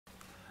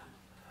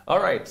All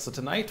right, so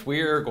tonight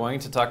we're going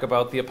to talk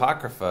about the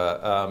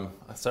Apocrypha.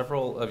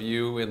 Several of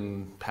you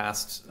in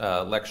past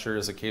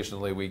lectures,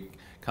 occasionally we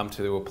come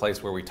to a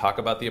place where we talk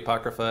about the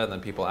Apocrypha and then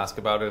people ask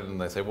about it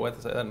and they say, well,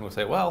 what's that? And we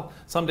say, well,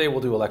 someday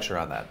we'll do a lecture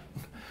on that.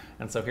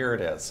 And so here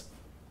it is.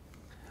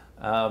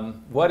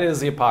 What is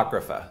the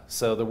Apocrypha?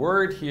 So the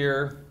word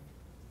here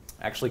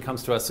actually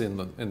comes to us in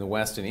the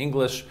West in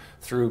English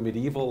through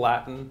medieval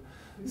Latin.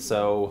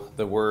 So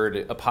the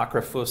word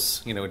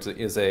apocryphus,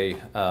 is a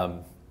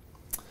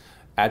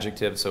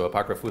adjective, so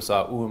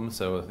apocryphusa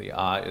so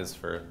the is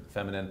for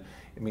feminine.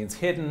 It means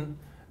hidden,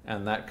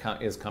 and that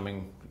is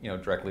coming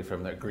directly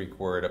from the Greek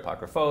word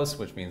apokryphos,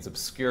 which means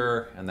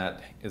obscure, and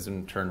that is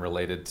in turn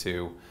related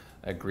to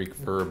a Greek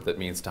verb that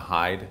means to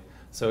hide.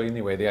 So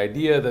anyway, the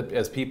idea that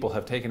as people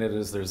have taken it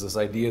is there's this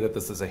idea that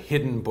this is a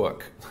hidden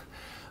book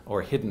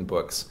or hidden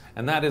books,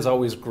 and that is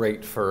always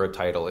great for a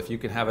title. If you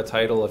can have a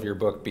title of your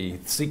book be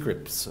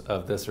Secrets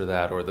of this or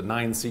that, or the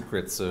 9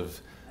 Secrets of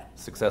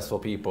Successful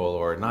People,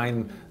 or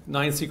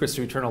nine secrets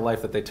to eternal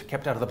life that they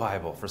kept out of the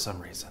Bible for some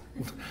reason,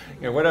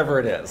 whatever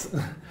it is.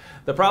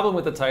 The problem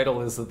with the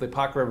title is that the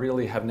Apocrypha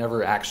really have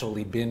never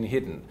actually been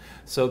hidden.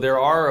 So there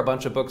are a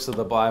bunch of books of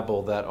the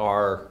Bible that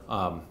are,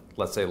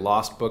 let's say,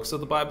 lost books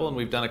of the Bible, and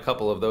we've done a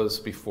couple of those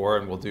before,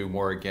 and we'll do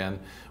more again,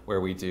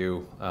 where we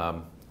do,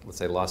 let's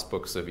say, lost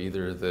books of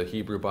either the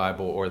Hebrew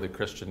Bible or the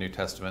Christian New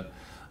Testament.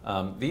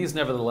 These,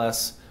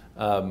 nevertheless,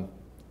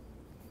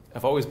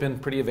 have always been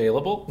pretty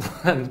available,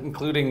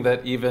 including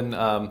that even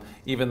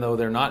though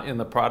they're not in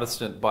the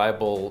Protestant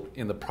Bible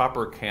in the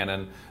proper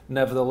canon,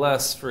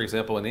 nevertheless, for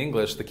example, in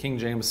English, the King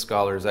James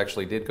scholars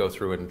actually did go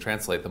through it and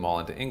translate them all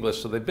into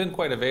English, so they've been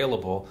quite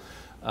available,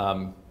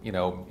 in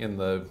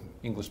the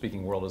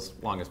English-speaking world as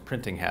long as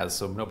printing has,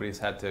 so nobody's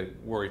had to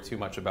worry too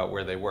much about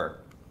where they were.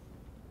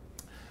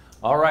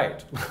 All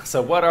right,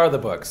 so what are the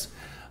books?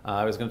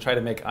 I was going to try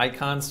to make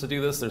icons to do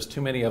this. There's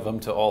too many of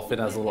them to all fit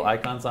as little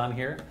icons on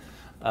here.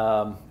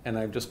 And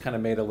I've just kind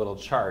of made a little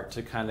chart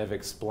to kind of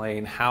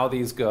explain how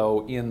these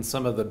go in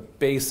some of the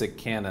basic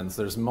canons.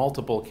 There's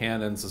multiple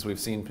canons, as we've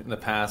seen in the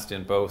past,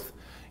 in both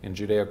in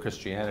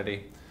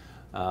Judeo-Christianity.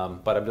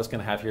 But I'm just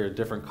going to have here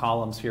different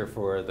columns here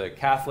for the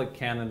Catholic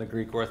canon, the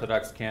Greek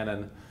Orthodox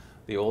canon,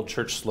 the Old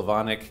Church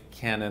Slavonic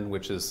canon,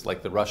 which is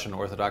like the Russian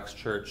Orthodox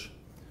Church,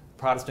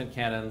 Protestant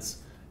canons,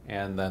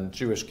 and then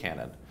Jewish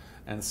canon.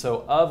 And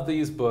so of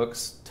these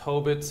books,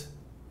 Tobit,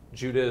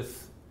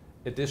 Judith,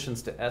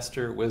 additions to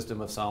Esther,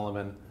 Wisdom of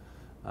Solomon,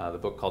 the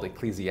book called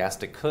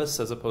Ecclesiasticus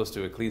as opposed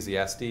to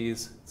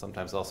Ecclesiastes,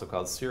 sometimes also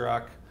called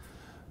Sirach,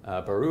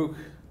 Baruch,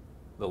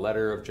 the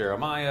letter of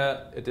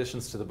Jeremiah,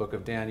 additions to the book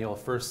of Daniel,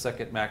 1st,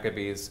 2nd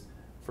Maccabees,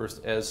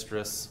 1st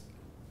Esdras,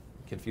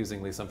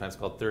 confusingly sometimes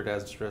called 3rd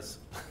Esdras,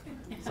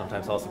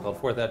 sometimes also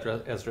called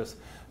 4th Esdras,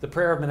 the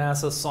Prayer of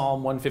Manasseh,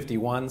 Psalm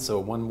 151, so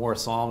one more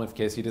psalm in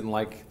case you didn't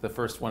like the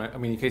first one. I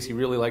mean, in case you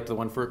really liked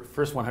the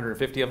first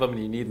 150 of them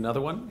and you need another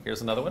one,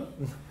 here's another one.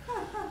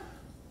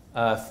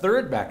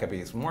 3rd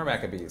Maccabees, more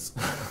Maccabees.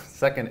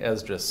 2nd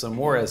Esdras, some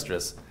more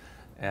Esdras,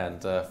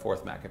 and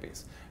 4th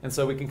Maccabees. And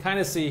so we can kind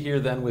of see here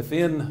then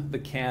within the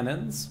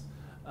canons,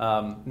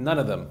 none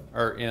of them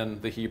are in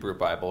the Hebrew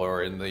Bible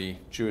or in the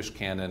Jewish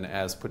canon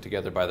as put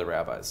together by the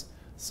rabbis.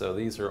 So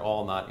these are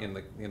all not in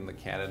the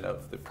canon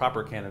of the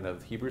proper canon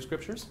of Hebrew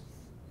scriptures.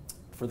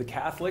 For the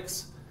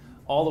Catholics,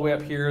 all the way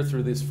up here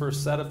through this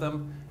first set of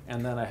them,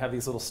 and then I have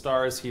these little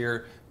stars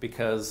here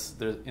because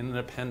they're in an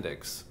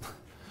appendix.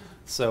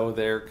 So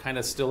they're kind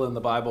of still in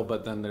the Bible,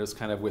 but then there's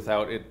kind of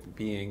without it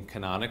being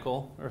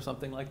canonical or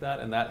something like that.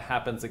 And that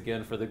happens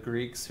again for the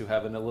Greeks who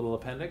have a little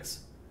appendix.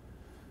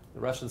 The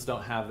Russians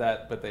don't have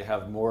that, but they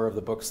have more of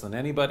the books than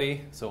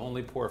anybody. So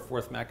only poor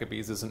 4th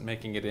Maccabees isn't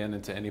making it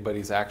into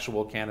anybody's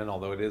actual canon,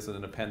 although it is in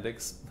an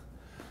appendix.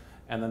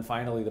 And then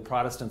finally, the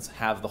Protestants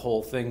have the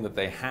whole thing that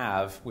they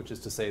have, which is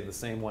to say the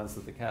same ones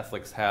that the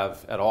Catholics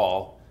have at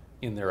all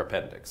in their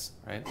appendix,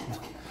 right?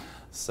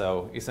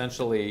 So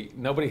essentially,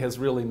 nobody has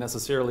really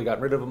necessarily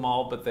gotten rid of them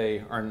all, but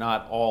they are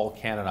not all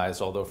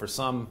canonized, although for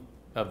some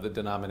of the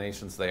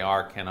denominations they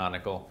are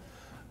canonical.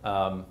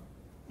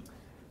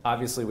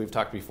 Obviously, we've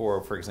talked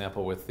before, for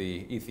example, with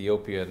the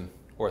Ethiopian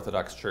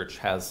Orthodox Church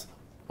has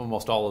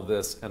almost all of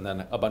this and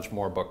then a bunch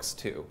more books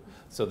too.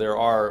 So there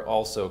are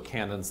also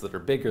canons that are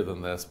bigger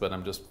than this, but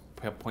I'm just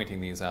pointing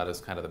these out as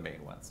kind of the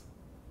main ones.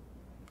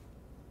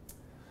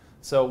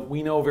 So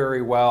we know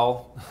very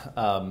well,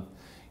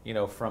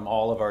 from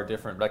all of our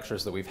different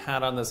lectures that we've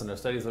had on this and our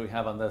studies that we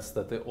have on this,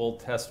 that the Old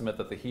Testament,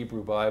 that the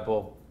Hebrew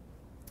Bible,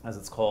 as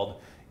it's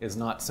called, is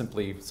not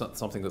simply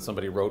something that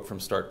somebody wrote from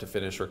start to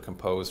finish or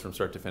composed from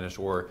start to finish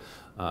or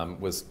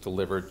was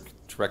delivered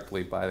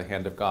directly by the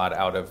hand of God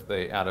out of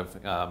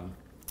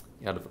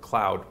a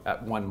cloud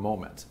at one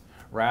moment.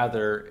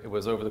 Rather, it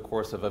was over the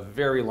course of a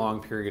very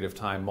long period of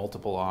time,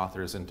 multiple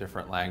authors in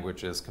different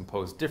languages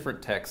composed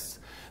different texts,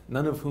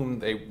 none of whom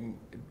they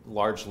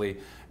largely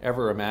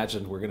ever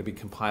imagined were going to be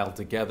compiled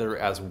together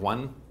as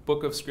one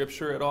book of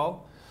Scripture at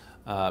all.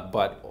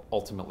 But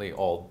ultimately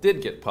all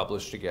did get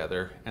published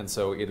together, and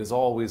so it is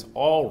always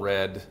all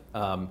read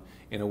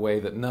in a way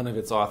that none of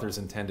its authors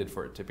intended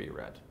for it to be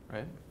read,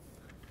 right?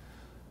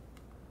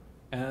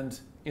 And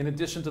in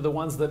addition to the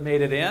ones that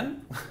made it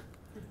in,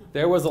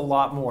 there was a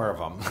lot more of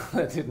them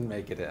that didn't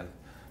make it in.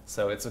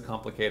 So it's a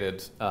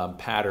complicated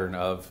pattern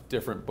of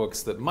different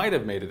books that might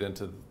have made it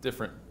into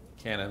different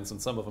canons,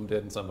 and some of them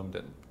did and some of them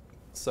didn't.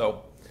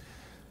 So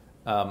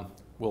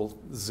we'll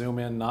zoom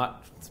in,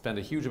 not spend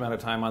a huge amount of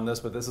time on this,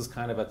 but this is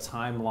kind of a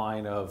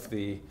timeline of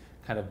the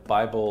kind of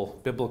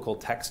biblical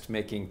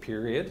text-making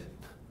period.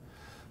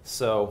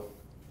 So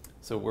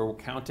we're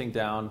counting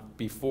down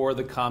before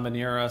the Common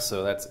Era,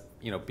 so that's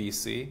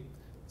BC,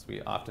 as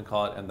we often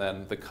call it, and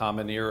then the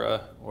Common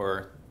Era,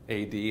 or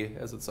AD,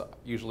 as it's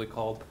usually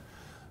called.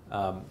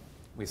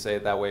 We say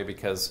it that way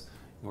because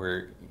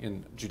we're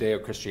in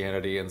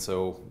Judeo-Christianity, and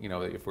so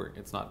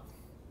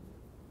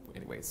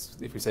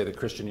if we say the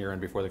Christian era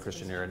and before the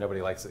Christian era,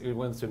 nobody likes it. It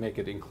wants to make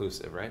it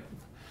inclusive, right?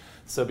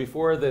 So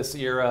before this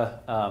era,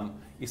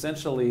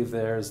 essentially,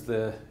 there's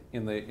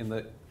in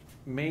the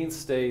main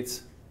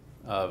states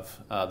of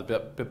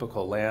the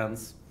biblical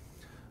lands,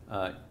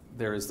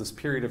 there is this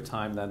period of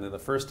time then in the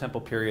First Temple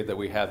period that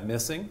we have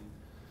missing,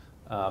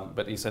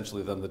 but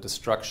essentially then the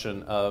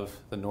destruction of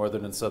the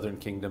northern and southern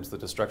kingdoms, the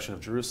destruction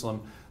of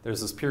Jerusalem.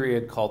 There's this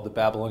period called the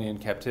Babylonian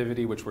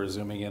captivity, which we're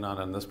zooming in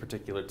on this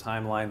particular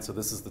timeline. So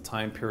this is the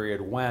time period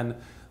when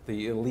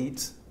the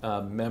elite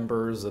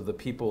members of the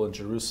people in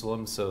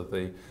Jerusalem, so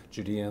the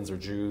Judeans or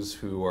Jews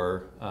who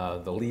are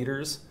the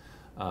leaders,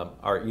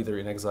 are either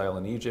in exile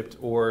in Egypt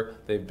or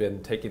they've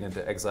been taken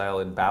into exile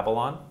in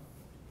Babylon.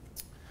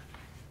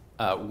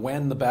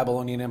 When the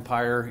Babylonian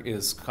Empire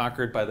is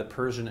conquered by the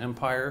Persian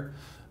Empire,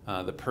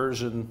 the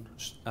Persian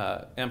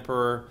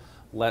emperor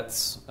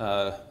lets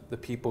the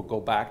people go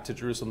back to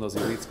Jerusalem. Those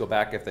elites go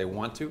back if they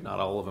want to. Not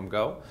all of them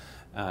go.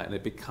 And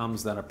it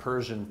becomes then a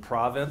Persian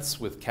province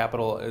with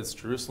capital as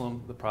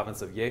Jerusalem, the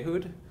province of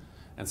Yehud.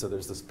 And so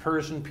there's this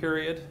Persian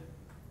period.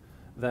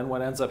 Then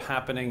what ends up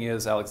happening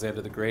is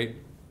Alexander the Great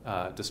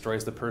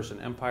destroys the Persian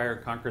Empire,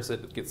 conquers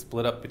it. It gets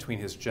split up between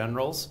his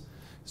generals.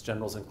 His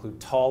generals include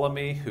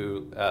Ptolemy,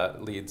 who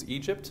leads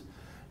Egypt.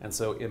 And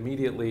so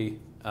immediately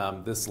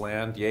this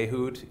land,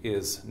 Yehud,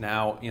 is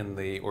now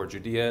or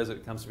Judea as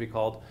it comes to be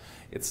called,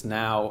 it's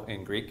now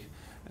in Greek.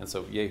 And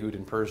so Yehud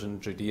in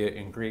Persian, Judea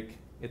in Greek.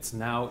 It's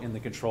now in the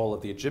control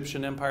of the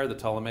Egyptian Empire, the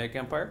Ptolemaic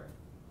Empire.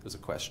 There's a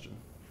question.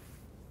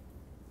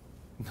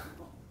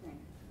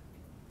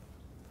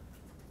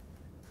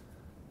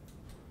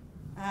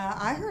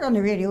 I heard on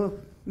the radio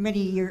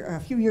a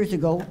few years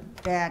ago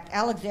that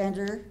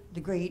Alexander the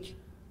Great,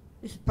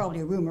 this is probably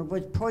a rumor,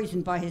 was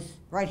poisoned by his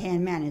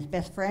right-hand man, his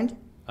best friend,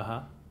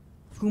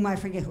 whom I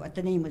forget what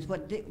the name was.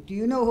 Do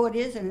you know who it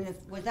is? And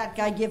was that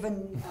guy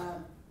given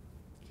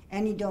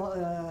any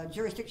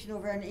jurisdiction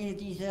over any of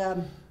these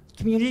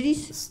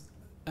communities?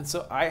 And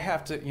so I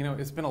have to,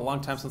 it's been a long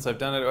time since I've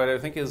done it. What I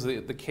think is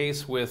the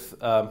case with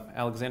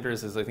Alexander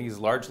is I think he's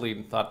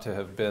largely thought to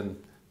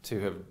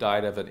have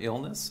died of an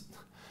illness.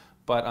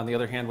 But on the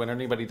other hand, when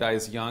anybody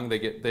dies young,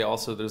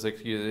 there's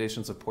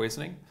accusations of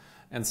poisoning.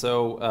 And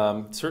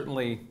so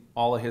certainly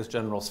all of his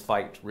generals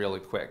fight really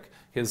quick.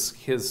 His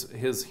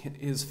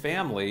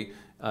family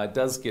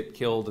does get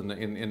killed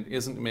and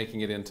isn't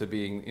making it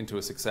into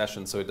a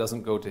succession, so it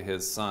doesn't go to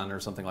his son or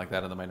something like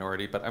that in the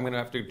minority. But I'm going to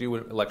have to do a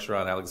lecture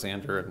on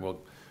Alexander, and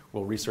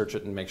we'll research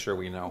it and make sure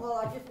we know.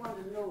 Well, I just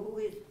wanted to know who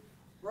his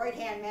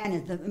right-hand man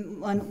is, the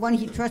one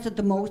he trusted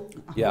the most,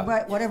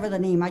 whatever the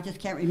name, I just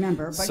can't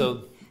remember. But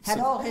he had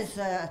all his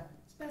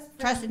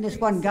trust in this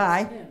one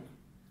guy.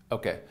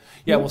 Okay.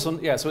 Yeah. Well. So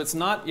it's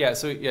not. Yeah.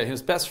 So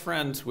his best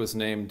friend was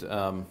named.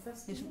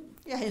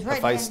 His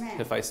right-hand man.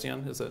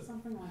 Hephaestion, is it?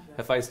 Something like that.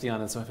 Hephaestion,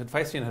 and so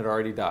Hephaestion had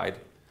already died,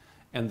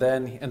 and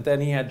then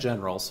he had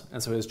generals,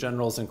 and so his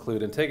generals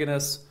include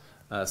Antigonus,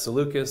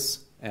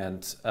 Seleucus,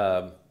 and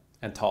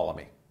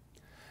Ptolemy.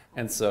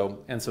 And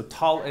so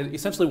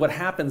essentially what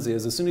happens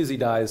is, as soon as he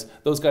dies,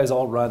 those guys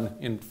all run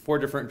in 4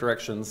 different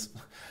directions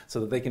so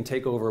that they can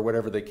take over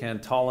whatever they can.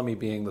 Ptolemy,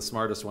 being the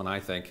smartest one, I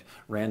think,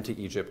 ran to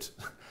Egypt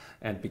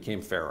and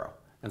became pharaoh.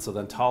 And so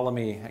then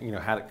Ptolemy,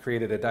 had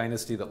created a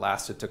dynasty that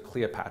lasted to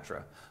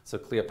Cleopatra. So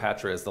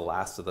Cleopatra is the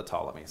last of the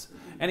Ptolemies.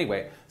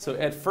 Anyway, so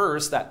at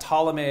first, that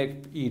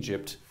Ptolemaic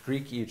Egypt,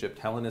 Greek Egypt,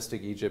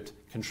 Hellenistic Egypt,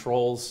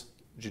 controls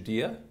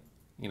Judea,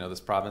 this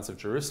province of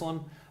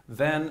Jerusalem.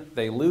 Then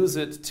they lose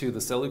it to the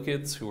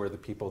Seleucids, who are the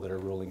people that are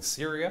ruling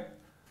Syria.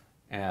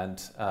 And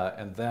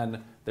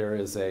then there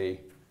is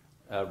a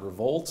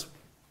revolt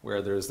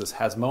where there's this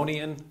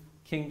Hasmonean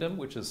kingdom,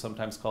 which is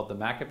sometimes called the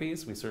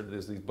Maccabees.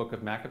 There's the book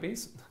of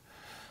Maccabees.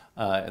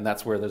 And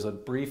that's where there's a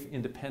brief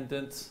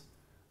independent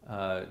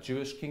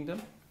Jewish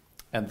kingdom.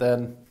 And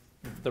then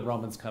the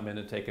Romans come in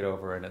and take it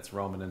over, and it's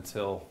Roman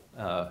until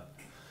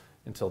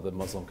the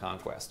Muslim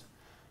conquest.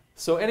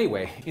 So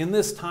anyway, in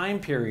this time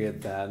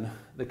period then,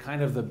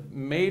 the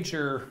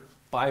major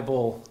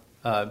Bible,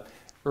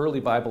 early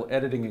Bible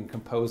editing and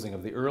composing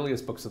of the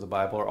earliest books of the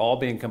Bible are all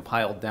being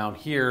compiled down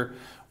here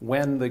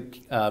when the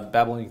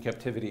Babylonian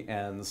captivity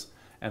ends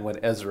and when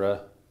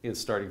Ezra is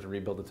starting to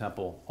rebuild the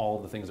temple. All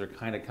of the things are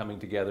kind of coming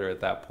together at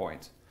that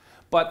point.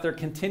 But there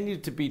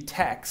continued to be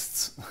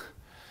texts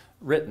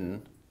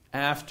written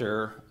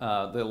after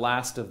the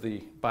last of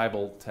the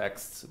Bible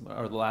texts,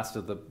 or the last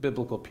of the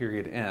biblical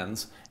period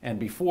ends, and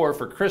before,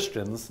 for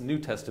Christians, New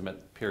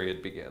Testament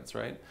period begins,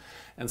 right?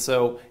 And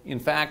so, in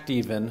fact,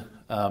 even,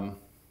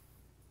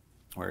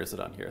 where is it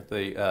on here?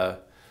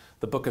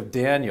 The book of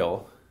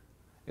Daniel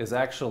is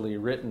actually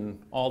written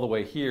all the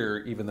way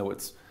here, even though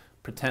it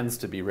pretends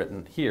to be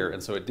written here,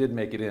 and so it did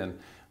make it in.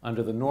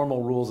 Under the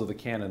normal rules of the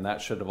canon,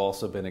 that should have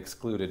also been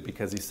excluded,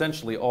 because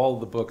essentially all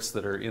the books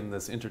that are in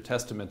this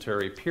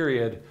intertestamentary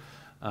period,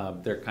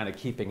 they're kind of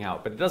keeping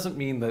out. But it doesn't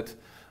mean that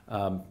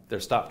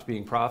there stopped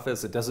being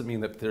prophets. It doesn't mean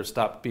that there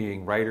stopped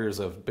being writers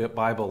of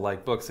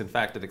Bible-like books. In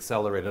fact, it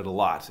accelerated a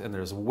lot, and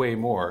there's way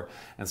more.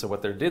 And so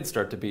what there did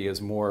start to be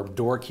is more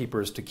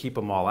doorkeepers to keep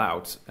them all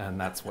out, and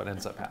that's what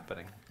ends up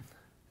happening.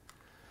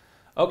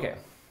 Okay,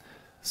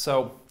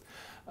 so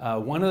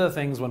one of the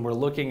things when we're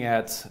looking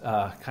at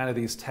kind of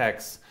these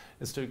texts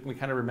is we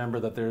kind of remember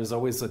that there's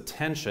always a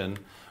tension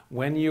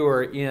when you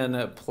are in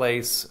a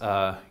place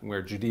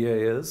where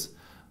Judea is,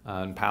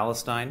 in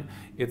Palestine.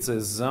 It's a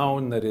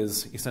zone that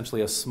is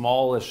essentially a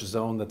smallish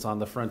zone that's on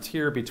the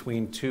frontier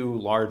between two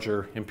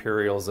larger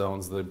imperial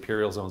zones, the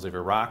imperial zones of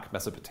Iraq,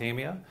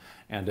 Mesopotamia,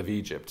 and of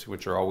Egypt,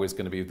 which are always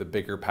going to be the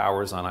bigger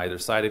powers on either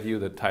side of you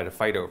that try to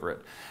fight over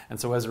it. And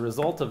so as a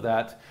result of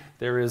that,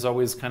 there is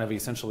always kind of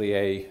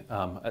essentially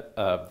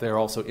they're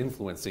also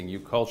influencing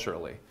you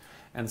culturally.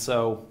 And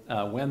so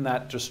when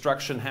that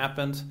destruction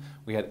happened,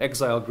 we had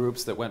exile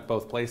groups that went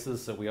both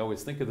places. So we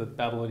always think of the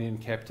Babylonian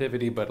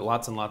captivity, but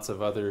lots and lots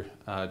of other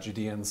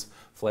Judeans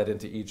fled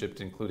into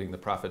Egypt, including the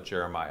prophet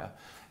Jeremiah.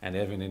 And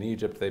even in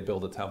Egypt, they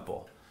built a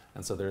temple.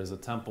 And so there is a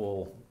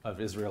temple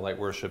of Israelite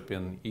worship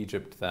in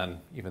Egypt then,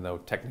 even though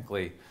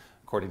technically,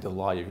 according to the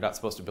law, you're not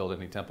supposed to build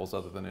any temples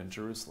other than in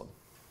Jerusalem.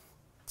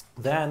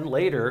 Then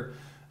later,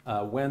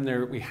 when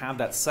we have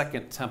that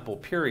second temple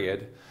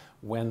period,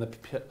 when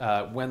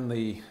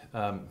the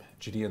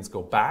Judeans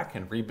go back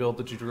and rebuild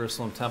the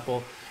Jerusalem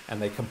temple,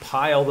 and they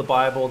compile the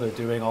Bible, they're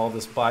doing all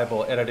this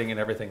Bible editing and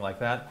everything like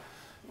that,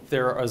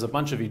 there is a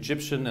bunch of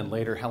Egyptian and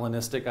later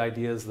Hellenistic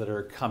ideas that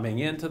are coming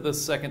into the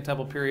second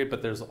temple period,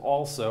 but there's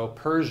also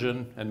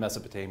Persian and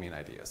Mesopotamian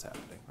ideas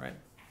happening, right?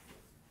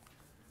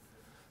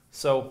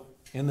 So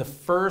in the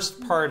first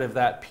part of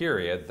that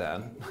period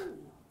then,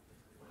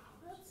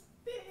 That's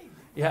big.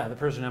 yeah, the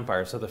Persian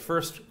Empire. So the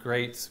first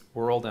great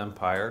world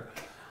empire,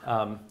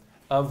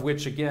 of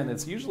which, again,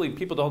 it's usually,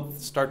 people don't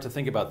start to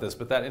think about this,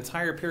 but that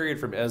entire period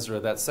from Ezra,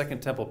 that second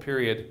temple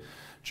period,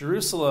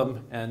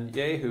 Jerusalem and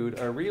Yehud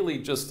are really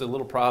just a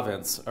little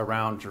province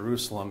around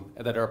Jerusalem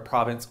that are a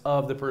province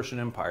of the Persian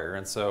Empire.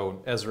 And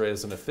so Ezra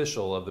is an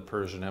official of the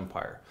Persian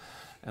Empire.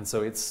 And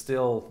so it's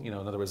still, in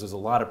other words, there's a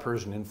lot of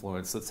Persian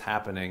influence that's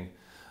happening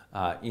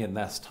in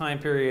this time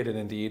period. And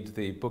indeed,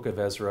 the book of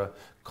Ezra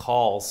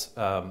calls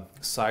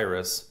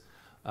Cyrus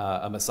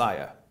a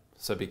Messiah.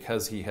 So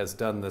because he has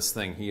done this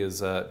thing,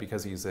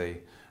 because he's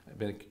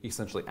been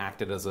essentially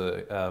acted as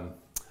a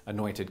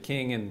anointed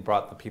king and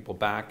brought the people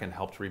back and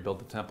helped rebuild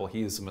the temple,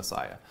 he is a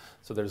Messiah.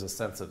 So there's a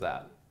sense of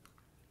that.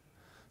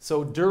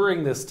 So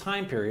during this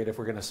time period, if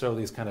we're going to show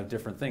these kind of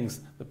different things,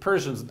 the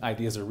Persian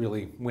ideas are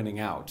really winning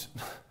out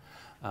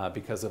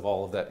because of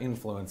all of that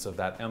influence of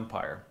that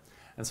empire.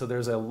 And so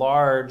there's a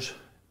large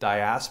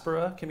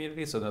diaspora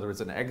community, so in other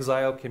words, an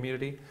exile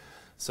community.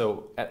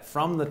 So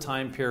from the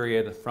time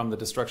period, from the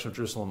destruction of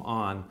Jerusalem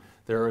on,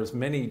 there are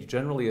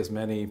generally as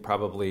many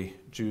probably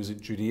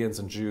Judeans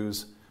and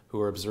Jews who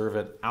are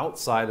observant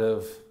outside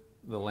of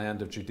the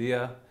land of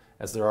Judea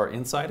as there are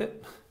inside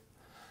it.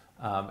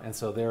 And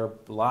so there are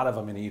a lot of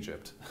them in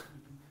Egypt.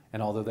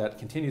 And although that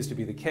continues to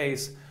be the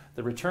case,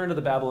 the return of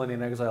the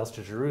Babylonian exiles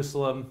to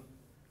Jerusalem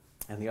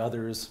and the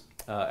others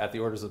at the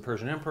orders of the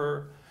Persian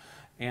emperor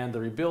and the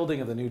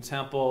rebuilding of the new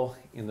temple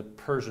in the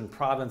Persian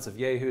province of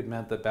Yehud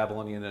meant that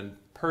Babylonian and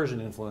Persian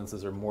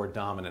influences are more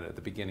dominant at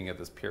the beginning of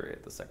this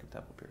period, the Second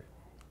Temple period.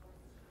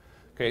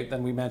 Okay,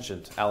 then we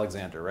mentioned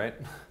Alexander, right?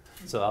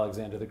 So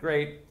Alexander the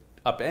Great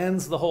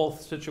upends the whole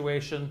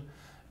situation,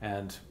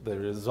 and the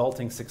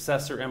resulting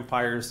successor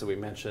empires. So we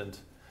mentioned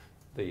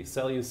the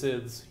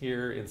Seleucids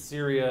here in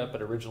Syria,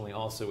 but originally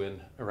also in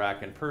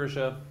Iraq and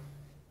Persia,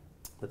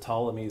 the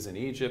Ptolemies in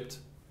Egypt,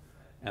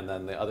 and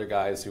then the other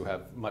guys who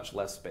have much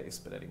less space,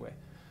 but anyway,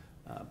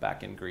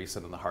 back in Greece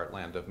and in the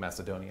heartland of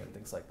Macedonia and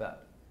things like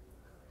that.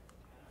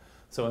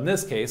 So in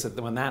this case,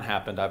 when that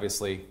happened,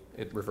 obviously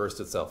it reversed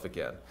itself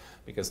again,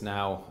 because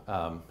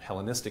now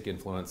Hellenistic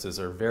influences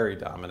are very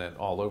dominant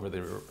all over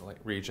the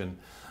region.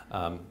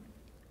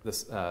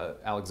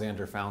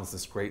 Alexander founds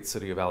this great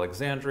city of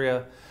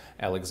Alexandria.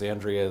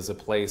 Alexandria is a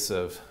place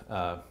of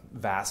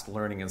vast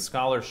learning and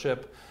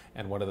scholarship,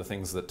 and one of the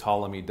things that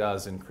Ptolemy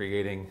does in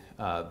creating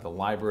the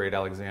library at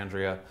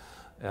Alexandria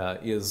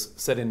is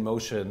set in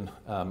motion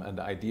an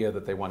idea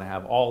that they want to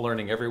have all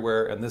learning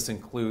everywhere, and this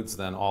includes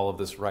then all of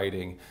this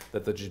writing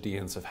that the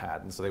Judeans have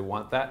had. And so they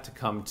want that to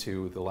come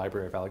to the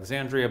Library of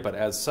Alexandria, but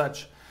as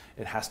such,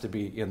 it has to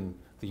be in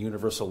the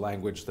universal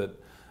language that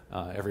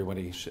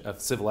everybody,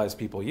 civilized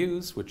people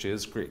use, which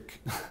is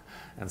Greek.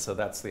 And so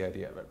that's the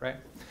idea of it, right?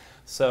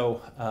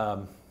 So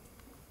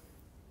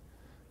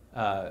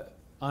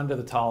under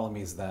the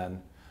Ptolemies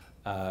then,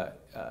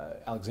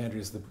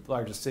 Alexandria is the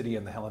largest city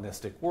in the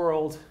Hellenistic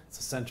world. It's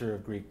a center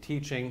of Greek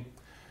teaching.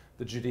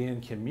 The Judean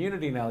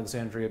community in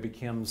Alexandria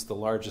becomes the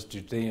largest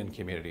Judean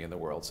community in the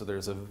world. So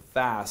there's a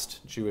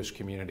vast Jewish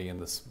community in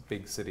this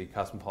big city,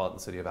 cosmopolitan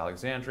city of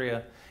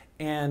Alexandria.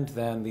 And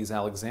then these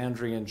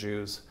Alexandrian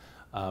Jews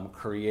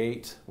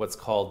create what's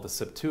called the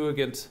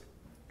Septuagint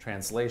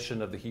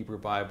translation of the Hebrew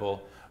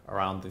Bible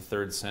around the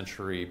 3rd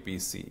century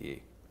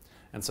BCE.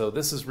 And so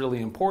this is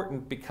really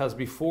important because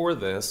before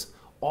this,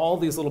 all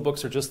these little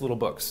books are just little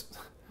books.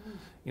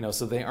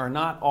 So they are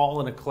not all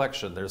in a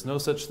collection. There's no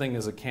such thing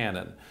as a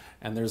canon.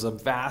 And there's a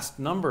vast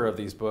number of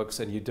these books,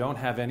 and you don't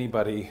have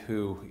anybody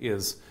who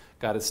is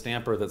got a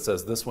stamper that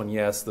says this one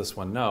yes, this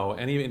one no.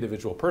 Any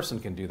individual person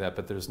can do that,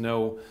 but there's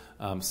no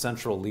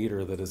central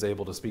leader that is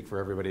able to speak for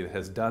everybody that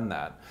has done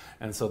that.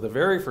 And so the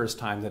very first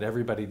time that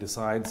everybody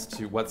decides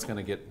to what's going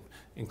to get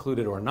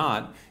included or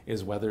not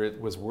is whether it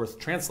was worth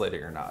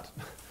translating or not.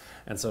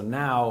 And so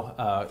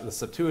now the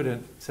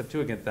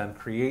Septuagint then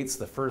creates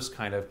the first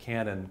kind of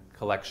canon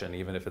collection,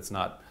 even if it's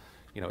not,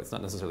 it's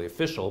not necessarily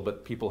official,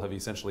 but people have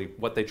essentially,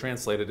 what they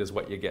translated is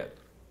what you get.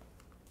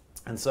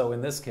 And so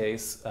in this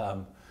case,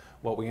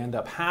 what we end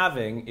up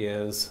having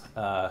is,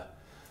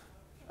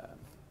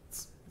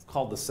 it's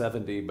called the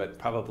 70, but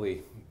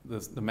probably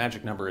the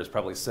magic number is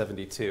probably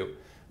 72.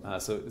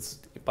 So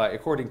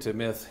according to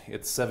myth,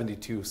 it's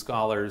 72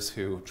 scholars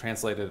who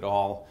translated it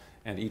all,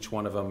 and each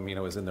one of them,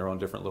 is in their own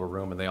different little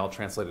room, and they all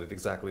translated it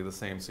exactly the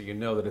same. So you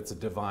know that it's a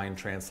divine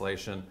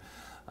translation.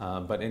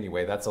 But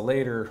anyway, that's a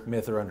later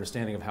myth or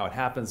understanding of how it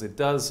happens. It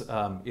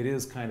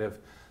is kind of,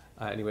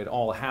 anyway, it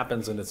all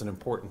happens, and it's an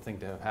important thing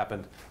to have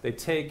happened. They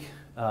take,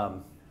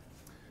 the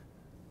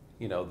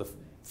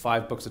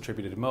 5 books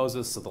attributed to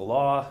Moses, so the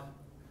law.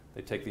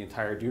 They take the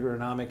entire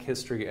Deuteronomic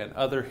history and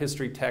other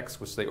history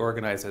texts, which they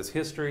organize as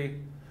history.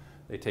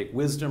 They take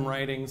wisdom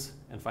writings,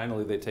 and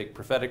finally they take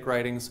prophetic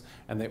writings,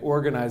 and they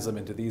organize them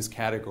into these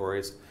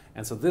categories.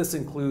 And so this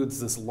includes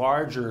this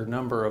larger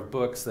number of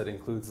books that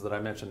includes, that I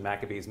mentioned,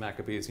 Maccabees,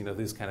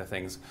 these kind of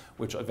things,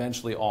 which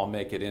eventually all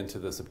make it into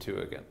the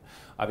Septuagint.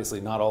 Obviously,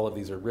 not all of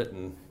these are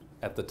written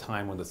at the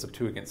time when the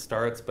Septuagint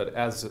starts, but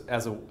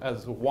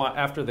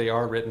after they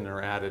are written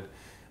or added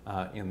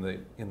in the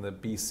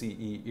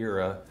BCE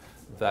era,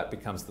 that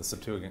becomes the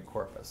Septuagint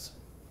corpus.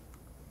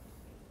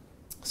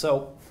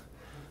 So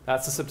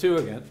that's the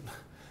Septuagint.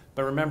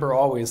 But remember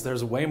always,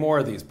 there's way more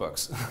of these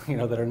books,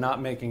 that are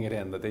not making it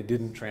in, that they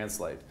didn't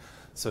translate.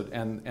 So,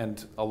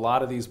 and a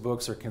lot of these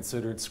books are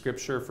considered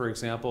scripture, for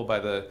example, by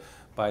the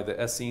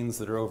Essenes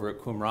that are over at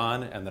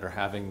Qumran and that are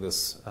having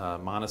this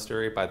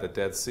monastery by the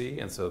Dead Sea.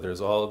 And so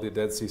there's all of the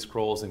Dead Sea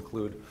Scrolls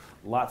include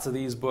lots of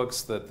these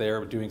books that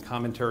they're doing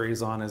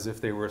commentaries on as if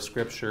they were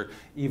scripture,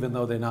 even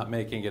though they're not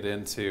making it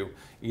into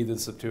either the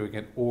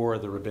Septuagint or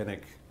the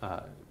rabbinic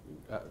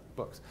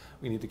books.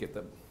 We need to get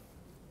the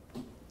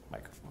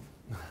microphone.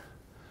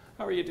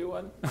 How are you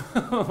doing?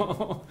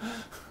 Who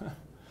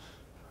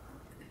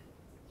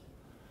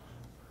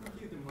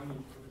gave the money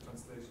for the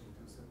translation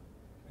to Seb?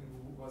 And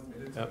who was the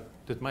editor?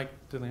 Did I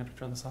have to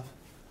turn this off?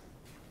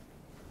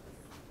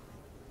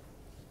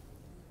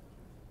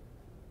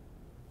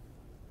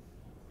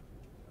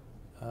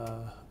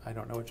 I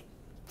don't know which.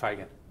 Try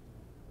again.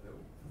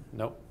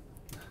 Nope.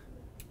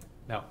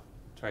 No.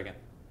 Try again.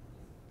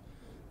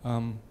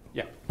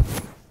 Yeah.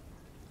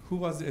 Who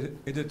was the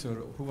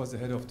editor? Who was the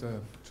head of the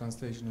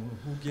translation?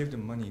 Who gave the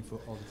money for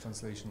all the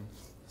translation?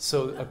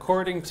 So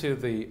according to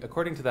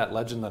that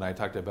legend that I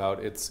talked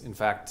about, it's in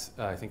fact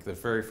I think the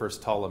very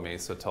first Ptolemy.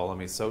 So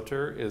Ptolemy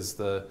Soter is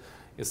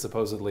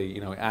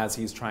supposedly, as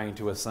he's trying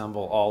to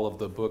assemble all of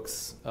the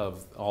books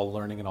of all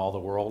learning in all the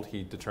world,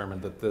 he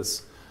determined that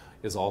this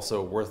is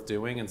also worth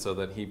doing, and so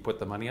that he put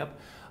the money up.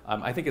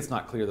 I think it's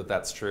not clear that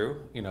that's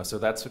true. So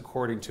that's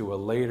according to a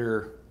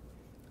later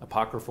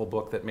apocryphal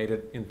book that made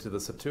it into the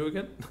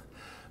Septuagint,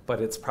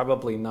 but it's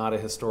probably not a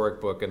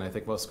historic book, and I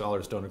think most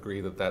scholars don't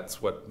agree that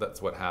that's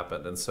what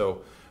happened. And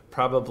so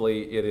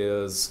probably it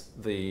is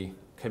the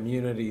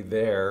community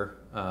there,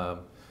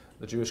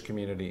 the Jewish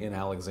community in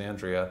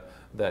Alexandria,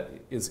 that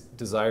is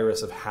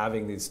desirous of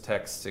having these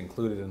texts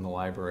included in the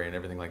library and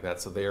everything like that.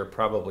 So they are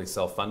probably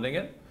self-funding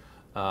it.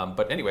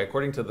 But anyway,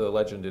 according to the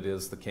legend, it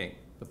is the king,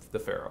 the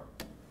pharaoh.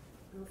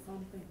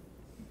 GoFundMe.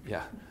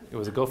 Yeah, it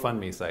was a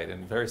GoFundMe site,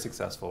 and a very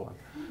successful one.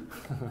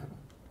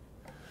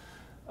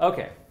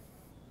 Okay.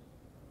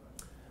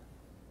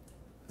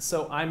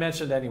 So I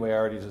mentioned anyway, I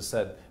already just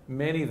said,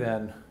 many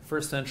then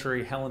first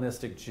century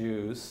Hellenistic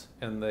Jews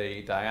in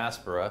the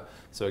diaspora,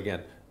 so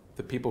again,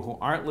 the people who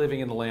aren't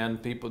living in the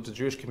land, the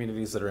Jewish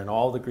communities that are in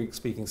all the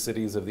Greek-speaking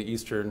cities of the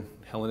Eastern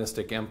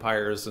Hellenistic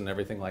empires and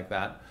everything like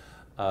that,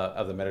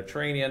 of the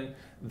Mediterranean,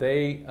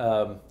 they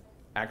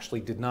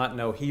actually did not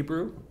know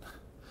Hebrew.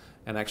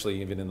 and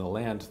actually even in the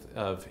land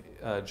of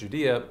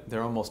Judea,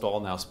 they're almost all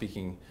now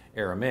speaking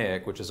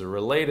Aramaic, which is a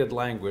related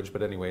language,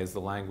 but anyway is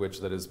the language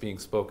that is being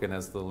spoken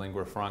as the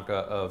lingua franca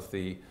of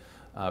the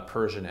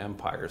Persian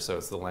Empire. So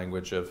it's the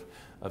language of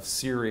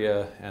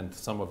Syria and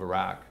some of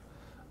Iraq.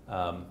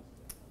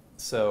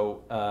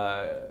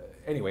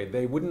 Anyway,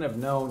 they wouldn't have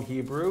known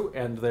Hebrew,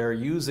 and they're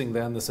using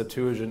then the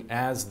Septuagint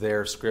as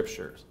their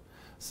scriptures.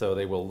 So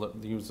they will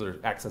use their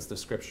access to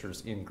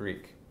scriptures in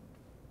Greek.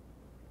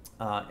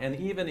 And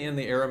even in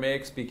the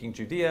Aramaic-speaking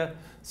Judea,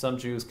 some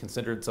Jews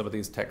considered some of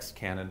these texts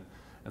canon.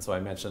 And so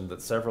I mentioned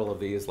that several of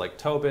these, like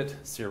Tobit,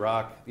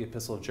 Sirach, the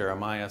Epistle of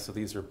Jeremiah, so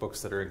these are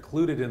books that are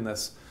included in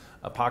this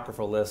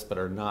apocryphal list but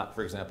are not,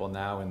 for example,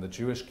 now in the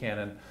Jewish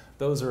canon.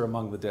 Those are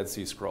among the Dead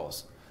Sea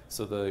Scrolls.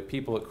 So the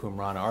people at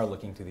Qumran are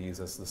looking to these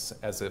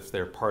as if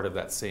they're part of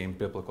that same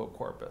biblical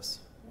corpus.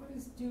 What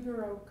is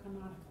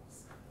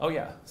deuterocanonicals? Oh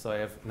yeah, so I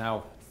have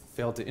now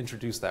failed to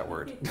introduce that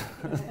word.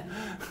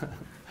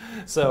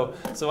 So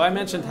I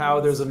mentioned how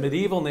there's a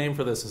medieval name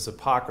for this as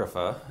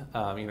Apocrypha,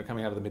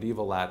 coming out of the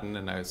medieval Latin,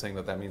 and I was saying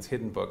that means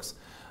hidden books.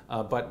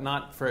 But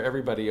not for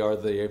everybody are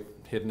they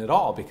hidden at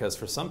all, because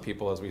for some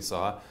people, as we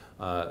saw,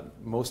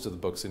 most of the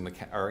books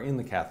are in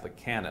the Catholic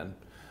canon.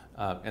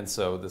 And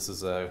so this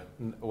is a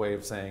way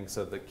of saying,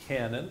 so the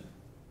canon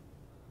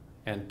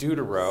and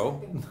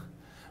Deutero,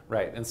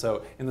 right? And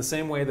so in the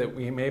same way that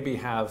we maybe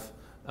have,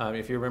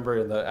 if you remember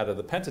out of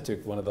the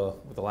Pentateuch, one of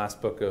the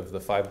last book of the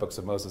 5 books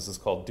of Moses is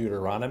called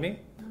Deuteronomy,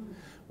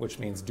 which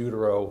means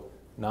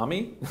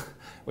Deuteronomy,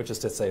 which is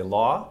to say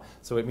law.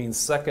 So it means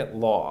second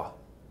law.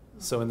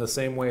 So in the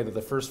same way that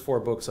the first 4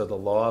 books are the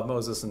law of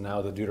Moses, and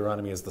now the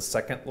Deuteronomy is the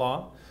second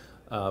law,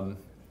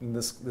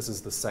 this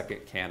is the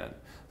second canon.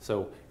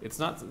 So it's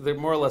not, they're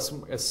more or less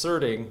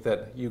asserting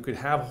that you could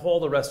have all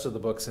the rest of the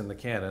books in the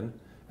canon,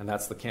 and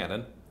that's the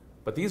canon,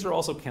 but these are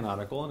also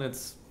canonical, and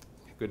it's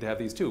good to have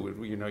these too.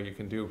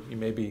 You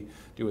maybe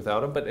do without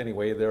them, but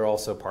anyway, they're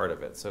also part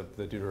of it. So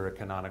the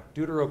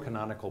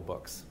deuterocanonical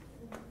books.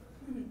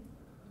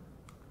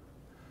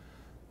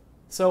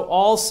 So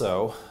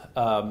also,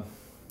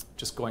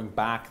 just going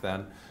back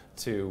then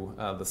to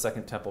the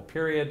Second Temple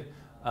period,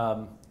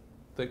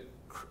 the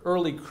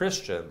early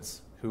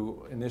Christians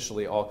who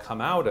initially all come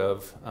out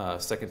of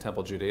Second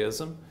Temple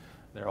Judaism,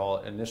 they're all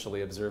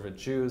initially observant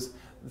Jews,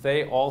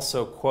 they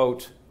also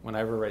quote, when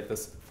I ever write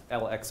this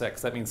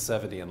LXX, that means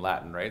 70 in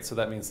Latin, right? So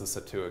that means the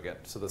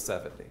Septuagint, so the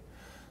 70.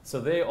 So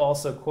they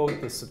also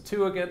quote the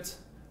Septuagint,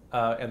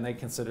 and they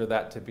consider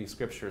that to be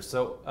scripture.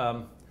 So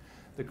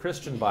the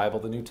Christian Bible,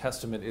 the New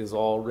Testament, is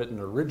all written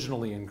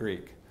originally in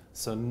Greek.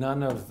 So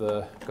none of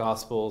the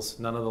Gospels,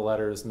 none of the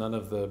letters, none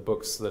of the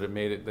books that have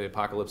made it, the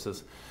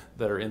apocalypses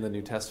that are in the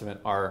New Testament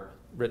are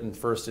written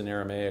first in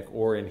Aramaic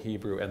or in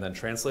Hebrew and then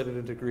translated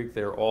into Greek.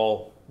 They're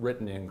all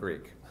written in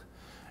Greek.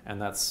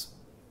 And that's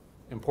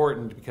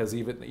important because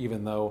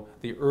even though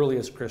the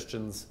earliest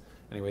Christians,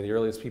 anyway, the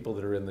earliest people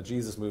that are in the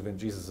Jesus movement,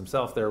 Jesus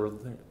himself,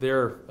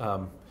 their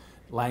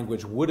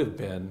language would have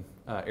been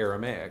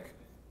Aramaic,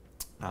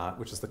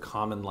 which is the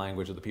common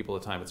language of the people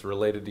at the time. It's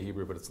related to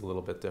Hebrew, but it's a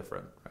little bit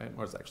different, right?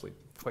 Or it's actually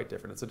quite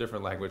different. It's a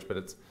different language,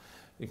 but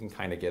you can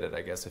kind of get it,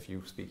 I guess, if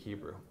you speak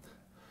Hebrew.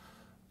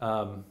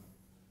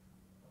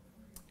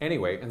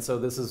 Anyway, and so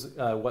this is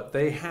what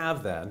they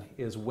have then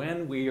is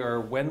when we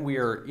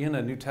are in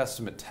a New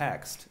Testament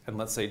text, and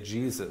let's say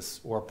Jesus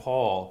or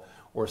Paul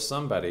or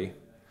somebody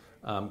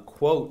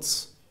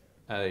quotes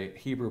a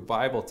Hebrew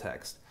Bible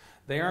text,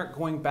 they aren't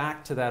going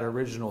back to that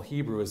original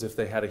Hebrew as if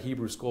they had a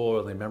Hebrew school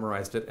or they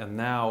memorized it, and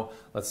now,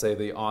 let's say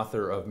the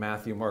author of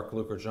Matthew, Mark,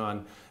 Luke, or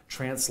John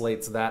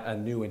translates that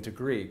anew into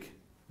Greek.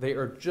 They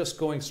are just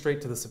going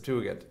straight to the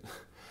Septuagint.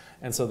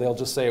 And so they'll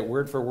just say it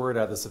word for word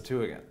out of the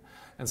Septuagint.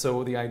 And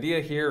so the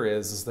idea here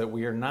is that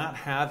we are not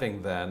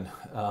having then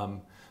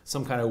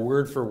some kind of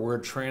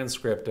word-for-word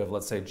transcript of,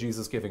 let's say,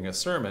 Jesus giving a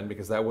sermon,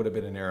 because that would have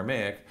been in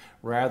Aramaic.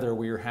 Rather,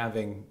 we are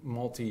having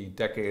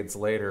multi-decades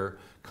later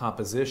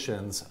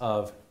compositions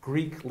of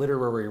Greek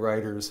literary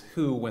writers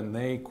who, when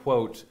they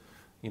quote,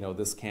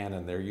 this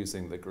canon, they're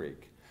using the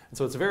Greek. And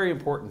so it's very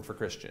important for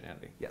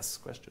Christianity. Yes,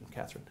 question,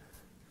 Catherine.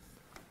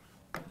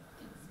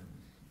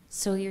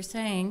 So you're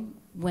saying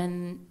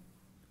when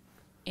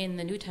in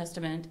the New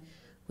Testament,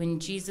 when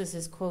Jesus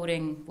is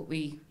quoting what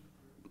we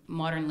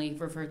modernly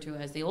refer to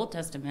as the Old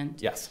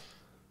Testament, yes,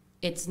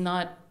 it's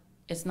not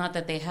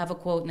that they have a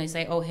quote and they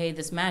say, oh, hey,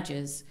 this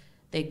matches.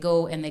 They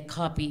go and they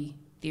copy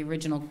the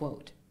original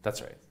quote.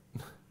 That's right.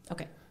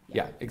 Okay.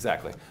 Yeah,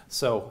 exactly.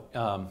 So,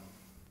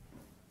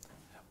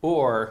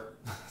 or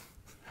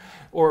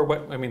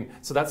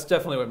so that's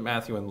definitely what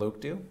Matthew and Luke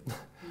do.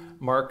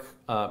 Mark,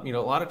 a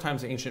lot of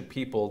times ancient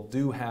people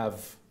do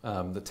have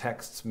the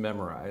texts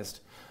memorized.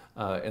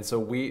 And so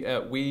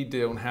we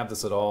don't have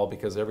this at all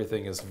because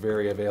everything is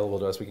very available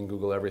to us. We can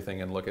Google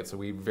everything and look at it. So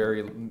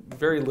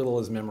very little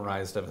is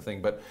memorized of a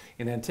thing. But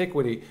in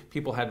antiquity,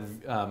 people had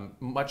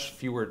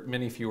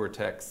many fewer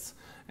texts,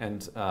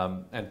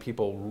 and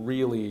people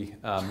really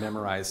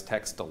memorized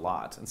text a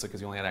lot. And so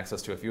because you only had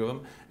access to a few of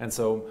them, and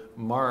so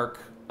Mark,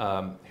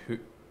 who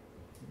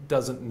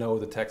doesn't know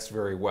the text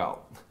very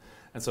well.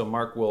 And so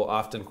Mark will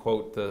often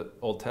quote the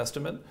Old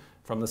Testament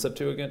from the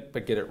Septuagint,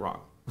 but get it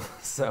wrong.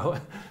 So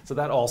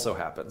that also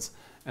happens.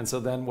 And so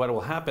then what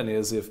will happen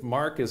is if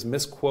Mark is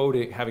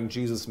misquoting, having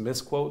Jesus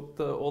misquote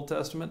the Old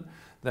Testament,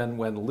 then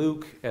when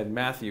Luke and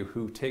Matthew,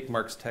 who take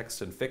Mark's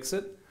text and fix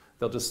it,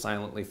 they'll just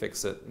silently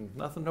fix it.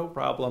 Nothing, no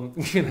problem,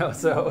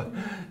 So,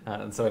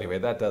 and so anyway,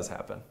 that does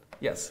happen.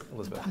 Yes,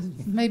 Elizabeth.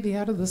 Maybe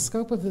out of the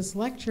scope of this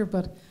lecture,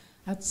 but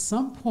at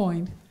some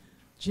point,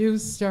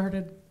 Jews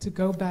started to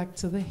go back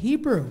to the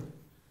Hebrew.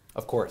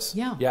 Of course.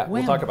 Yeah. Yeah,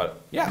 when? we'll talk about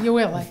it. Yeah. You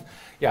will.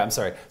 Yeah, I'm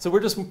sorry. So we're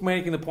just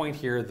making the point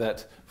here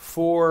that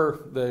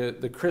for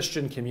the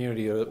Christian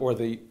community or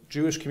the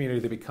Jewish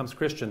community that becomes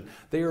Christian,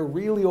 they are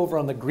really over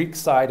on the Greek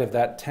side of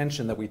that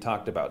tension that we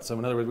talked about. So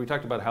in other words, we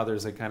talked about how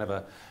there's a kind of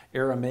a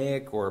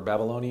Aramaic or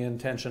Babylonian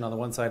tension on the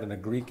one side and a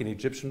Greek and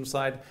Egyptian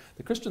side.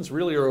 The Christians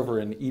really are over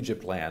in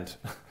Egypt land,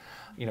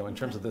 in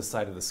terms of this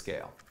side of the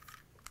scale.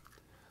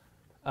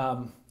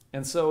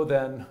 And so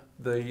then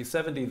the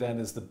 70 then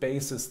is the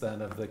basis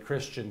then of the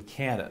Christian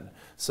canon.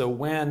 So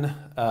when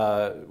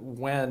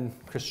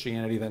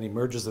Christianity then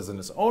emerges as in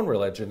its own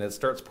religion, it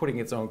starts putting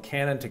its own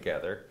canon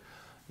together.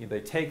 They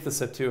take the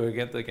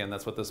Septuagint, again,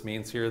 that's what this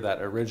means here, that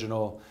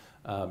original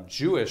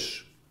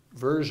Jewish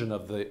version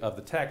of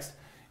the text.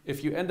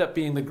 If you end up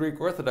being the Greek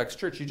Orthodox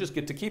Church, you just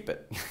get to keep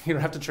it. You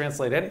don't have to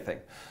translate anything.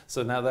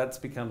 So now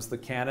that becomes the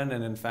canon,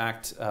 and in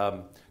fact,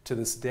 to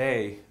this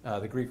day,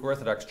 the Greek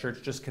Orthodox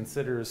Church just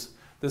considers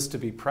this to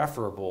be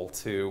preferable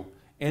to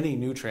any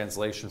new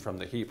translation from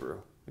the Hebrew,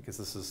 because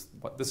this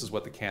is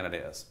what the canon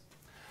is.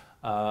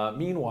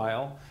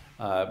 Meanwhile,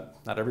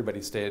 not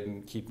everybody stayed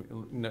and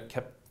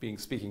kept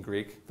speaking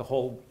Greek. The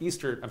whole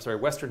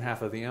western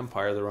half of the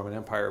empire, the Roman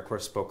Empire, of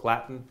course, spoke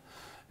Latin,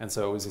 and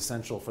so it was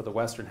essential for the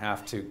western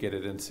half to get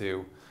it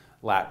into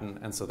Latin,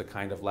 and so the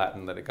kind of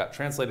Latin that it got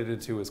translated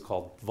into is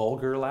called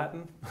vulgar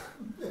Latin.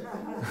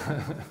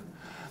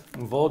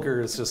 And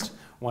vulgar is just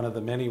one of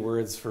the many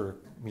words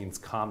means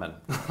common,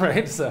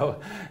 right? So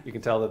you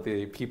can tell that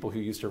the people who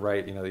used to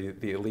write,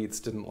 the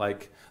elites didn't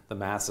like the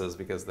masses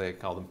because they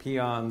called them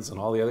peons and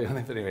all the other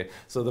things. But anyway,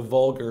 so the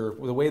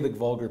way the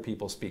vulgar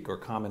people speak, or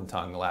common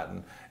tongue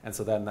Latin, and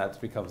so then that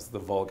becomes the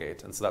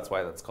Vulgate, and so that's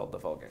why that's called the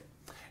Vulgate.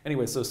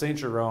 Anyway, so St.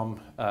 Jerome,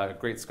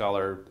 great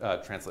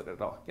scholar, translated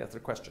it all. Yeah, it's a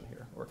question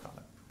here or a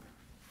comment.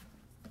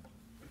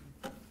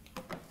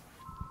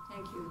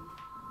 Thank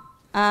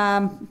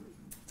you.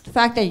 The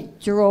fact that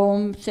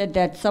Jerome said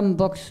that some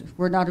books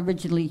were not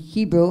originally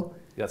Hebrew,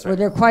 that's right. Were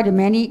there quite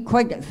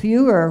a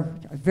few, or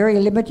very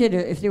limited? Or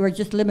if they were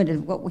just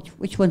limited,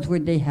 which ones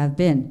would they have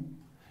been?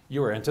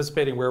 You were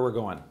anticipating where we're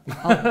going.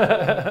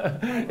 Oh.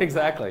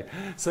 Exactly.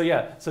 So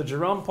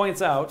Jerome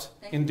points out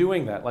in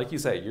doing that, like you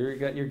say,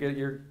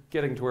 you're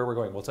getting to where we're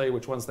going. We'll tell you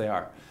which ones they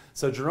are.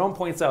 So Jerome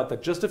points out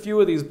that just a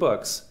few of these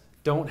books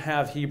don't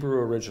have Hebrew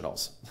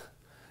originals.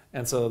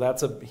 And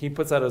so he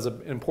puts that as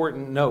an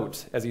important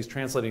note as he's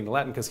translating to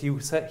Latin, because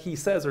he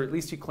says, or at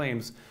least he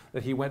claims,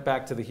 that he went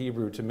back to the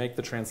Hebrew to make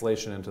the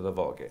translation into the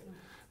Vulgate.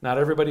 Not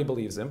everybody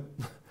believes him,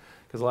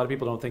 because a lot of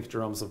people don't think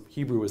Jerome's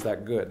Hebrew is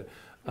that good.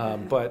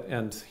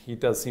 And he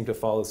does seem to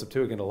follow the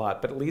Septuagint a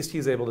lot, but at least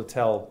he's able to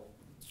tell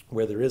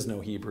where there is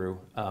no Hebrew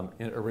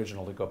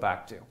original to go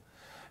back to.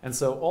 And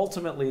so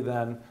ultimately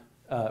then,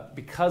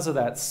 because of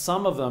that,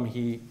 some of them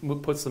he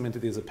puts them into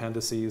these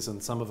appendices,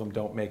 and some of them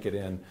don't make it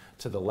in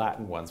to the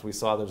Latin ones. We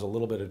saw there's a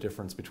little bit of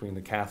difference between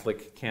the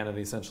Catholic canon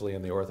essentially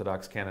and the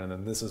Orthodox canon,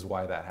 and this is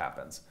why that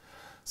happens.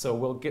 So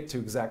we'll get to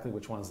exactly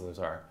which ones those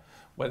are.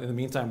 But in the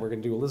meantime, we're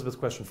going to do Elizabeth's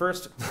question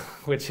first,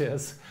 which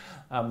is,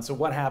 so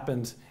what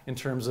happened in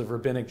terms of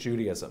Rabbinic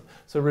Judaism?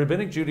 So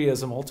Rabbinic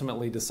Judaism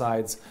ultimately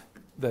decides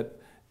that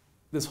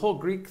this whole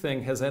Greek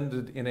thing has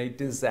ended in a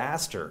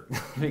disaster,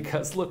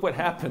 because look what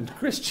happened,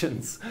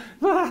 Christians.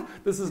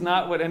 This is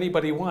not what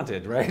anybody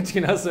wanted, right?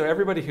 So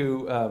everybody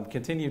who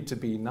continued to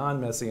be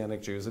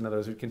non-Messianic Jews, in other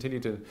words, who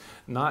continued to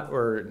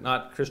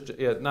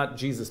not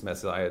Jesus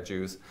Messiah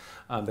Jews,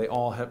 they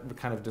all have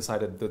kind of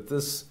decided that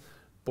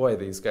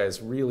these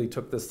guys really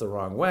took this the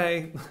wrong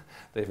way.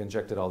 They've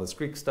injected all this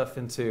Greek stuff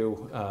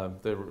into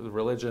the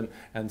religion,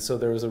 and so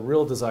there was a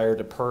real desire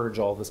to purge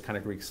all this kind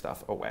of Greek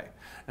stuff away.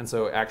 And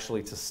so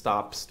actually to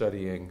stop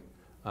studying,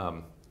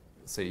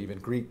 say, even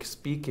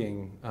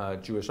Greek-speaking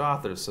Jewish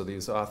authors, so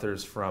these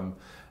authors from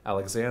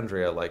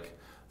Alexandria like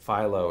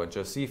Philo and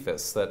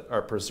Josephus that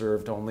are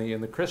preserved only in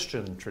the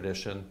Christian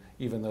tradition,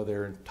 even though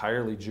they're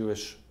entirely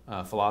Jewish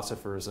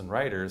philosophers and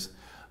writers.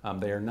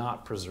 They are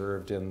not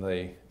preserved in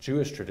the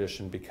Jewish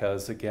tradition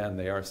because, again,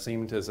 they are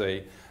seemed as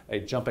a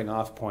jumping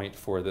off point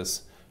for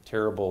this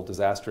terrible,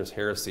 disastrous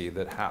heresy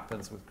that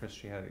happens with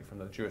Christianity from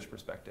the Jewish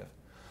perspective.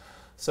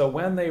 So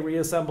when they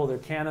reassemble their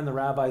canon, the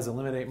rabbis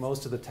eliminate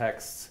most of the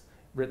texts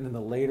written in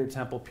the later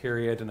temple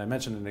period, and I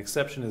mentioned an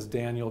exception is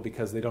Daniel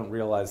because they don't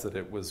realize that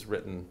it was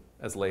written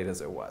as late as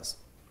it was.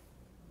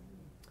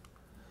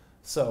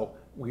 So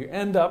we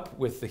end up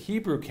with the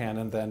Hebrew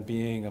canon then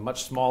being a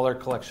much smaller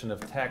collection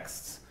of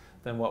texts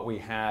than what we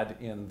had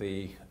in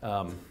the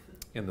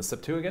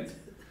Septuagint,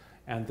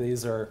 and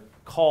these are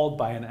called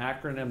by an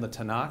acronym, the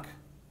Tanakh.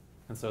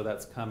 And so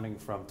that's coming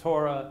from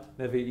Torah,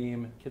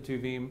 Nevi'im,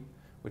 Ketuvim,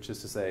 which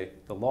is to say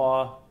the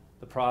law,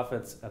 the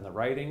prophets, and the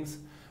writings.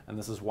 And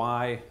this is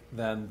why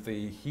then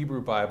the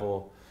Hebrew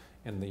Bible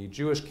in the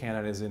Jewish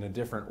canon is in a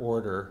different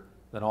order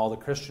than all the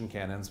Christian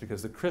canons,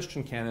 because the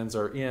Christian canons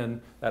are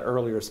in that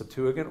earlier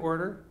Septuagint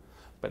order,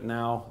 but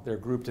now they're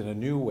grouped in a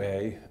new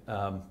way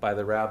by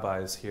the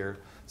rabbis here.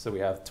 So we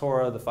have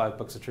Torah, the 5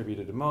 books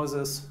attributed to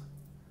Moses,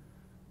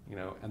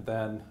 and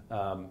then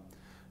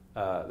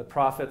the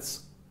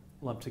prophets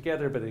lumped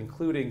together, but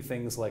including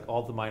things like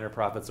all the minor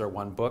prophets are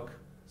one book.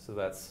 So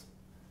that's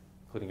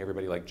including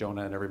everybody like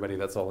Jonah and everybody,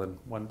 that's all in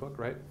one book,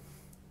 right?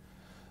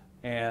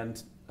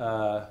 And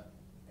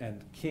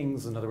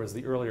kings, in other words,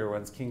 the earlier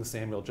ones, Kings,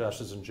 Samuel,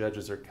 Judges, and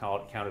Judges are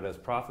counted as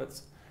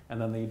prophets.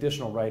 And then the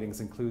additional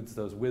writings includes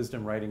those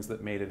wisdom writings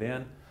that made it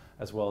in,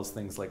 as well as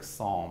things like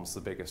Psalms,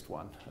 the biggest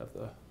one of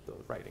the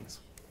writings.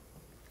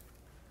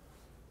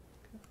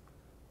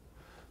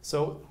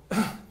 So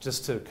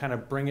just to kind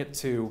of bring it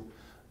to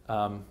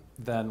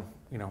then,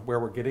 where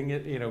we're getting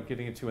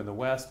it to in the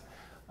West,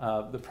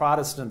 the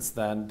Protestants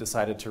then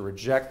decided to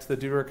reject the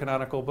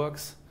deuterocanonical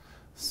books.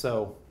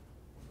 So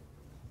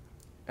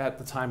at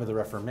the time of the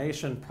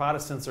Reformation,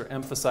 Protestants are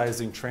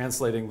emphasizing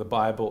translating the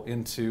Bible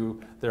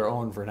into their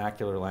own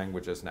vernacular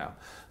languages now.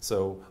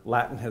 So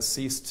Latin has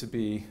ceased to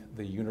be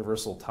the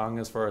universal tongue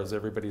as far as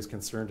everybody's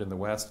concerned in the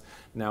West.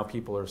 Now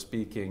people are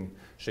speaking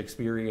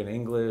Shakespearean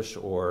English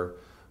or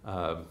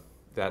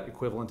that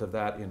equivalent of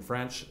that in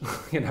French,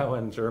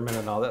 and German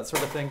and all that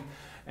sort of thing,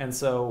 and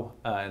so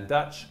and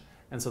Dutch.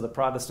 And so the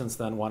Protestants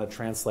then want to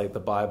translate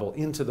the Bible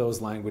into those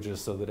languages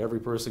so that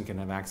every person can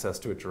have access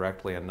to it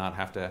directly and not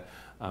have to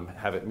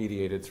have it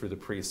mediated through the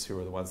priests who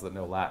are the ones that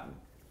know Latin.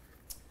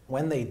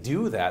 When they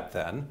do that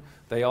then,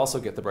 they also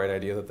get the bright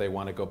idea that they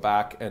want to go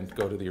back and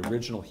go to the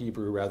original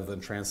Hebrew rather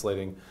than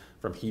translating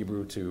from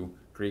Hebrew to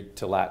Greek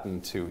to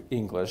Latin to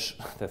English.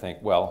 They think,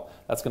 well,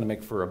 that's going to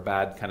make for a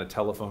bad kind of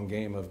telephone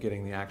game of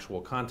getting the actual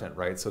content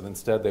right. So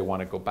instead they want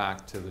to go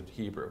back to the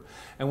Hebrew.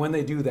 And when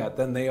they do that,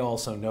 then they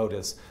also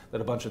notice that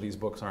a bunch of these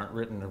books aren't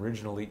written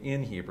originally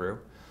in Hebrew.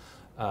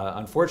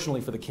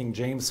 Unfortunately for the King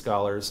James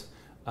scholars,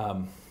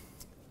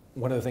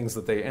 one of the things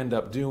that they end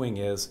up doing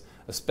is,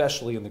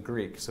 especially in the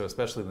Greek, so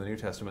especially in the New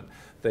Testament,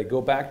 they go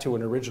back to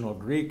an original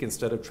Greek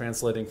instead of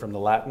translating from the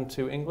Latin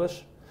to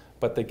English,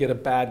 but they get a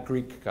bad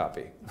Greek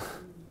copy.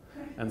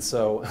 And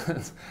so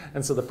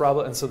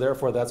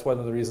therefore that's one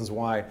of the reasons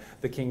why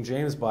the King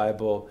James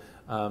Bible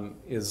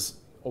is,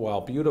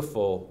 while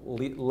beautiful,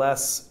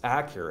 less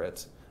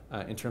accurate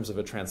in terms of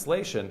a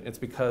translation.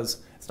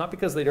 It's not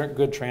because they aren't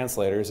good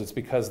translators, it's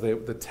because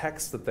the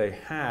text that they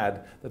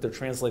had that they're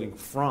translating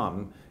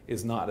from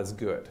is not as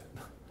good.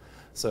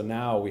 So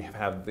now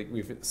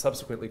we've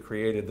subsequently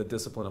created the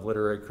discipline of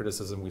literary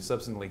criticism. We've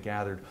subsequently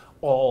gathered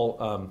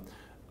all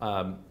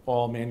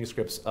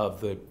manuscripts of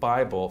the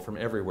Bible from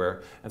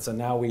everywhere, and so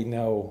now we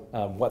know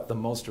what the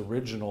most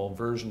original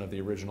version of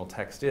the original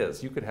text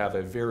is. You could have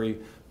a very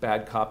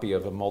bad copy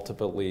of a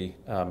multiply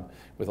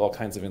with all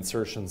kinds of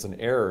insertions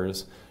and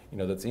errors,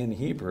 that's in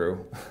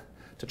Hebrew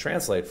to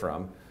translate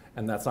from,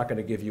 and that's not going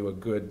to give you a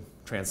good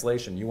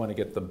translation. You want to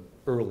get the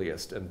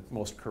earliest and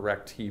most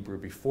correct Hebrew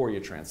before you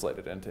translate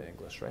it into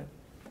English, right?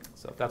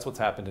 So that's what's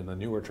happened in the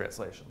newer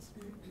translations.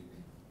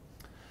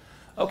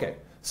 Okay.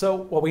 So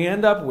what we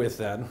end up with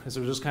then is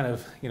we're just kind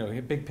of,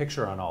 a big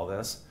picture on all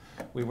this.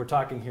 We were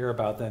talking here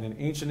about then in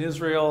ancient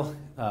Israel,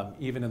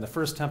 even in the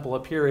First Temple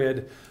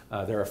period,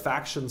 there are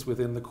factions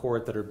within the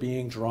court that are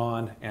being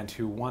drawn and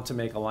who want to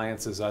make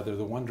alliances either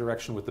the one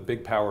direction with the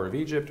big power of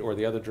Egypt or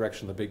the other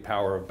direction, the big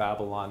power of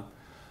Babylon.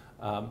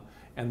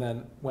 And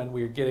then when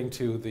we're getting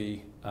to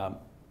the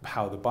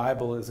how the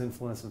Bible is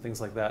influenced and things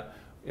like that,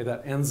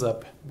 that ends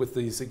up with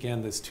these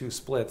two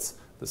splits.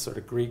 The sort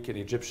of Greek and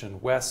Egyptian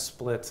West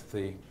split,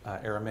 the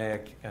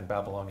Aramaic and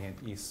Babylonian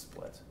East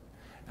split.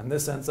 And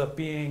this ends up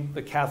being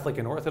the Catholic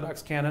and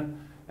Orthodox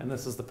canon, and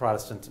this is the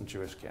Protestant and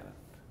Jewish canon.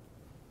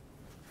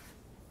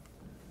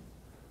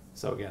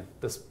 So again,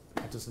 this is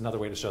just another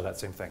way to show that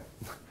same thing.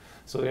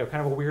 So we have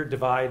kind of a weird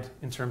divide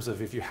in terms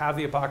of if you have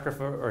the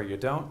Apocrypha or you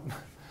don't,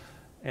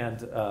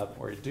 and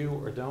or you do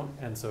or don't.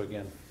 And so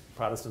again,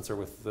 Protestants are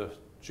with the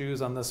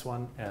Jews on this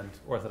one, and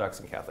Orthodox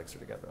and Catholics are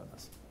together on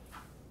this.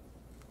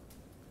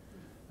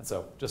 And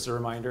so, just a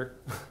reminder.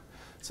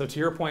 So to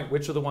your point,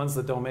 which are the ones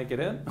that don't make it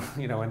in,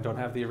 and don't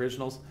have the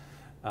originals?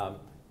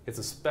 It's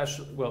a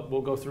special, well,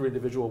 we'll go through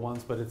individual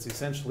ones, but it's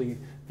essentially,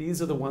 these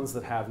are the ones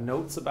that have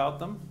notes about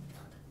them.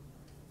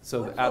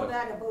 So what's so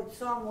bad about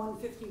Psalm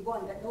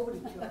 151 that nobody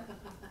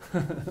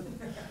took?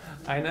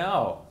 I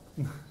know.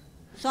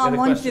 Psalm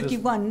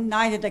 151,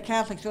 neither the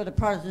Catholics or the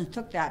Protestants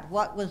took that.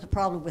 What was the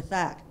problem with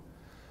that?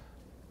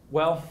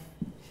 Well,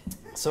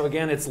 so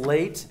again, it's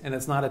late, and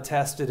it's not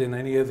attested in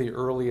any of the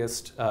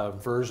earliest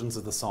versions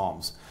of the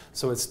Psalms.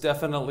 So it's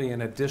definitely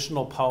an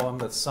additional poem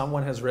that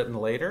someone has written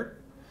later.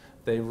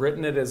 They've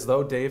written it as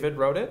though David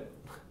wrote it.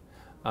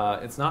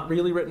 It's not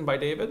really written by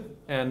David,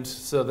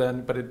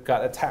 but it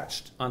got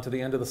attached onto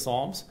the end of the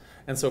Psalms.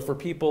 And so for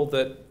people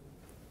that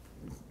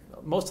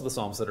most of the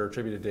Psalms that are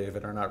attributed to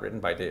David are not written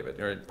by David,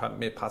 or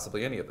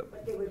possibly any of them.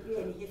 But they would be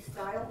in his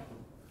style?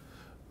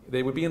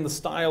 They would be in the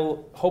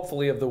style,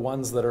 hopefully, of the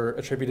ones that are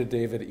attributed to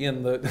David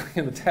in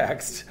the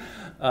text.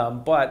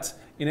 But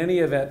in any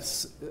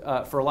event,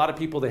 for a lot of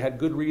people, they had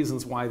good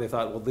reasons why they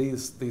thought, well,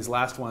 these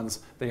last ones,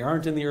 they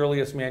aren't in the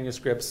earliest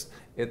manuscripts.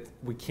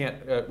 We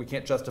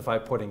can't justify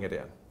putting it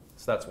in.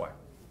 So that's why.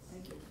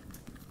 Thank you.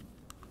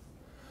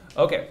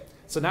 Okay.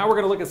 So now we're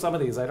going to look at some of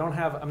these.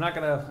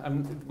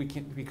 We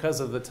can't, because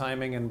of the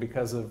timing and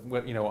because of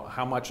what,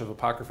 how much of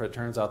Apocrypha it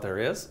turns out there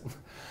is.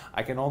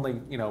 I can only,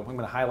 I'm going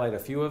to highlight a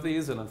few of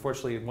these, and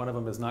unfortunately one of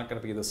them is not going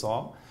to be the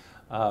Psalm.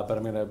 But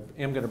I'm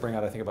going to bring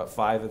out, I think, about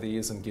 5 of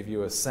these and give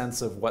you a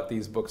sense of what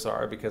these books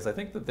are, because I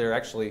think that they're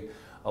actually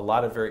a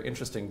lot of very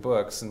interesting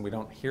books, and we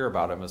don't hear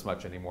about them as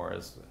much anymore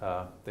as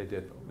they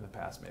did in the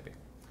past, maybe.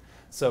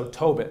 So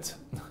Tobit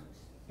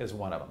is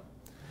one of them.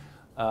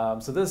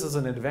 So this is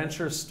an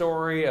adventure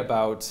story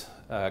about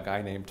a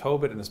guy named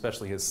Tobit, and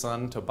especially his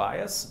son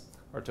Tobias,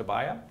 or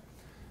Tobiah,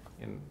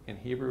 in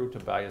Hebrew,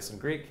 Tobias in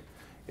Greek.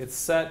 It's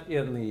set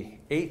in the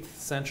 8th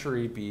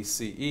century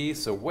BCE,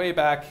 so way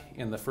back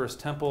in the First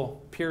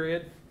Temple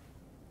period,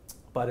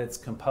 but it's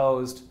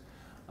composed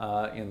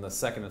in the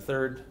 2nd and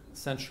 3rd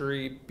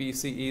century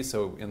BCE,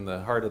 so in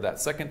the heart of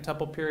that Second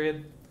Temple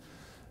period.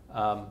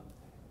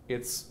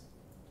 It's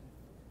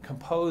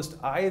composed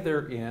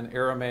either in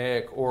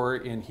Aramaic or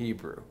in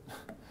Hebrew.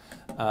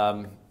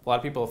 A lot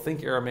of people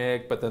think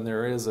Aramaic, but then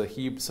there is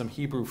some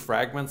Hebrew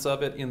fragments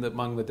of it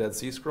among the Dead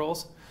Sea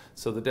Scrolls.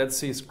 So the Dead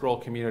Sea Scroll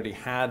community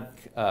had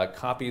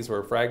copies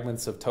or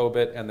fragments of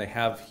Tobit, and they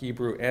have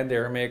Hebrew and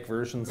Aramaic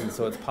versions, and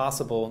so it's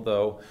possible,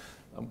 though,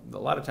 a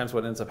lot of times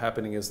what ends up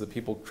happening is that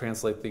people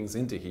translate things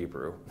into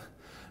Hebrew.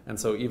 And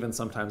so even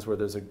sometimes where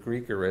there's a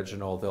Greek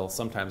original, they'll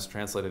sometimes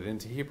translate it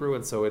into Hebrew,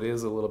 and so it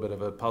is a little bit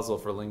of a puzzle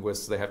for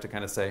linguists. They have to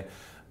kind of say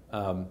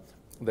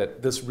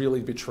that this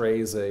really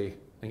betrays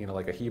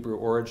like a Hebrew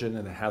origin,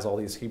 and it has all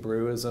these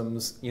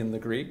Hebrewisms in the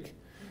Greek.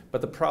 But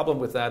the problem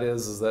with that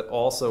is that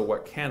also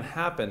what can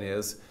happen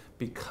is,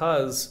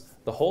 because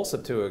the whole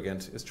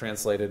Septuagint is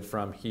translated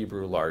from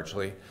Hebrew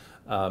largely,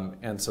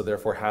 and so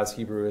therefore has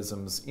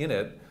Hebrewisms in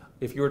it,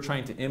 if you're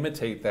trying to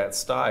imitate that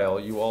style,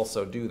 you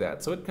also do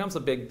that. So it becomes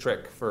a big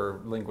trick for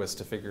linguists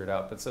to figure it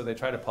out. But so they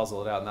try to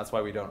puzzle it out, and that's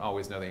why we don't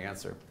always know the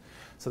answer.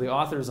 So the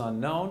author is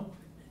unknown,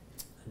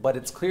 but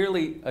it's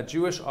clearly a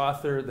Jewish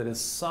author that is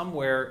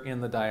somewhere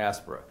in the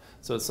diaspora.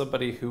 So it's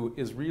somebody who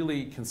is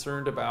really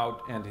concerned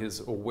about and is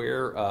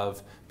aware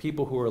of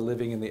people who are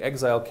living in the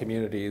exile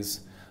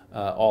communities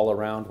all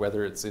around,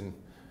 whether it's in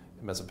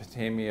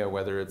Mesopotamia,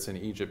 whether it's in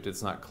Egypt,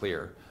 it's not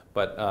clear.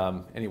 But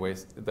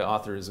anyways, the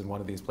author is in one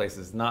of these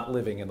places, not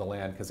living in the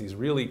land, because he's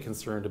really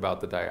concerned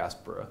about the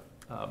diaspora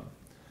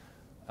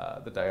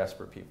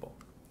people.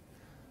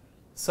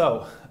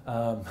 So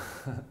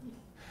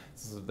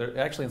they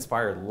actually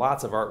inspired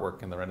lots of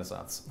artwork in the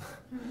Renaissance.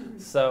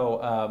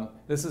 So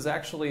this is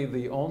actually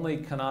the only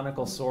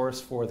canonical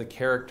source for the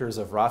characters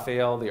of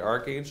Raphael, the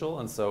archangel,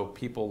 and so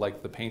people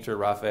like the painter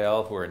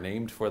Raphael, who are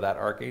named for that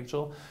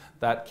archangel,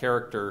 that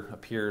character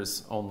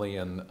appears only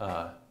in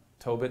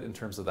Tobit in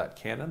terms of that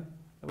canon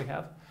that we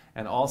have.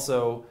 And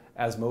also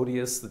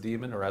Asmodeus the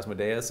demon, or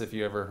Asmodeus, if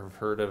you ever have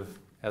heard of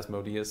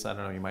Asmodeus. I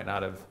don't know, you might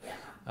not have.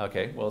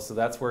 Okay, well, so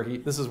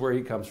this is where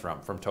he comes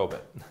from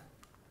Tobit.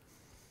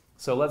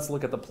 So let's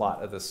look at the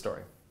plot of this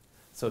story.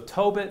 So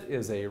Tobit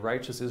is a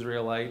righteous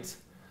Israelite.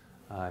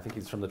 I think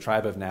he's from the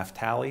tribe of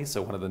Naphtali,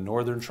 so one of the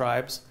northern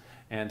tribes.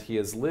 And he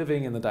is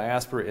living in the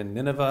diaspora in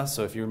Nineveh.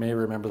 So if you may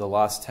remember the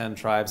lost 10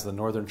 tribes, the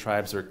northern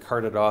tribes are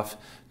carted off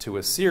to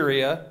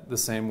Assyria, the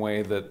same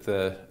way that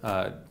the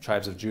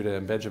tribes of Judah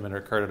and Benjamin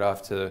are carted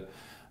off to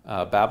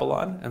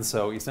Babylon. And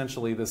so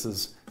essentially this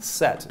is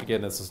set,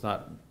 again, this is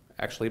not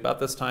actually about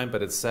this time,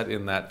 but it's set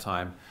in that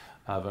time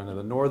of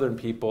the northern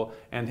people.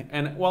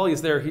 And while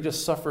he's there, he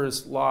just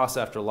suffers loss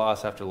after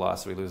loss after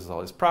loss. So he loses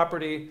all his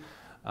property.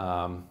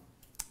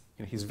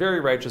 He's very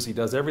righteous. He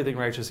does everything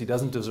righteous. He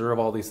doesn't deserve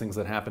all these things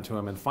that happen to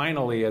him. And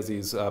finally, as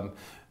he's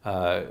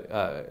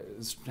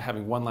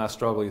having one last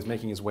struggle, he's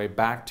making his way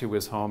back to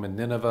his home in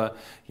Nineveh.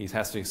 He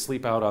has to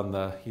sleep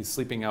out he's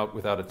sleeping out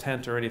without a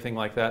tent or anything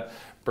like that.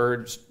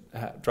 Birds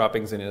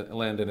droppings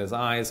land in his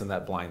eyes, and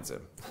that blinds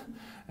him.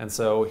 And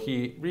so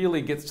he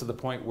really gets to the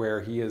point where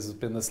he has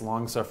been this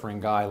long-suffering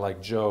guy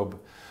like Job,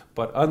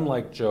 but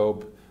unlike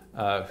Job,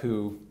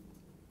 who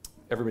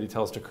everybody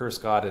tells to curse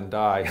God and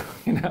die,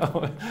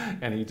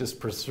 and he just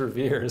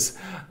perseveres.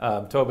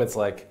 Tobit's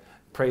like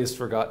prays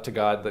to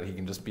God that he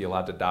can just be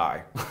allowed to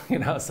die,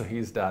 so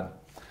he's done.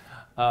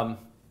 And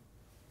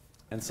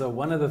so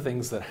one of the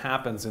things that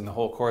happens in the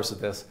whole course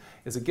of this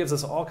is it gives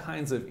us all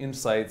kinds of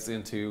insights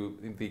into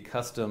the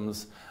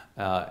customs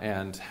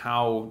and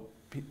how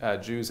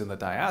Jews in the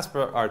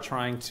diaspora are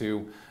trying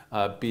to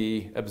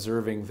be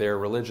observing their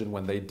religion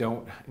when they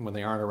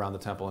aren't around the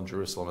temple in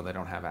Jerusalem and they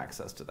don't have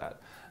access to that.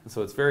 And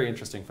so it's very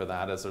interesting for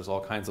that, as there's all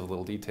kinds of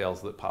little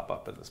details that pop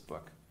up in this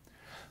book.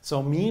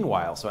 So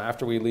meanwhile,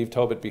 after we leave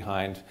Tobit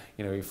behind,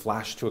 we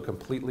flash to a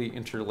completely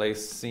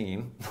interlaced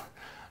scene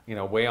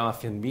way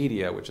off in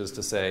Media, which is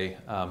to say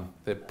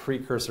the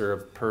precursor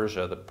of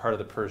Persia, the part of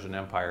the Persian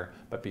Empire,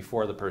 but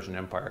before the Persian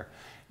Empire.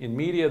 In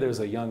Media, there's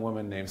a young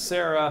woman named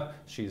Sarah.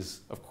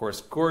 She's, of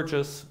course,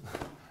 gorgeous,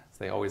 as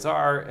they always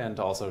are, and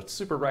also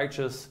super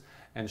righteous.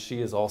 And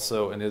she is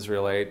also an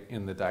Israelite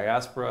in the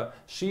diaspora.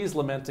 She's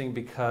lamenting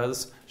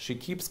because she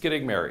keeps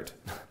getting married.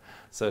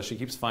 So she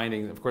keeps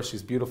finding, of course,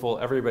 she's beautiful.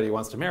 Everybody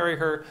wants to marry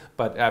her.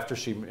 But after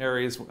she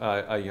marries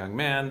a young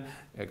man,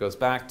 it goes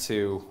back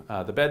to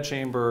the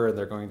bedchamber, and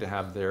they're going to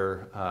have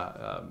their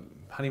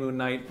honeymoon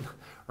night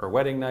or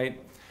wedding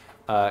night.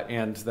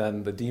 And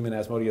then the demon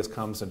Asmodeus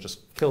comes and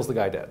just kills the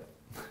guy dead.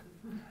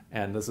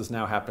 And this has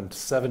now happened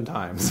 7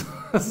 times.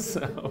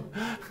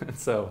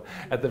 so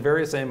at the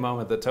very same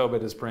moment that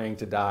Tobit is praying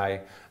to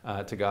die,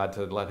 to God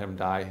to let him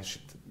die,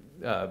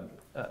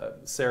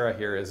 Sarah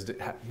here is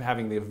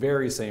having the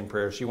very same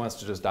prayer. She wants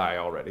to just die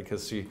already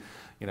because she,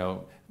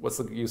 what's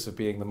the use of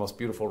being the most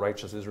beautiful,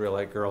 righteous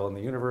Israelite girl in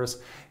the universe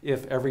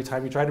if every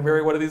time you try to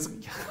marry one of these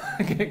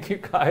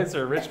cute guys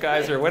or rich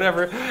guys or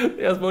whatever,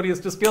 Asmodeus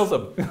just kills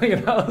them,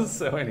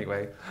 So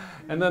anyway.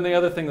 And then the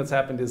other thing that's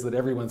happened is that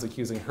everyone's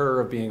accusing her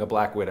of being a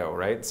black widow,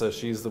 right? So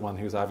she's the one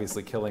who's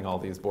obviously killing all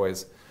these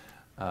boys.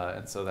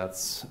 And so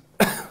that's,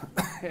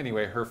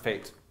 anyway, her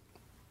fate.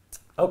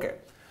 Okay.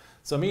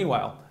 So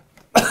meanwhile,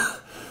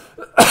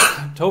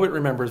 Tobit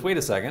remembers, wait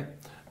a second,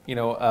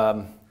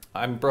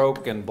 I'm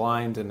broke and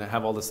blind and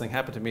have all this thing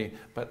happen to me,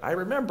 but I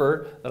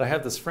remember that I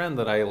had this friend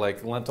that I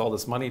lent all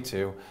this money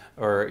to,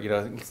 or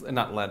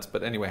not lent,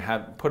 but anyway,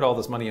 had put all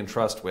this money in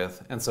trust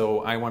with, and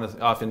so I want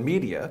to off in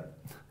Media,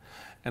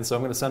 and so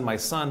I'm going to send my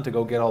son to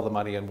go get all the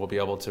money, and we'll be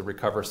able to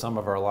recover some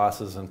of our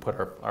losses and put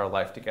our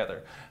life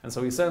together. And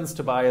so he sends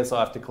Tobias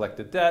off to collect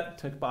a debt.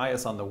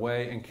 Tobias on the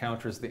way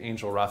encounters the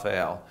angel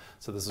Raphael.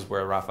 So this is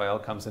where Raphael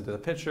comes into the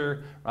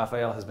picture.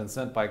 Raphael has been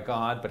sent by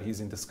God, but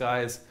he's in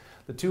disguise.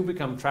 The two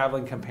become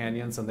traveling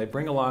companions, and they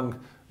bring along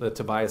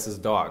Tobias's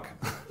dog.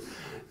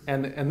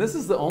 And this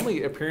is the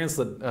only appearance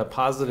that a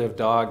positive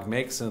dog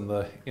makes in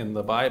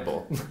the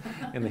Bible,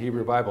 in the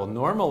Hebrew Bible.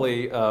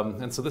 Normally,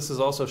 and so this is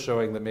also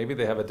showing that maybe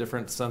they have a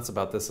different sense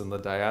about this in the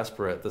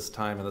diaspora at this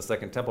time in the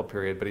Second Temple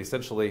period, but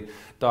essentially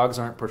dogs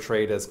aren't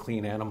portrayed as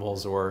clean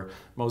animals, or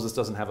Moses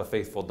doesn't have a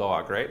faithful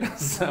dog, right?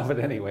 But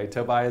anyway,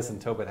 Tobias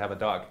and Tobit have a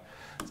dog.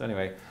 So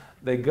anyway,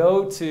 they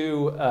go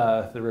to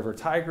the river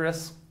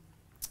Tigris,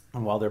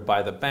 and while they're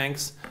by the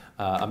banks,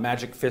 a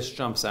magic fish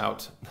jumps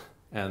out,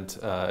 and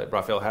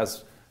Raphael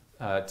has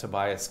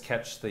Tobias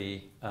catch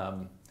the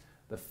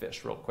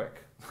fish real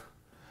quick.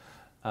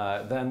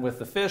 Then with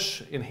the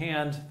fish in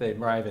hand, they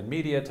arrive in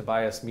Media.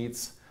 Tobias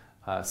meets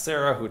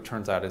Sarah, who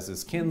turns out is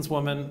his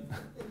kinswoman.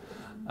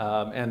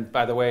 And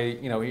by the way,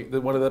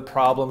 one of the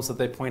problems that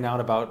they point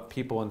out about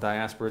people in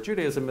diaspora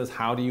Judaism is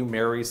how do you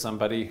marry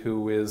somebody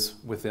who is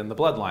within the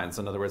bloodlines?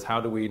 In other words, how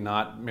do we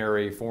not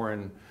marry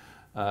foreign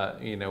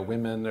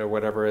women or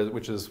whatever,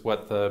 which is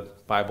what the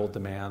Bible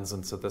demands.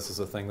 And so this is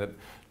a thing that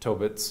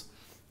Tobit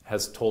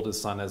has told his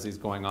son as he's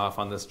going off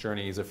on this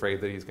journey. He's afraid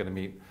that he's going to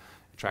meet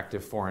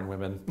attractive foreign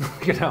women,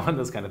 and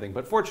this kind of thing.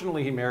 But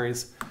fortunately, he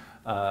marries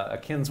a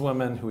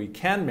kinswoman who he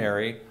can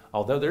marry,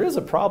 although there is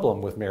a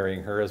problem with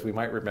marrying her, as we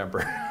might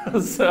remember.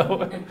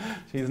 So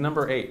she's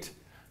number 8.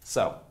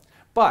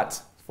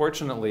 But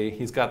fortunately,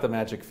 he's got the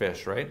magic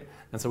fish, right?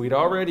 And so we'd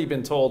already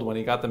been told when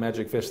he got the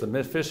magic fish,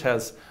 the fish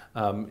has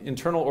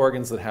internal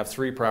organs that have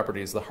 3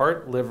 properties: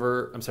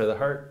 liver,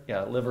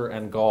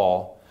 and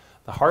gall.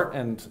 The heart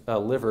and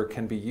liver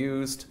can be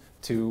used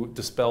to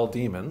dispel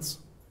demons,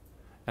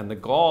 and the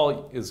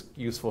gall is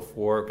useful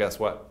for, guess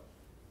what?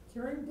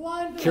 Curing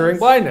blindness. Curing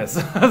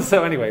blindness.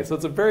 So anyway, so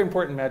it's a very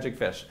important magic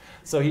fish.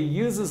 So he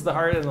uses the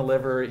heart and the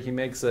liver, he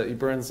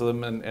burns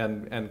them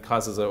and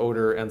causes an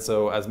odor, and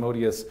so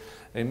Asmodeus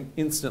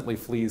instantly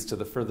flees to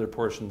the further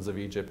portions of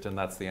Egypt, and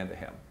that's the end of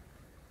him.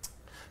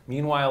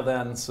 Meanwhile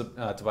then,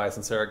 Tobias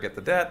and Sarah get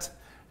the debt,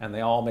 and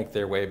they all make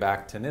their way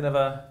back to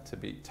Nineveh to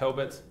beat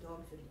Tobit.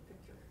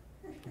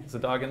 Is the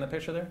dog in the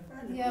picture there?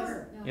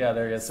 Yes. Yeah,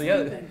 there he is. So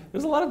yeah,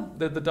 there's a lot of,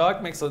 the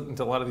dog makes it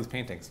into a lot of these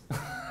paintings.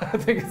 I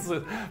think it's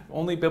the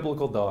only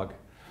biblical dog.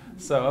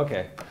 So,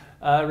 okay.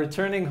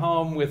 Returning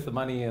home with the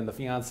money and the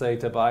fiancé,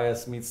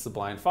 Tobias meets the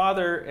blind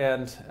father,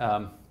 and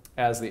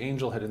as the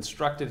angel had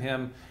instructed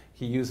him,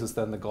 he uses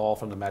then the gall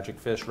from the magic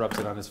fish, rubs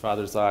it on his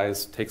father's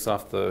eyes, takes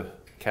off the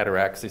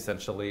cataracts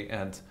essentially,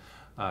 and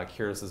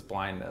cures his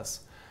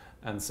blindness.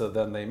 And so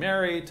then they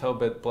marry.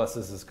 Tobit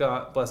blesses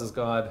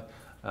God.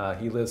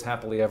 He lives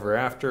happily ever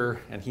after,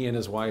 and he and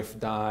his wife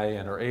die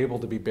and are able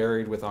to be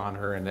buried with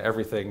honor and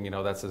everything.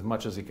 That's as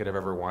much as he could have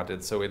ever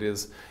wanted. So it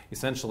is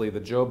essentially the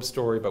Job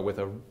story, but with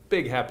a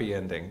big happy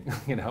ending,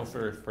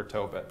 for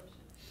Tobit.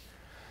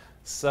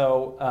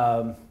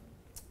 So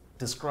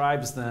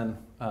describes then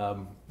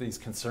these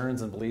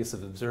concerns and beliefs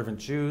of observant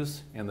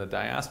Jews in the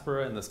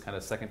diaspora in this kind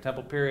of Second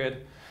Temple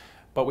period.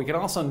 But we can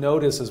also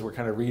notice as we're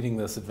kind of reading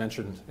this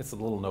adventure, it's a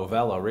little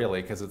novella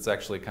really, because it's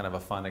actually kind of a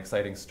fun,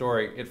 exciting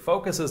story. It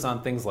focuses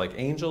on things like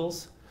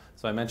angels.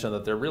 So I mentioned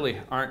that there really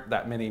aren't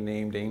that many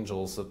named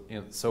angels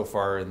so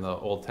far in the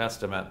Old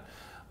Testament.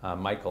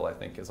 Michael, I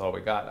think, is all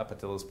we got up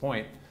until this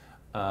point.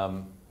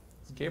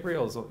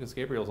 Gabriel's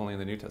only in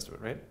the New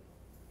Testament, right?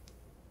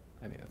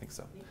 I think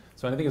so.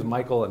 So I think it's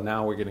Michael, and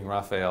now we're getting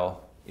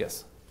Raphael.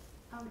 Yes?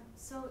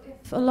 So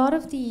if a lot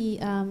of the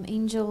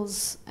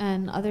angels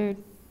and other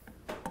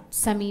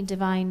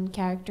semi-divine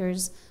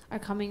characters are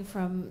coming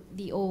from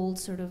the old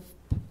sort of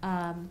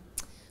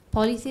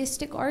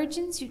polytheistic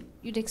origins,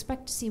 you'd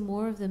expect to see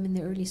more of them in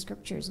the early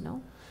scriptures,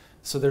 no?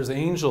 So there's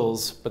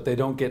angels, but they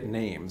don't get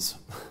names.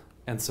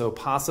 And so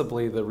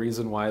possibly the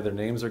reason why their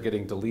names are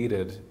getting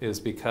deleted is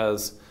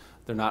because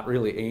they're not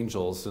really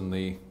angels in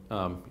the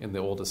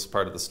oldest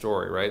part of the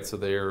story, right? So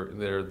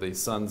they're the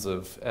sons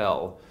of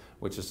El,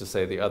 which is to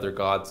say the other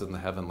gods in the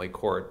heavenly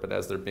court. But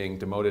as they're being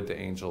demoted to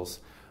angels,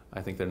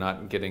 I think they're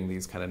not getting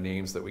these kind of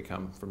names that we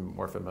come from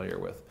more familiar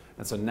with.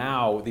 And so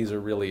now these are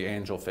really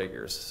angel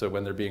figures. So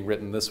when they're being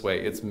written this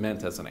way, it's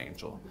meant as an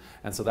angel.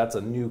 And so that's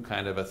a new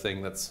kind of a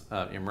thing that's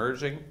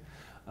emerging.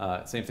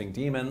 Same thing,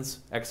 demons,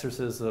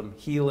 exorcism,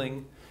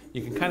 healing.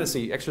 You can kind of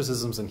see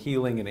exorcisms and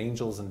healing and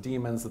angels and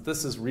demons, that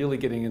this is really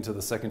getting into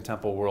the Second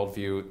Temple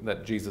worldview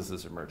that Jesus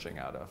is emerging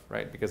out of,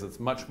 right? Because it's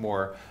much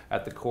more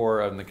at the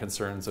core of the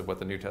concerns of what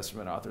the New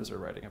Testament authors are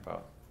writing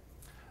about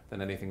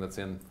than anything that's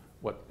in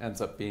what ends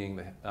up being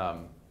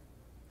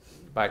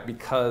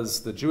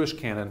because the Jewish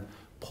canon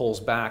pulls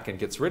back and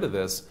gets rid of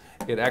this,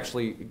 it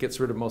actually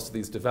gets rid of most of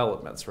these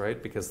developments,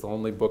 right? Because the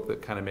only book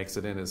that kind of makes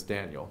it in is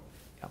Daniel.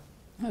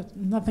 Has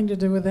nothing to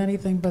do with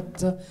anything,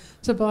 but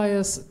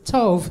Tobias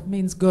Tov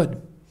means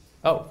good.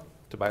 Oh,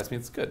 Tobias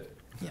means good.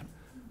 Yeah.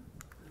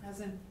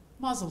 As in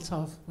Mazel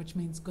Tov, which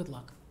means good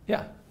luck.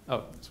 Yeah.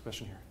 Oh, there's a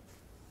question here.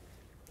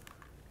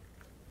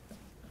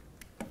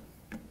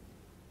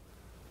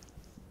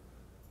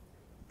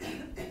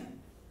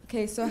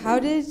 Okay, so how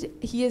did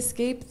he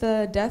escape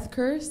the death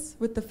curse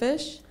with the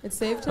fish? It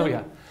saved him? Oh,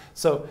 yeah.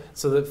 So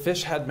the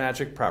fish had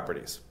magic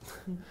properties.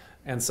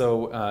 And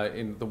so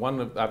in the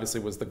one obviously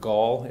was the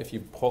gall. If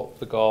you pull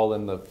the gall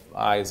in the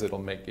eyes,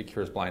 it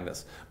cures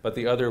blindness. But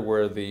the other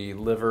were the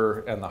liver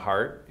and the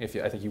heart. I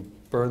think you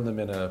burn them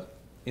in a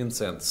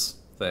incense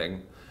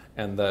thing,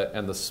 and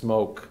the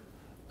smoke,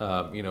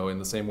 in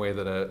the same way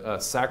that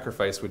a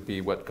sacrifice would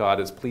be what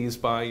God is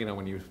pleased by.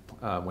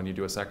 When you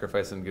do a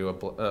sacrifice and do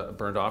a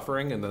burnt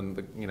offering, and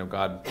then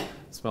God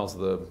smells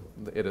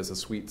it as a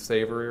sweet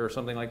savory or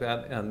something like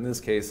that. And in this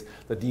case,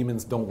 the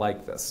demons don't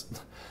like this.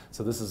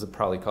 So this has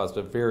probably caused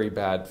a very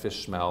bad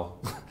fish smell,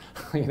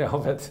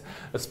 but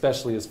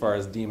especially as far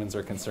as demons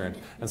are concerned.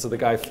 And so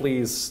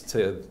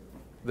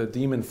the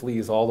demon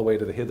flees all the way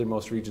to the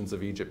hithermost regions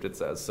of Egypt, it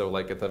says. So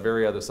like at the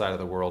very other side of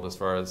the world as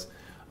far as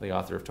the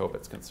author of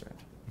Tobit's concerned.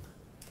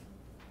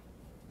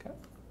 Okay.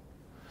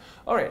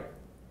 All right.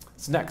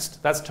 So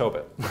next, that's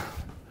Tobit. We're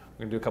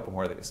going to do a couple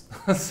more of these.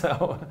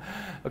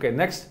 Okay,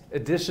 next,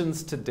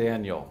 additions to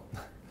Daniel.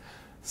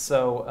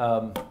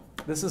 So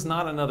this is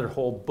not another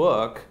whole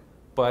book,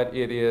 but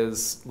it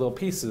is little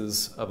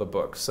pieces of a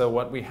book. So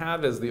what we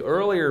have is the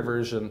earlier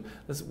version.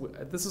 This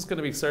is going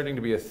to be starting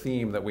to be a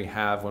theme that we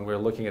have when we're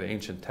looking at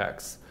ancient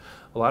texts.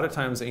 A lot of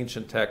times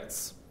ancient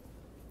texts,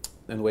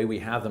 and the way we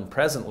have them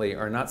presently,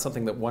 are not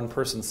something that one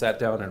person sat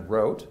down and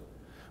wrote,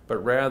 but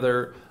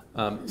rather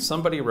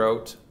somebody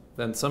wrote,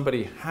 then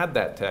somebody had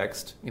that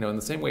text. In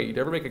the same way you'd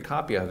ever make a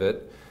copy of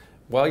it,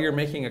 while you're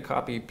making a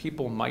copy,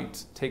 people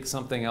might take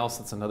something else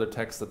that's another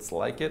text that's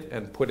like it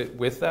and put it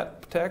with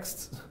that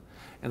text.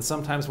 And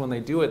sometimes when they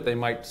do it, they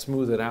might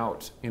smooth it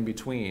out in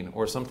between,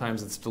 or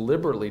sometimes it's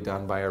deliberately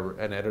done by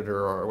an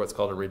editor or what's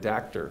called a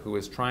redactor, who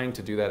is trying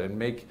to do that and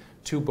make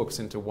two books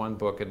into one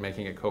book and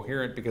making it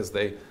coherent because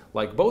they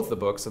like both the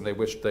books and they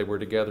wish they were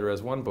together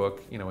as one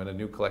book, in a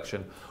new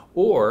collection.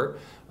 Or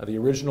the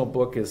original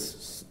book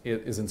is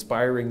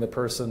inspiring the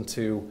person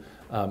to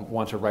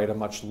want to write a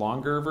much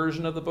longer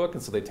version of the book,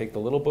 and so they take the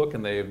little book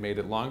and they have made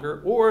it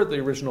longer. Or the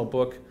original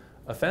book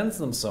offends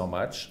them so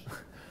much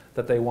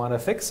that they want to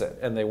fix it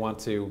and they want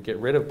to get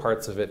rid of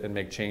parts of it and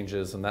make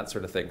changes and that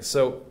sort of thing.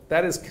 So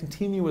that is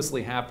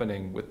continuously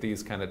happening with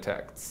these kind of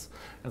texts.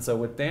 And so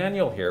with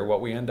Daniel here,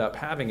 what we end up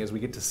having is we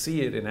get to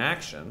see it in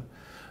action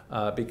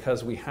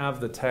because we have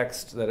the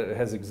text that it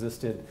has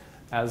existed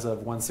as of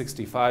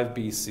 165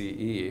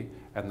 BCE,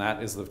 and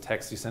that is the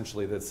text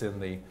essentially that's in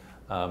the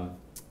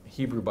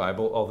Hebrew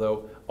Bible,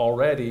 although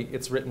already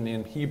it's written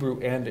in Hebrew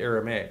and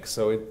Aramaic.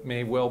 So it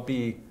may well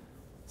be,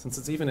 since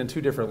it's even in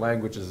two different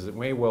languages, it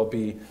may well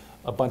be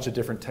a bunch of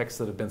different texts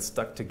that have been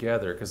stuck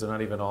together because they're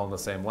not even all in the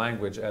same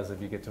language as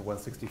if you get to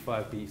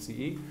 165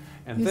 BCE.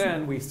 And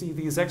then we see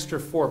these extra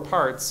 4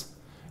 parts,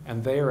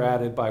 and they are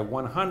added by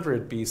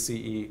 100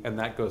 BCE, and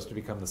that goes to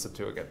become the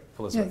Septuagint.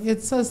 Elizabeth. Yeah,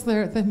 it says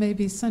there that may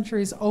be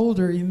centuries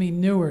older, you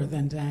mean newer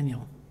than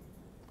Daniel.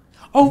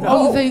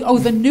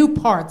 The new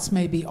parts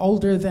may be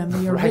older than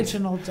the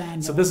original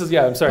Daniel. So this is,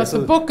 I'm sorry. But so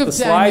the book of the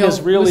slide Daniel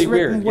is really was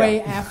written weird.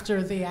 way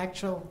after the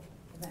actual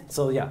event.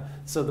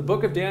 So the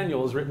book of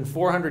Daniel is written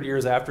 400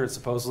 years after it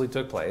supposedly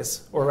took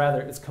place, or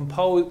rather it's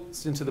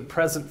composed into the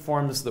present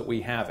forms that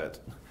we have it.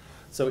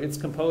 So it's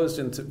composed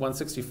into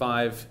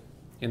 165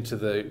 into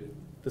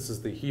this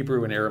is the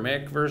Hebrew and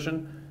Aramaic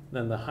version,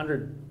 than the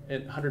 100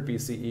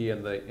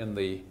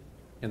 BCE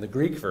in the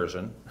Greek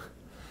version,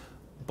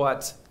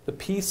 but the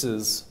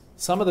pieces,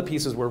 some of the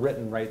pieces were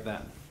written right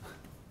then.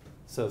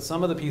 So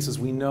some of the pieces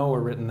we know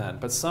were written then,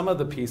 but some of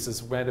the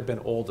pieces might have been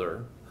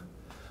older,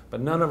 but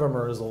none of them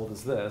are as old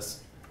as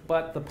this.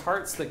 But the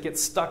parts that get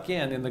stuck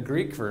in the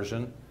Greek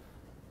version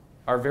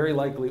are very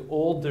likely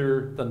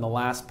older than the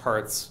last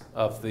parts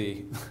of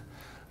the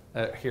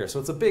here. So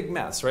it's a big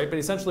mess, right? But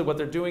essentially what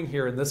they're doing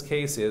here in this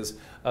case is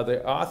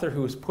the author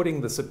who's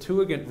putting the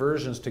Septuagint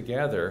versions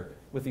together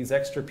with these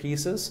extra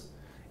pieces,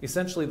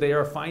 essentially they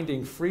are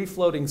finding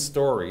free-floating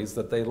stories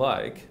that they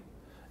like,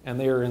 and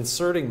they are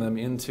inserting them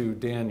into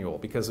Daniel,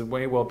 because it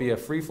may well be a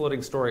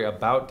free-floating story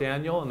about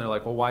Daniel, and they're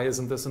like, well, why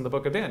isn't this in the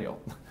book of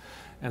Daniel?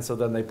 And so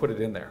then they put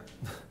it in there.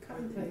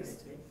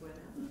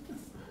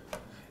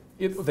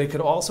 They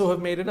could also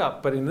have made it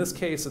up, but in this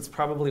case, it's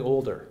probably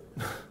older.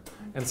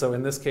 And so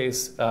in this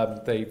case,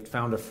 they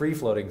found a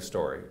free-floating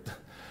story.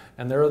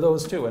 And there are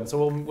those too. And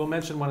so we'll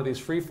mention one of these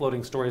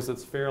free-floating stories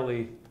that's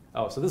fairly,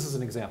 so this is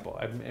an example,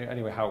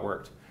 anyway, how it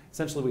worked.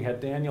 Essentially, we had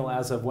Daniel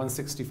as of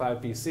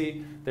 165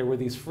 BC. There were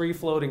these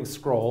free-floating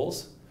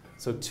scrolls,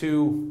 so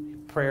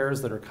 2 prayers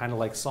that are kind of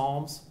like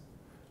psalms.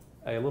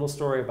 A little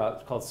story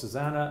called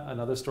Susanna,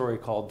 another story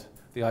called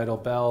the idol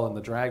Bel and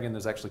the dragon.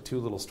 There's actually 2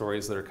 little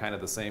stories that are kind of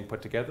the same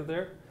put together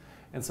there.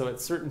 And so at a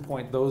certain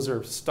point, those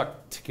are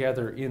stuck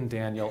together in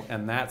Daniel,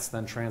 and that's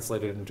then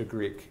translated into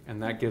Greek.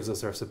 And that gives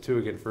us our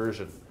Septuagint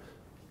version.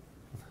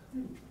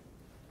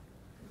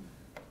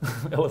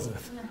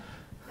 Elizabeth.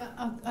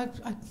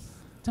 I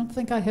don't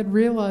think I had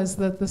realized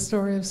that the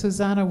story of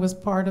Susanna was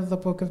part of the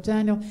book of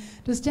Daniel.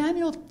 Does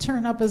Daniel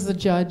turn up as the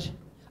judge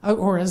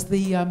or as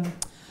the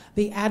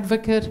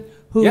advocate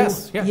who?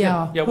 Yes,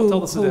 yeah. We'll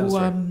tell the Susanna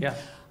story.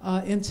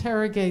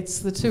 Interrogates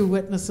the 2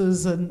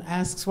 witnesses and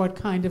asks what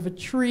kind of a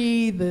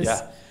tree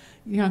this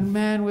young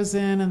man was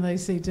in, and they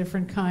see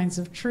different kinds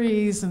of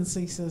trees, and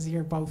he says,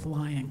 "You're both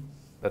lying."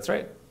 That's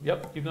right.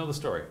 Yep, you know the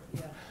story.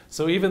 Yeah.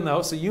 So you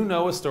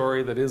know a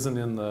story that isn't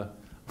in the,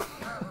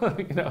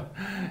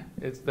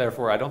 it's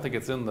therefore I don't think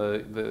it's in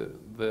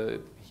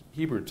the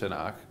Hebrew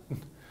Tanakh,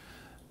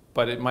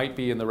 but it might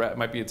be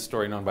a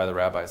story known by the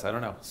rabbis. I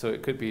don't know. So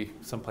it could be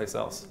someplace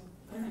else.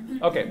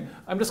 Okay,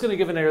 I'm just going to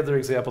give another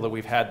example that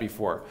we've had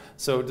before.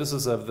 So this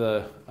is of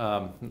a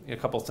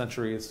couple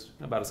centuries,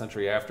 about a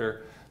century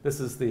after. This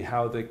is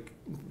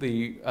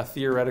a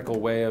theoretical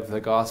way of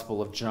the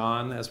Gospel of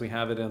John, as we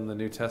have it in the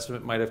New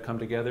Testament, might have come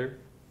together.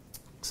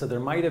 So there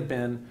might have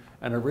been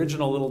an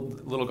original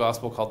little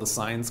gospel called the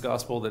Signs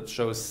Gospel that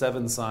shows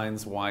 7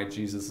 signs why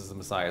Jesus is the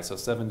Messiah. So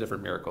 7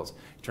 different miracles.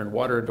 He turned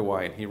water into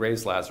wine. He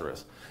raised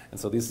Lazarus. And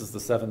so this is the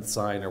 7th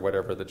sign or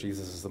whatever that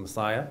Jesus is the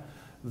Messiah.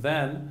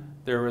 Then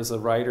there was a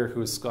writer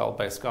who is called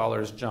by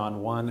scholars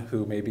John 1,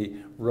 who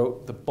maybe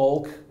wrote the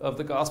bulk of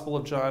the Gospel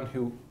of John,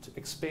 who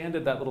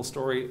expanded that little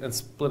story and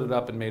split it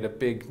up and made a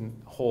big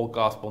whole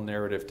gospel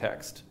narrative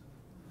text.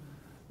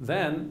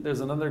 Then there's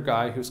another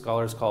guy who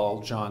scholars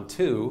call John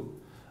 2,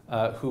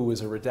 who is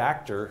a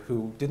redactor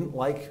who didn't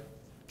like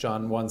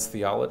John 1's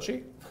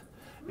theology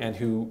and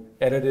who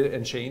edited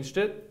and changed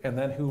it, and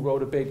then who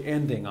wrote a big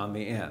ending on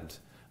the end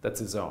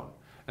that's his own.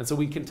 And so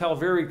we can tell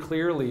very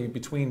clearly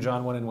between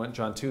John 1 and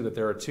John 2 that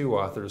there are 2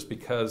 authors,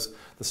 because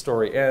the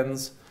story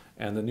ends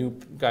and the new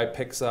guy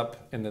picks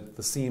up, and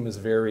the seam is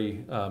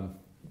very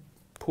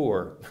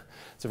poor.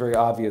 It's a very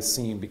obvious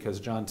seam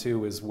because John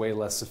 2 is way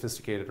less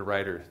sophisticated a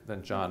writer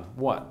than John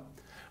 1.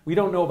 We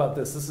don't know about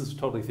this. This is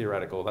totally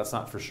theoretical. That's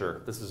not for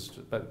sure.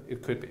 But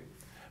it could be.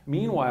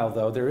 Meanwhile,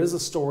 though, there is a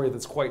story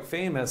that's quite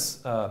famous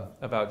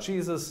about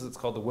Jesus. It's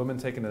called The Woman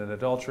Taken in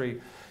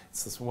Adultery.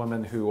 It's this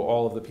woman who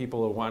all of the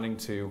people are wanting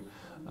to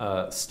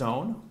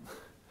stone,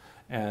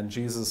 and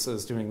Jesus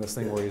is doing this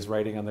thing where he's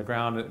writing on the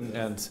ground,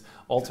 and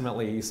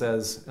ultimately he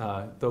says,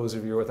 "Those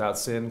of you without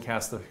sin,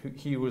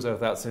 he who is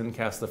without sin,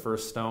 cast the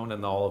first stone,"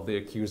 and all of the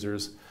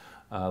accusers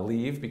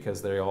leave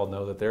because they all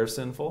know that they're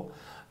sinful.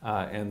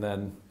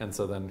 And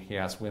so then he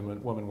asks,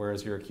 "Woman, where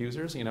is your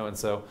accusers?" And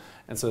so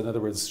in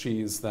other words,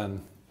 she's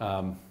then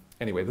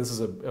anyway. This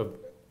is a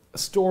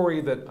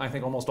story that I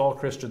think almost all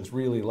Christians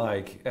really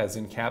like as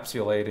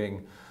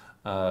encapsulating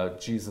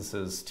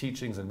Jesus'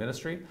 teachings and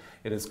ministry.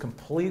 It is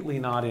completely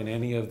not in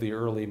any of the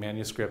early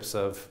manuscripts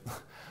of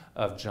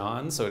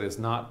John, so it is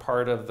not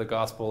part of the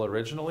gospel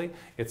originally.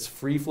 It's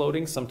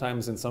free-floating.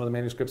 Sometimes in some of the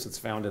manuscripts it's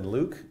found in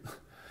Luke.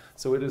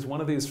 So it is one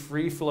of these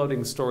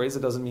free-floating stories.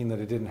 It doesn't mean that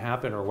it didn't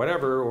happen or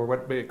whatever, or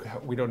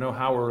we don't know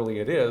how early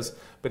it is,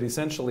 but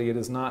essentially it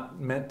is not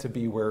meant to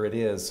be where it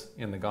is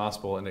in the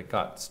gospel, and it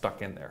got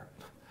stuck in there.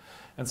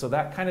 And so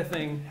that kind of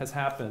thing has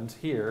happened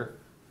here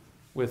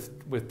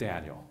with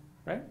Daniel,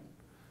 right?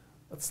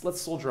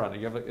 Let's soldier on.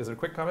 Is it a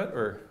quick comment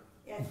or?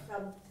 Yes,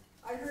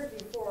 I heard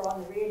before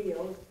on the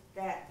radio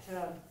that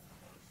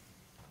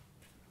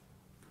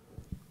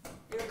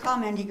they were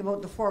commenting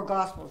about the 4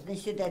 Gospels. They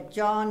said that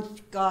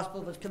John's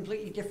Gospel was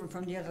completely different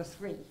from the other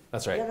 3.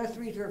 That's right. The other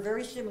 3 were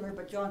very similar,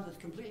 but John's was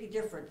completely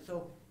different.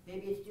 So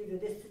maybe it's due to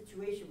this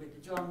situation with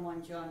the John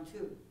 1, John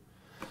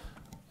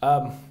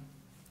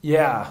 2.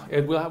 Yeah,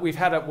 we'll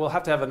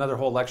have to have another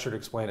whole lecture to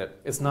explain it.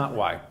 It's not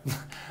why.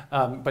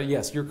 But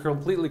yes, you're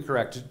completely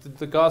correct.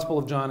 The Gospel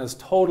of John is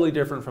totally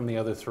different from the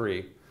other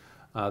three.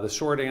 The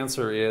short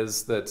answer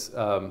is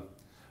that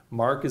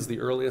Mark is the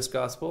earliest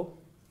gospel,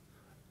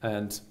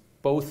 and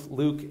both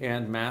Luke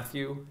and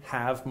Matthew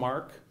have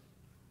Mark,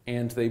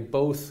 and they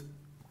both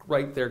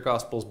write their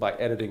gospels by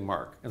editing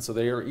Mark. And so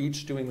they are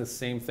each doing the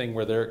same thing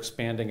where they're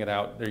expanding it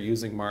out. They're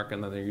using Mark,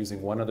 and then they're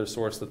using one other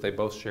source that they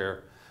both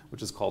share,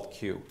 which is called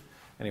Q.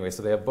 Anyway,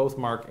 so they have both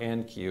Mark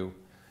and Q,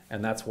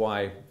 and that's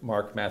why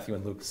Mark, Matthew,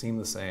 and Luke seem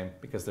the same,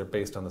 because they're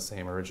based on the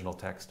same original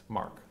text,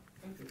 Mark.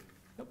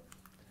 Yep.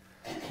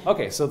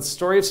 Okay, so the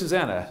story of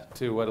Susanna,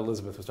 to what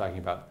Elizabeth was talking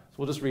about. So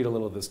we'll just read a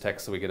little of this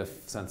text so we get a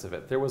sense of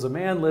it. There was a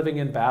man living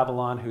in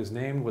Babylon whose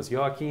name was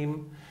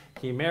Joachim.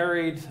 He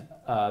married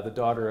the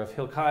daughter of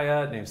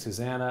Hilkiah, named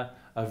Susanna,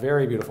 a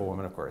very beautiful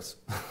woman, of course.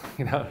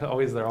 They're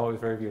always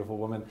very beautiful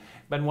women,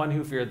 but one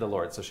who feared the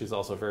Lord. So she's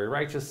also very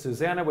righteous.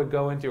 Susanna would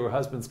go into her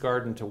husband's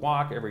garden to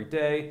walk every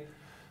day.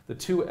 The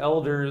two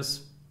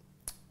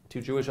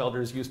Jewish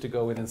elders used to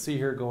go in and see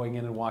her going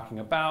in and walking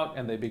about,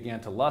 and they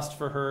began to lust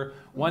for her.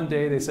 One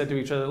day they said to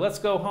each other, "Let's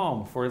go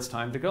home, for it's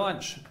time to go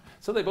lunch."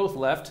 So they both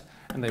left,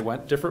 and they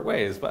went different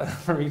ways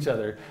from each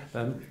other.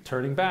 Then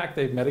turning back,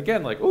 they met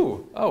again, like,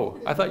 "Oh,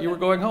 I thought you were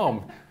going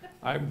home.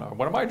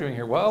 What am I doing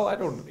here?" "Well, I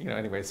don't,"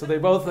 anyway. So they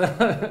both,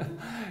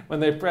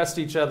 when they pressed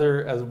each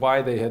other as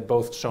why they had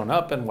both shown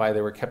up and why they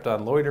were kept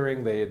on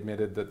loitering, they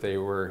admitted that they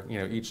were,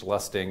 each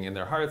lusting in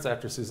their hearts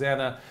after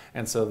Susanna,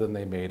 and so then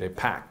they made a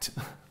pact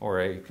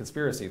or a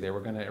conspiracy. They were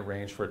going to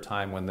arrange for a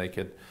time when they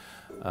could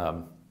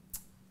have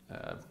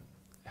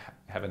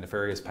a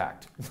nefarious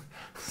pact.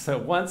 So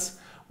once,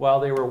 while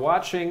they were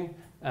watching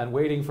and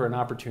waiting for an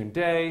opportune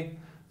day,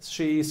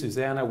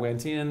 Susanna,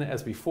 went in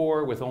as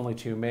before with only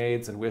 2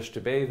 maids and wished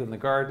to bathe in the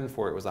garden,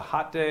 for it was a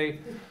hot day.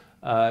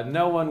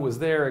 No one was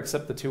there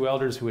except the 2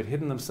 elders who had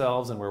hidden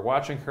themselves and were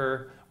watching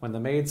her. When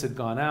the maids had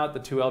gone out, the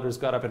 2 elders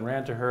got up and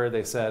ran to her.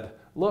 They said,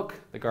 "Look,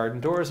 the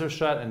garden doors are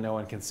shut and no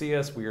one can see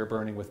us. We are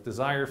burning with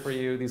desire for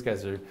you." These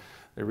guys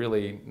they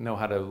really know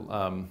how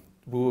to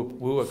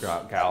woo a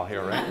gal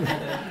here,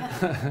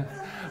 right?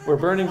 "We're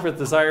burning with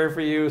desire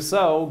for you,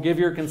 so give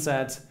your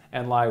consent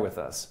and lie with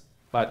us.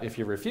 But if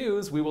you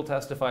refuse, we will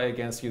testify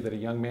against you that a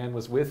young man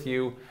was with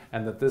you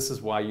and that this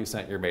is why you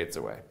sent your maids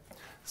away."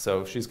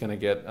 So she's going to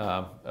get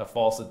a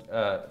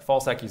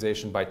false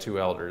accusation by 2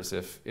 elders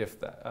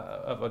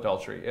of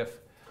adultery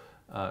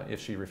if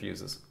she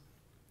refuses.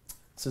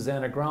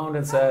 Susanna groaned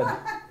and said,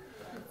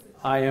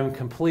 "I am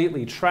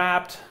completely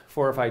trapped,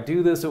 for if I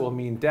do this, it will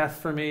mean death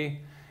for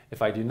me.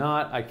 If I do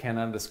not, I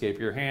cannot escape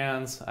your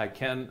hands.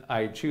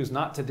 I choose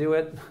not to do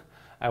it.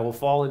 I will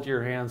fall into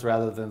your hands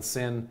rather than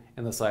sin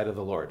in the sight of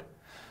the Lord."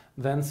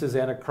 Then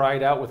Susanna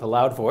cried out with a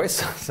loud voice,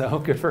 so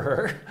good for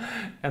her.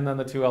 And then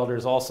the 2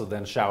 elders also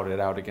then shouted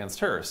out against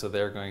her, so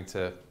they're going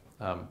to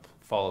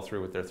follow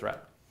through with their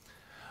threat.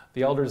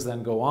 The elders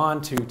then go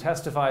on to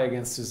testify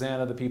against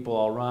Susanna. The people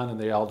all run, and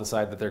they all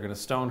decide that they're going to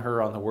stone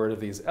her on the word of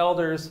these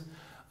elders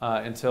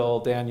until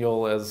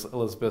Daniel, as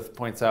Elizabeth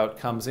points out,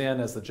 comes in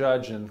as the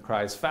judge and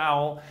cries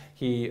foul.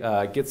 He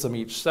gets them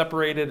each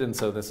separated, and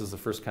so this is the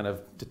first kind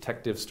of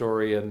detective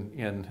story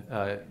in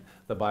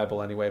the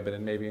Bible anyway, but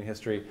maybe in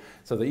history,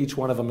 so that each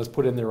one of them is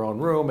put in their own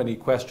room, and he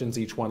questions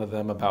each one of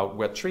them about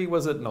what tree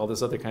was it and all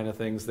this other kind of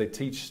things. They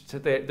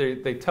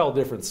tell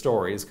different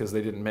stories because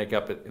they didn't make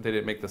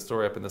the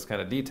story up in this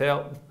kind of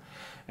detail,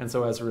 and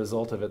so as a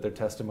result of it, their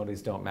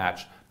testimonies don't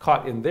match.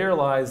 Caught in their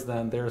lies,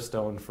 then they're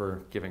stoned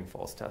for giving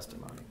false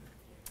testimony.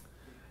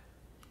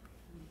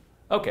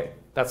 Okay,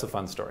 that's a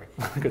fun story.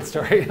 Good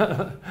story.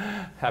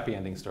 Happy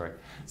ending story.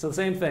 So the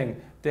same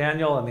thing,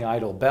 Daniel and the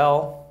idol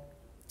Bel.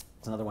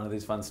 It's another one of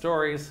these fun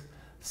stories.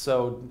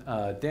 So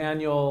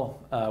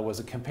Daniel was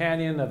a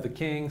companion of the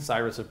king,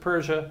 Cyrus of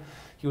Persia.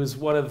 He was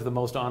one of the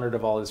most honored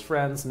of all his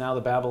friends. Now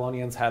the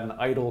Babylonians had an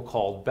idol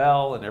called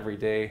Bel, and every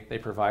day they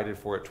provided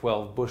for it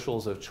 12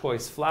 bushels of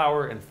choice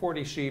flour and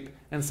 40 sheep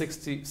and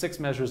 6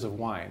 measures of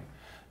wine.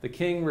 The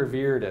king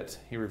revered it.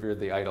 He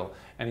revered the idol,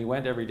 and he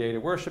went every day to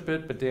worship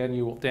it, but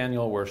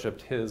Daniel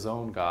worshipped his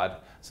own God.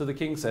 So the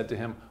king said to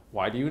him,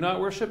 "Why do you not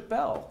worship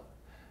Bel?"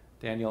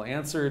 Daniel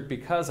answered,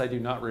 "Because I do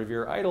not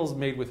revere idols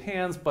made with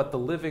hands, but the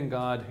living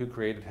God who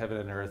created heaven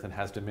and earth and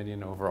has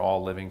dominion over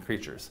all living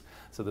creatures."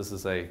 So this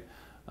is a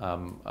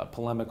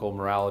polemical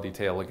morality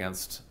tale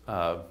against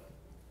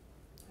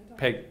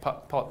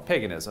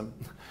paganism,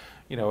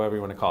 whatever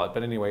you want to call it.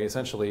 But anyway,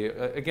 essentially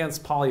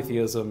against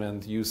polytheism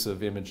and use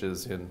of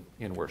images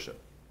in worship.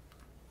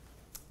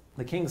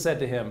 The king said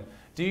to him,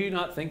 "Do you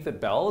not think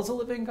that Bel is a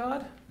living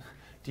God?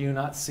 Do you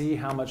not see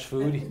how much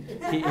food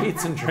he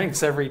eats and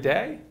drinks every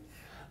day?"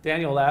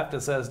 Daniel laughed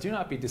and says, "Do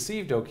not be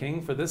deceived, O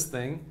king, for this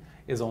thing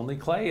is only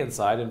clay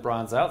inside and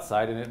bronze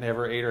outside, and it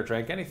never ate or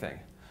drank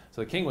anything."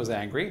 So the king was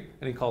angry,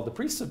 and he called the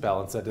priests of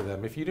Bel and said to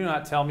them, "If you do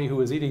not tell me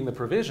who is eating the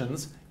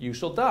provisions, you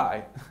shall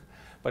die.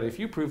 But if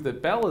you prove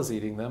that Bel is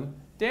eating them,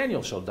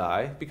 Daniel shall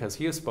die, because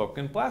he has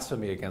spoken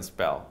blasphemy against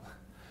Bel."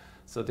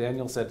 So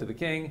Daniel said to the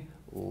king,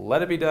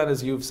 "Let it be done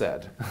as you've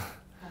said."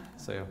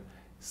 So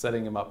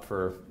setting him up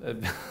for,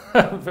 don't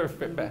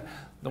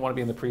want to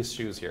be in the priest's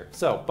shoes here.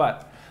 So,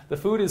 but the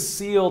food is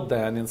sealed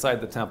then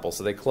inside the temple.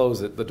 So they close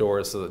the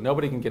doors so that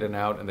nobody can get in and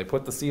out, and they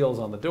put the seals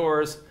on the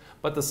doors.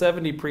 But the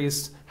 70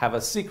 priests have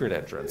a secret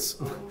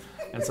entrance.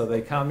 And so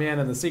they come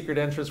in the secret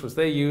entrance, which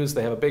they use.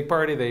 They have a big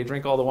party. They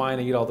drink all the wine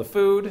and eat all the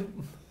food.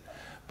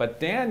 But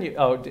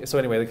Daniel, so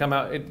anyway, they come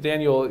out.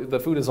 Daniel, the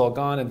food is all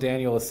gone, and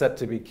Daniel is set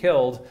to be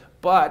killed.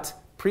 But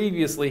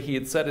previously, he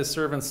had set his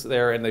servants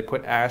there, and they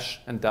put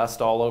ash and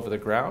dust all over the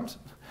ground.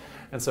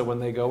 And so when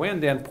they go in,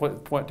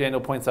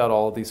 Daniel points out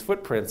all of these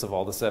footprints of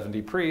all the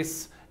 70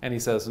 priests, and he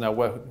says, "Now,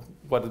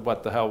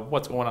 what the hell?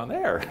 What's going on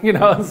there?" You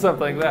know, and stuff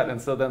like that.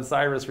 And so then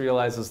Cyrus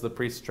realizes the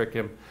priests trick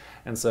him,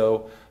 and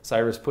so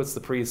Cyrus puts the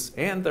priests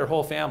and their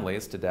whole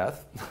families to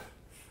death,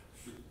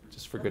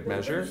 just for good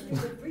measure.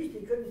 The priest,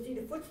 he couldn't see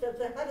the footsteps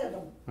ahead of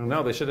them.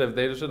 No, they should have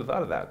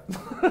thought of that.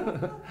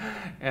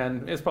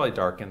 And it's probably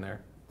dark in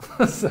there.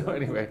 So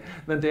anyway,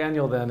 then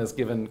Daniel then is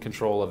given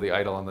control of the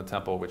idol in the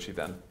temple, which he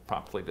then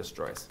promptly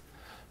destroys.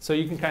 So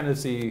you can kind of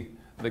see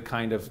the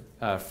kind of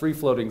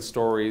free-floating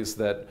stories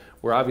that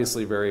were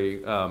obviously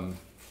very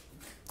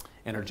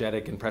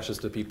energetic and precious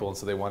to people, and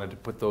so they wanted to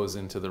put those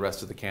into the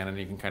rest of the canon.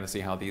 You can kind of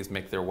see how these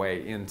make their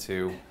way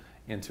into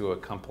a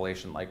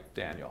compilation like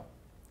Daniel.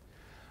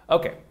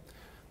 Okay,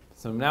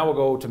 so now we'll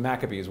go to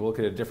Maccabees. We'll look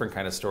at a different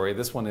kind of story.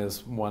 This one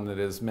is one that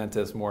is meant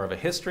as more of a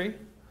history.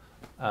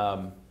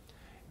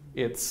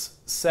 Its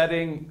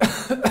setting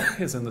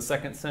is in the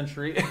 2nd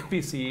century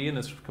BCE and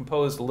is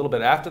composed a little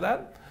bit after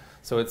that.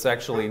 So it's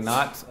actually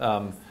not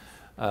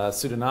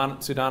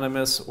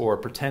pseudonymous or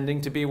pretending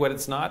to be what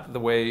it's not, the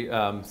way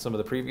some of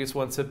the previous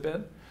ones have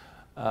been.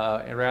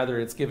 And rather,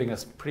 it's giving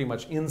us pretty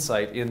much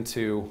insight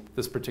into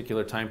this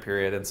particular time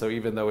period. And so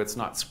even though it's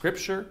not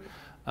scripture,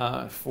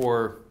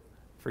 for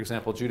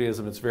example,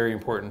 Judaism, it's very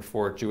important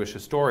for Jewish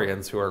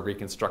historians who are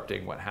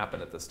reconstructing what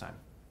happened at this time.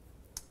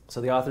 So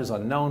the author is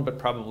unknown, but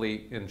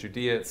probably in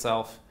Judea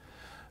itself.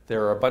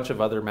 There are a bunch of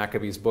other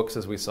Maccabees books,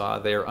 as we saw.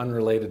 They are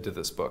unrelated to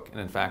this book.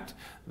 And in fact,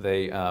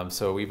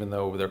 so even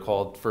though they're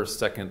called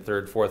 1st, 2nd,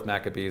 3rd, 4th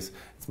Maccabees,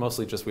 it's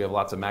mostly just we have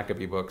lots of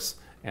Maccabee books,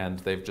 and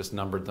they've just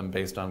numbered them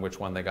based on which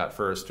one they got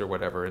first or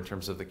whatever in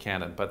terms of the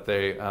canon. But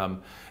they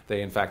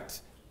in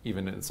fact,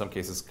 even in some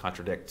cases,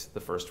 contradict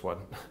the first one.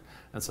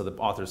 And so the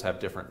authors have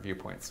different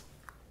viewpoints.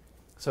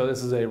 So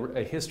this is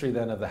a history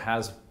then of the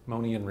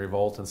Hasmonean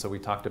revolt. And so we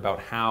talked about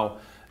how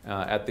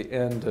at the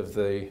end of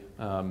the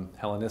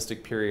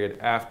Hellenistic period,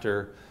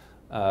 after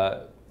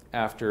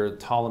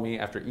Ptolemy,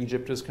 after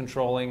Egypt is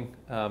controlling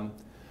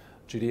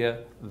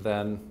Judea,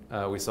 then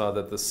we saw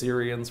that the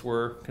Syrians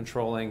were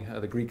controlling,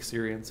 the Greek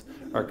Syrians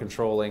are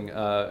controlling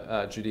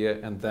Judea,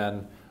 and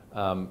then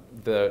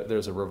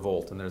there's a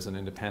revolt and there's an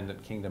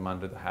independent kingdom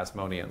under the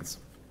Hasmoneans.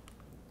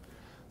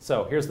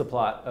 So here's the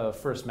plot of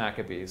 1st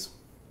Maccabees.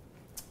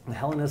 The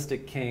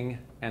Hellenistic king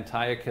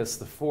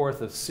Antiochus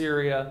IV of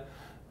Syria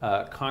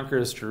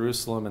conquers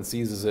Jerusalem and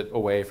seizes it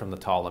away from the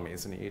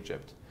Ptolemies in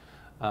Egypt.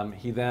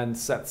 He then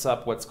sets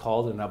up what's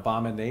called an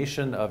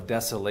abomination of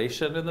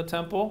desolation in the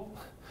temple,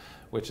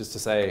 which is to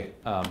say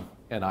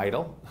an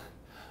idol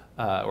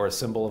or a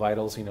symbol of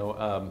idols, you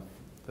know.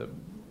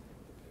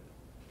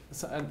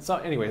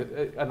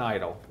 Anyway, an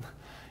idol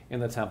in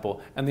the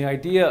temple. And the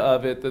idea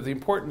of it, the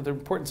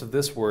importance of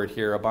this word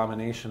here,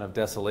 abomination of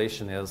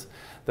desolation, is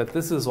that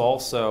this is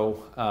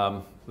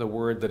also the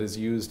word that is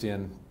used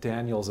in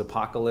Daniel's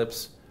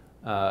Apocalypse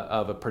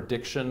of a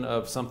prediction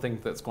of something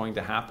that's going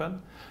to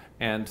happen.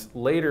 And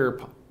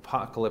later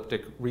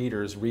apocalyptic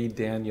readers read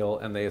Daniel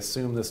and they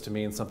assume this to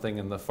mean something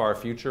in the far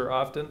future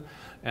often.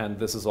 And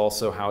this is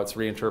also how it's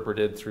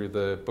reinterpreted through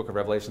the book of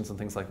Revelations and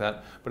things like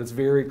that. But it's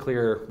very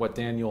clear what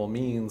Daniel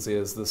means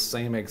is the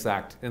same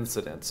exact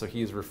incident. So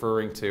he's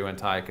referring to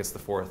Antiochus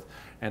IV.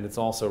 And it's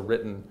also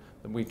written,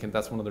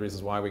 that's one of the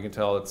reasons why we can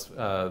tell it's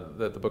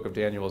that the book of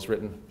Daniel is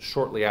written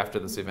shortly after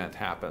this event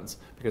happens,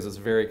 because it's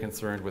very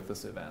concerned with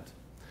this event.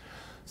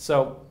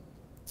 So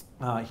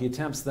he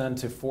attempts then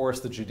to force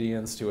the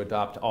Judeans to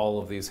adopt all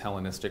of these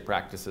Hellenistic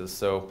practices.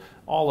 So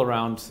all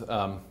around,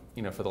 for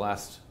the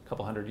last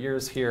couple hundred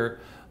years here,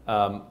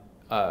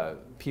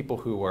 people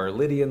who are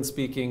Lydian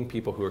speaking,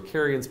 people who are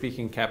Carian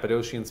speaking,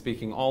 Cappadocian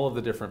speaking, all of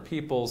the different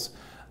peoples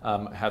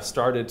have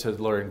started to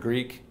learn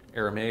Greek.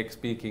 Aramaic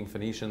speaking,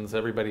 Phoenicians,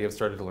 everybody have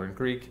started to learn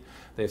Greek.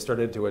 They've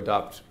started to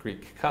adopt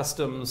Greek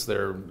customs.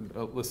 They're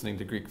listening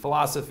to Greek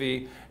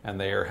philosophy, and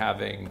they are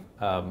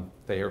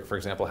for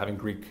example, having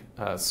Greek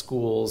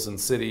schools and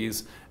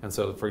cities. And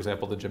so, for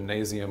example, the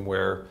gymnasium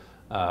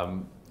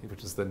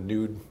which is the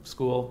nude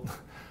school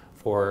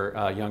for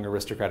young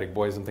aristocratic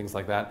boys and things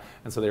like that.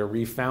 And so they're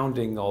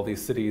refounding all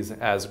these cities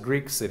as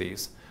Greek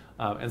cities.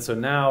 And so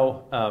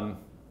now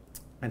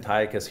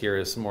Antiochus here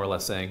is more or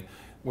less saying,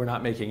 we're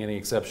not making any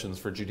exceptions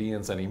for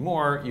Judeans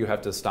anymore. You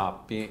have to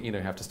stop you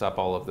have to stop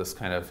all of this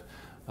kind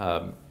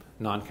of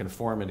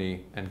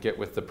nonconformity and get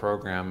with the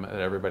program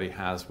that everybody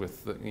has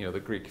with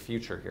the Greek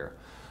future here.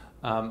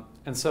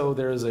 And so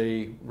there's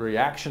a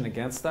reaction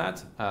against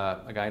that.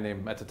 A guy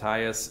named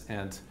Mattathias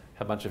and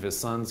a bunch of his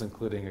sons,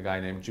 including a guy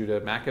named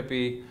Judah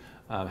Maccabee,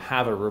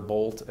 have a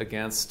revolt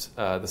against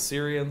the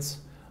Syrians.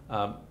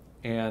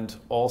 And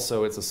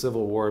also it's a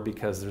civil war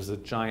because there's a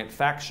giant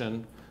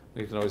faction.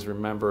 We can always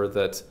remember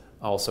that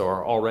also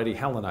are already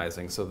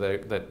Hellenizing, so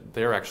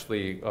they're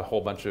actually a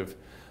whole bunch of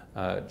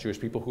Jewish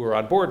people who are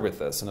on board with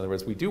this. In other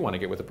words, we do want to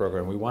get with the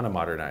program, we want to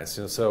modernize.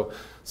 So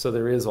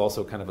there is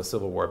also kind of a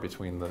civil war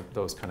between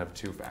those kind of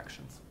two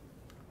factions.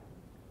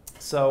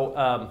 So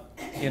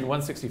in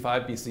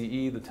 165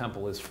 BCE, the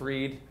temple is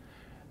freed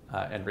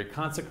and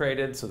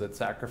reconsecrated so that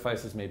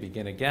sacrifices may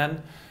begin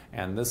again.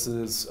 And this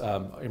is,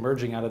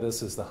 emerging out of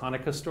this is the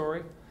Hanukkah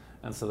story.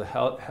 And so the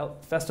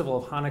festival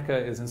of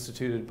Hanukkah is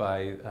instituted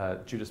by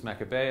Judas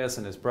Maccabeus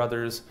and his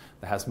brothers,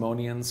 the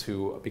Hasmoneans,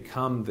 who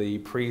become the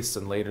priests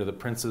and later the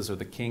princes or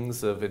the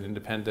kings of an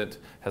independent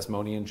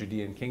Hasmonean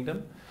Judean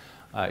kingdom.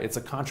 It's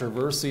a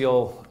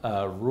controversial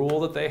rule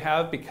that they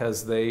have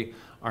because they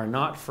are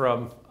not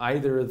from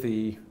either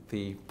the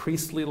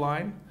priestly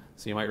line.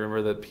 So you might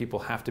remember that people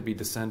have to be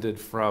descended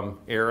from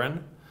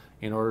Aaron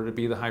in order to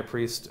be the high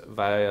priest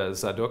via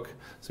Zadok.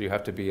 So you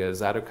have to be a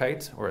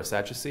Zadokite or a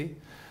Sadducee.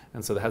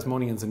 And so the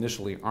Hasmoneans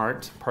initially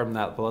aren't part of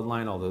that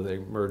bloodline, although they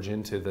merge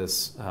into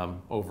this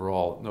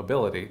overall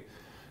nobility.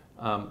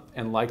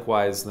 And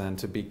likewise, then,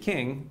 to be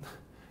king,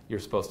 you're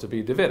supposed to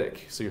be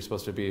Davidic. So you're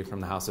supposed to be from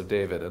the house of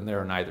David, and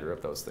they're neither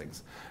of those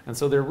things. And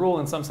so their rule,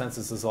 in some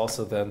senses, is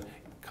also then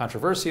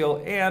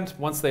controversial. And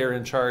once they are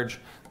in charge,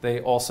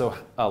 they also,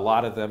 a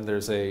lot of them,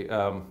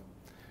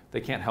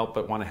 they can't help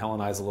but want to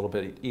Hellenize a little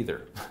bit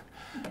either.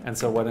 And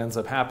so what ends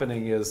up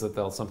happening is that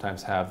they'll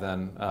sometimes have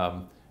then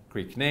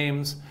Greek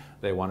names.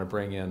 They want to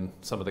bring in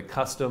some of the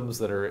customs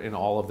that are in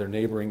all of their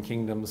neighboring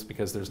kingdoms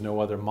because there's no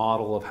other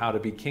model of how to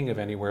be king of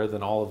anywhere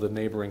than all of the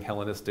neighboring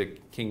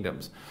Hellenistic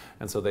kingdoms.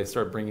 And so they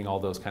start bringing all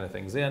those kind of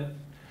things in.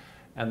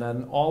 And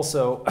then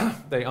also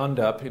they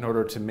end up, in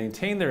order to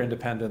maintain their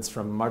independence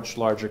from much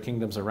larger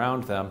kingdoms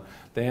around them,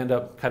 they end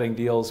up cutting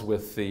deals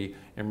with the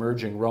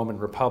emerging Roman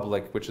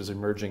Republic, which is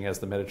emerging as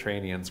the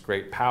Mediterranean's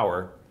great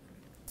power.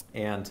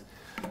 And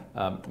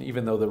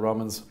even though the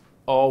Romans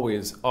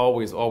always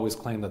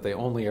claim that they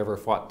only ever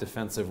fought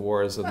defensive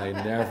wars and they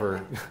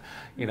never,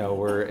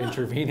 were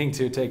intervening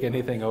to take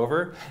anything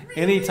over.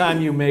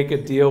 Anytime you make a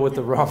deal with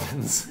the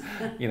Romans,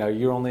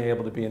 you're only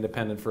able to be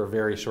independent for a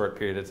very short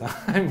period of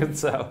time. And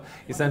so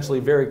essentially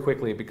very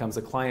quickly it becomes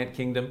a client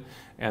kingdom,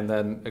 and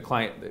then the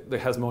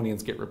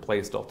Hasmoneans get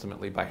replaced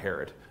ultimately by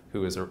Herod,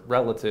 who is a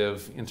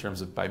relative in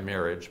terms of by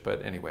marriage,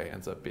 but anyway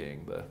ends up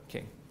being the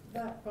king.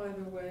 That, by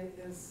the way,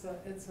 it's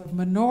a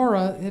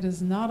menorah. It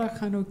is not a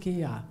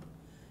Chanukiah.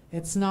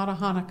 It's not a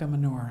Hanukkah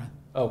menorah.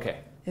 Okay.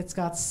 It's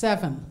got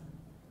 7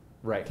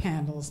 right.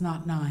 candles,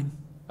 not 9.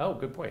 Oh,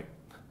 good point.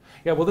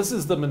 Yeah, well, this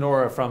is the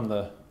menorah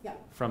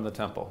from the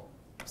temple.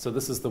 So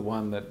this is the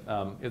one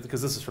that,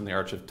 because this is from the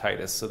Arch of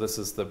Titus, so this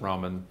is the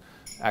Roman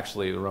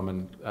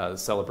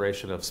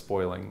celebration of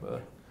spoiling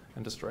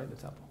and destroying the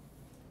temple.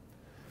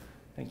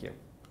 Thank you.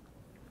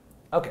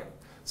 Okay,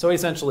 so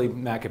essentially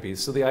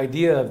Maccabees. So the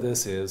idea of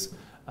this is,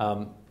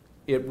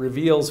 it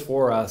reveals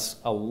for us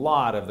a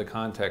lot of the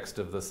context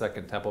of the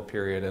Second Temple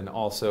period, and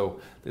also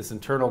this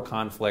internal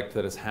conflict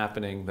that is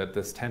happening, that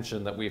this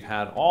tension that we've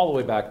had all the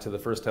way back to the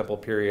First Temple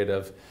period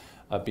of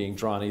being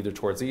drawn either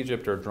towards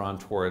Egypt or drawn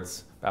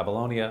towards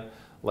Babylonia,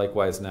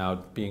 likewise now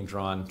being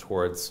drawn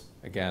towards,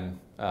 again,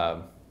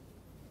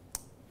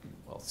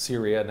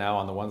 Syria now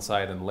on the one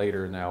side, and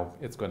later now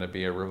it's going to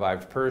be a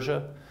revived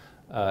Persia.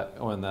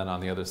 And then on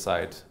the other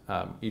side,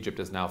 Egypt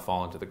has now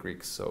fallen to the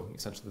Greeks, so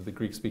essentially the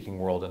Greek-speaking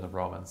world and the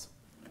Romans.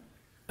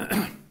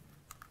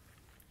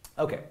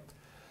 Okay,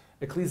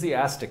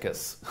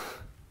 Ecclesiasticus.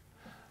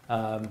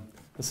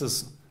 This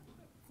is,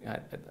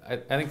 I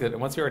think that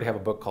once you already have a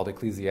book called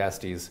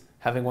Ecclesiastes,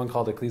 having one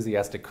called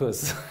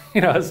Ecclesiasticus,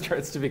 it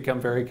starts to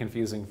become very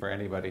confusing for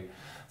anybody.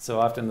 So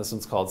often this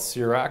one's called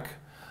Sirach,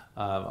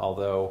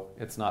 although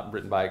it's not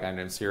written by a guy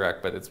named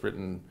Sirach, but it's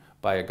written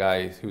by a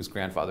guy whose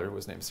grandfather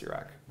was named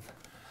Sirach.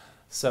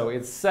 So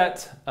it's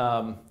set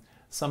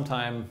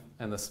sometime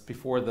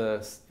before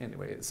the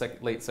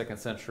late 2nd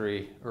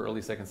century or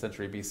early 2nd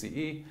century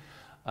BCE,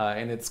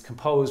 and it's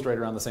composed right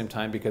around the same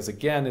time because,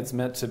 again, it's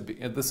meant to be.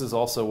 This is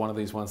also one of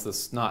these ones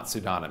that's not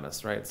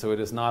pseudonymous, right? So it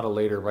is not a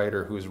later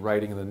writer who's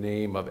writing in the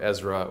name of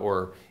Ezra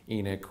or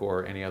Enoch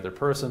or any other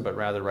person, but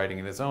rather writing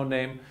in his own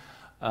name.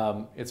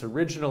 It's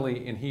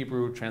originally in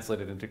Hebrew,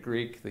 translated into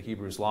Greek. The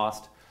Hebrew's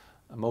lost,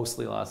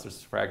 mostly lost.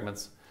 There's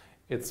fragments.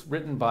 It's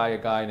written by a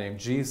guy named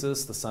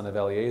Jesus, the son of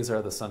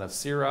Eleazar, the son of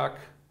Sirach,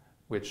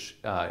 which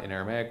in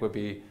Aramaic would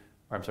be,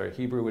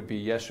 Hebrew would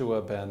be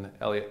Yeshua ben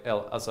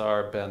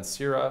Eleazar ben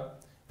Sirah.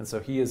 And so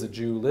he is a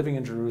Jew living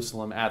in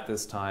Jerusalem at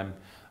this time.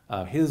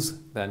 His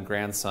then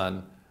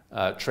grandson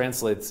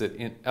translates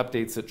it,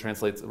 updates it,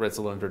 writes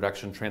a little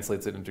introduction,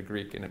 translates it into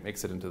Greek, and it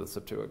makes it into the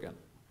Septuagint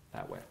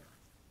that way.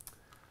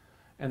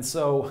 And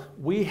so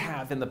we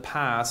have in the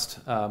past,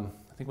 I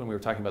think when we were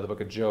talking about the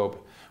book of Job,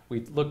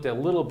 we looked a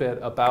little bit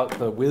about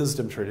the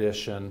wisdom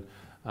tradition.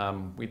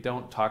 We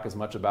don't talk as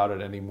much about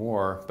it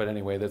anymore, but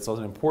anyway, that's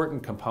an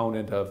important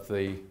component of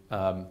the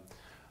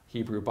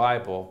Hebrew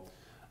Bible,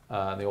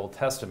 the Old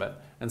Testament.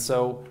 And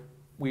so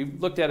we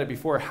looked at it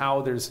before,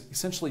 how there's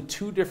essentially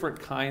two different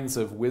kinds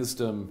of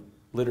wisdom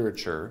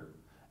literature,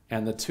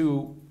 and the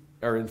two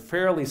are in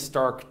fairly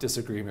stark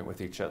disagreement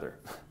with each other.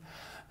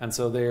 And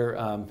so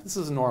this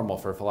is normal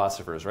for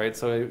philosophers, right?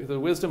 So the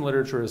wisdom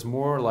literature is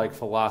more like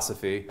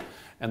philosophy,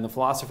 and the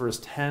philosophers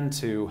tend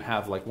to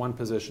have like one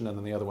position and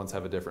then the other ones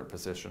have a different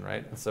position,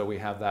 right? And so we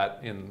have that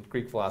in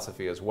Greek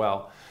philosophy as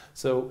well.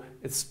 So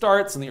it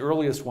starts in the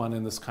earliest one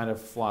in this kind of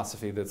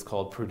philosophy that's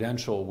called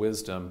prudential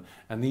wisdom,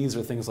 and these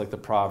are things like the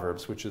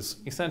Proverbs, which is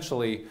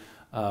essentially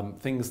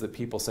things that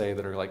people say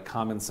that are like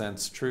common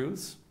sense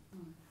truths.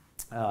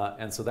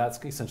 And so that's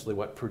essentially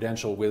what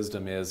prudential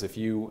wisdom is. If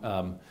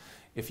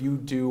you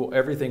do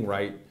everything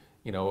right,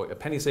 a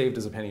penny saved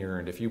is a penny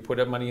earned. If you put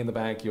up money in the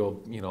bank, you'll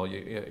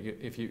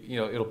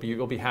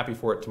be happy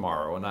for it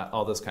tomorrow, and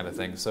all this kind of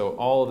thing. So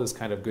all of this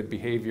kind of good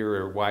behavior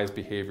or wise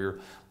behavior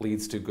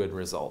leads to good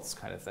results,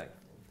 kind of thing.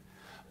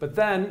 But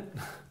then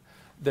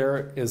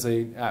there is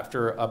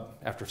after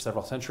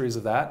several centuries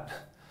of that,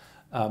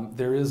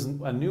 there is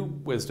a new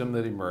wisdom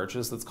that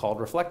emerges that's called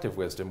reflective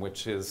wisdom,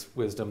 which is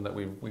wisdom that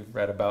we've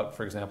read about,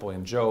 for example,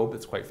 in Job.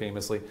 It's quite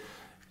famously.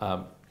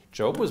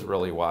 Job was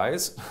really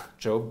wise.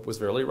 Job was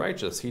really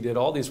righteous. He did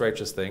all these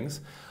righteous things,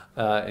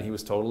 and he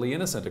was totally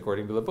innocent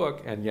according to the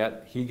book, and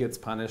yet he gets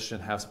punished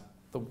and has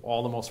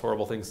all the most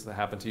horrible things that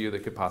happen to you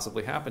that could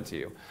possibly happen to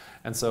you.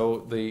 And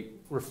so the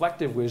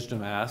reflective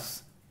wisdom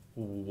asks,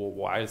 well,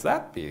 why is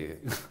that be?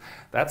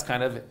 That's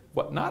kind of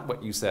not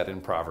what you said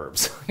in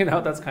Proverbs.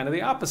 That's kind of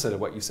the opposite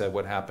of what you said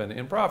would happen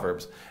in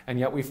Proverbs. And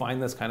yet we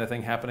find this kind of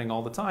thing happening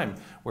all the time,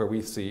 where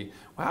we see,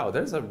 wow,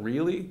 there's a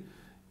really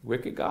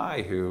wicked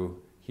guy who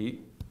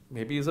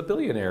maybe he's a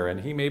billionaire,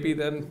 and he maybe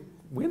then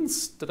wins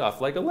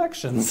stuff like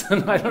elections,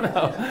 and I don't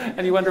know.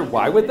 And you wonder,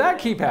 why would that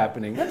keep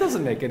happening? That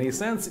doesn't make any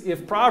sense.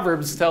 If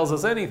Proverbs tells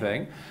us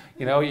anything,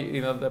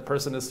 that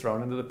person is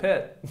thrown into the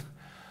pit,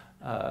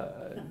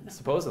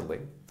 supposedly.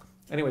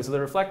 Anyway, so the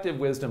reflective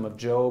wisdom of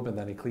Job and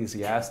then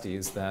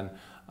Ecclesiastes then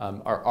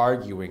are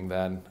arguing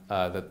then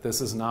that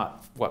this is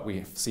not what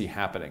we see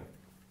happening.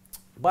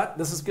 But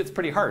gets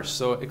pretty harsh.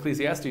 So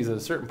Ecclesiastes at a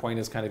certain point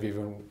is kind of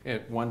even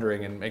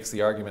wondering, and makes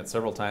the argument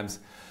several times,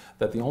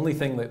 that the only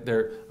thing that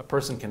a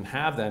person can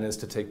have then is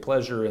to take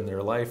pleasure in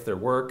their life, their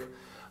work,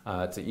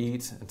 to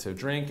eat and to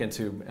drink and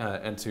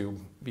to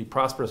be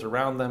prosperous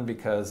around them,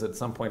 because at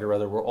some point or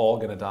other we're all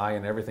going to die,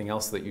 and everything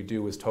else that you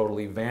do is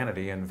totally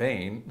vanity and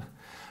vain,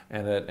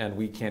 and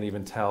we can't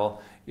even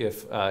tell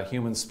if a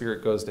human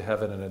spirit goes to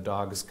heaven and a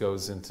dog's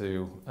goes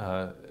into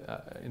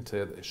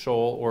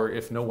Sheol, or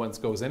if no one's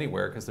goes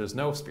anywhere because there's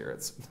no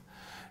spirits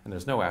and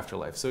there's no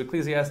afterlife. So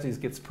Ecclesiastes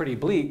gets pretty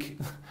bleak.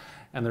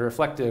 And the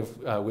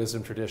reflective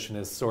wisdom tradition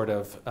is sort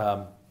of,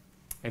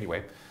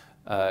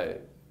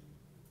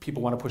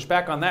 people want to push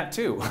back on that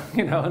too,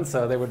 and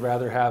so they would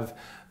rather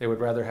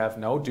have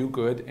no, do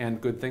good, and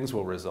good things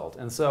will result.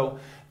 And so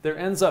there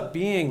ends up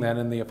being then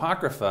in the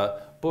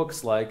Apocrypha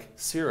books like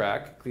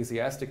Sirach,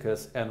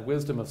 Ecclesiasticus, and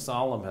Wisdom of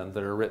Solomon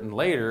that are written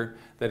later,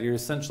 that are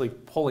essentially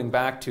pulling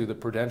back to the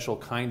prudential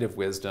kind of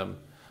wisdom,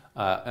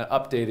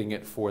 updating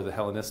it for the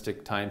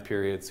Hellenistic time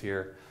periods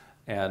here,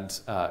 and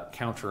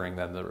countering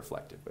then the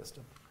reflective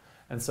wisdom.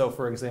 And so,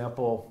 for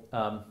example,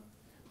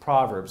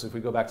 Proverbs, if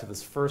we go back to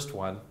this first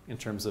one, in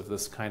terms of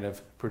this kind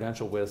of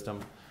prudential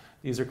wisdom,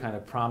 these are kind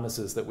of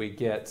promises that we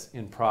get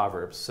in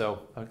Proverbs,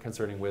 so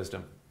concerning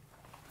wisdom.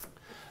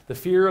 The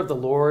fear of the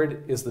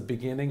Lord is the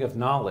beginning of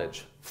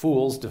knowledge.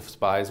 Fools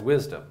despise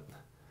wisdom.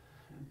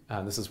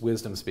 This is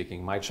wisdom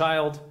speaking. My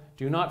child,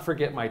 do not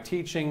forget my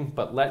teaching,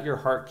 but let your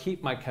heart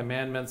keep my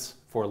commandments,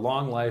 for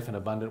long life and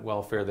abundant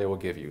welfare they will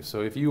give you.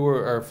 So if you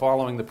are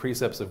following the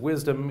precepts of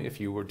wisdom, if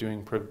you were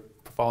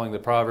following the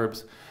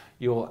Proverbs,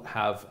 you'll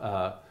have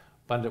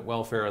abundant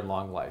welfare and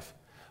long life.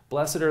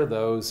 Blessed are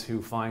those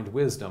who find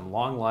wisdom.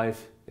 Long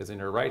life is in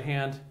her right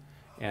hand,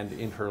 and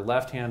in her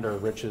left hand are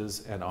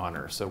riches and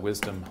honor. So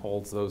wisdom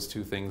holds those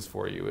two things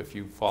for you if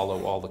you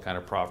follow all the kind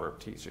of proverb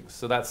teachings.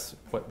 So that's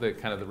what the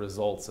kind of the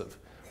results of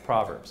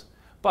Proverbs.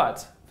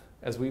 But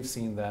as we've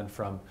seen then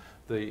from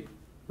the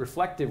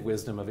reflective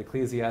wisdom of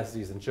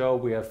Ecclesiastes and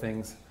Job, we have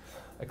things.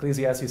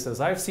 Ecclesiastes says,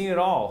 I've seen it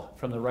all,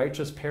 from the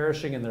righteous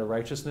perishing in their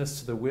righteousness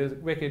to the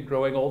wicked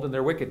growing old in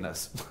their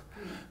wickedness.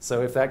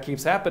 So if that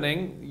keeps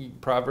happening,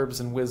 Proverbs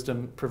and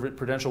wisdom,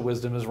 prudential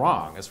wisdom is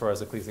wrong as far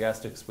as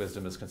Ecclesiastes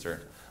wisdom is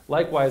concerned.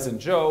 Likewise in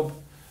Job,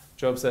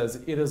 Job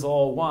says, it is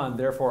all one,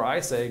 therefore I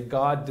say,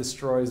 God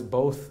destroys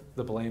both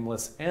the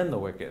blameless and the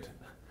wicked.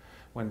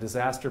 When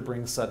disaster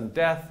brings sudden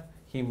death,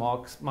 he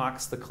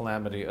mocks the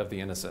calamity of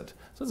the innocent.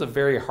 So it's a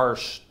very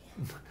harsh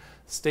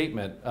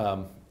statement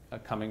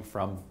coming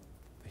from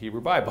the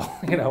Hebrew Bible,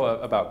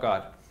 about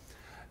God.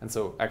 And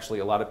so actually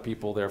a lot of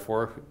people,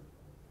 therefore,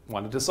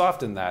 wanted to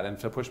soften that and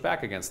to push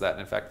back against that. And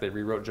in fact, they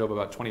rewrote Job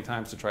about 20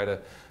 times to try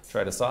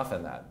to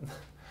soften that.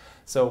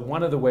 So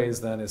one of the ways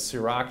then is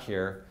Sirach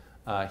here.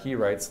 He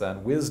writes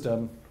then,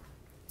 wisdom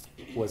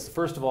was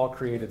first of all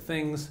created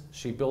things.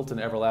 She built an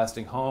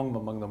everlasting home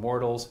among the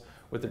mortals.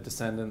 with their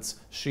descendants,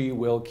 she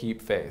will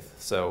keep faith.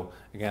 So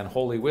again,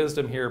 holy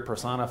wisdom here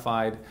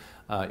personified.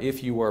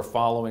 If you are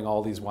following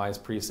all these wise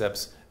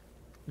precepts,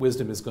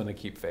 wisdom is going to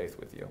keep faith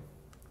with you.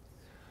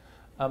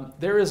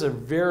 There is a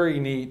very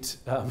neat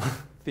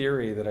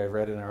theory that I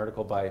read in an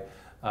article by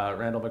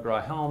Randall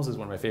McGraw-Helms, who's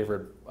one of my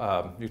favorite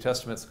New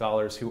Testament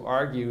scholars, who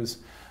argues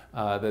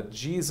that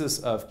Jesus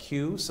of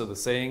Q, so the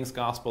sayings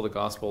gospel, the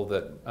gospel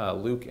that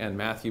Luke and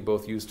Matthew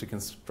both used to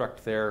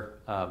construct their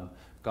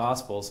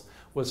gospels,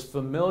 was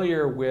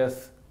familiar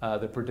with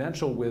the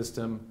prudential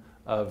wisdom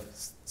of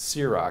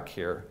Sirach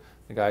here.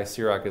 The guy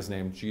Sirach is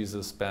named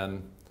Jesus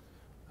ben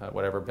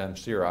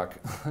Sirach,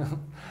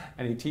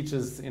 and he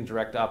teaches in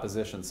direct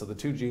opposition. So the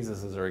two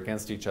Jesuses are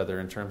against each other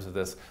in terms of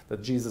this. The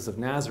Jesus of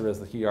Nazareth,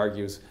 that he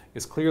argues,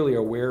 is clearly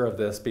aware of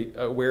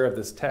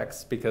this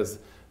text, because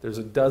there's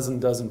a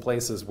dozen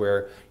places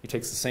where he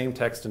takes the same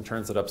text and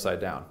turns it upside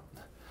down.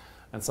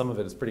 And some of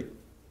it is pretty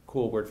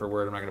cool word for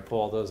word. I'm not going to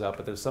pull all those out,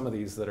 but there's some of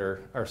these that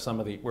are some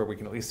of the where we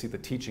can at least see the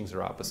teachings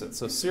are opposite.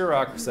 So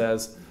Sirach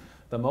says,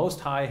 "The Most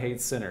High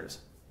hates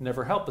sinners.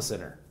 Never help a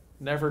sinner.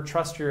 Never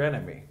trust your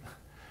enemy.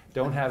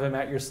 Don't have him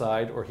at your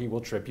side, or he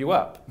will trip you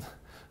up."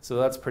 So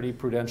that's pretty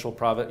prudential,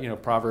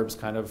 Proverbs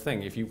kind of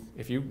thing. If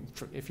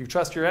you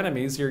trust your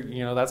enemies,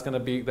 that's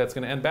going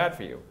to end bad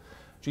for you.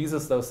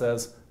 Jesus though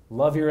says,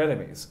 "Love your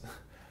enemies.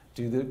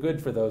 Do the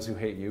good for those who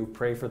hate you.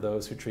 Pray for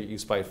those who treat you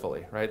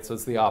spitefully." Right? So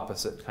it's the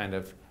opposite kind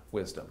of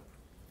wisdom.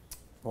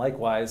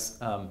 Likewise,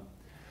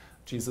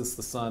 Jesus,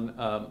 son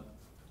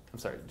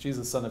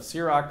of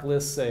Sirach,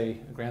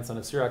 grandson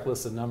of Sirach,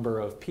 lists a number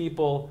of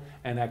people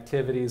and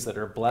activities that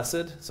are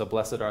blessed. So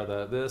blessed are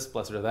this,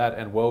 blessed are that,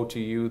 and woe to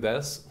you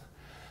this.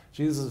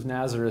 Jesus of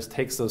Nazareth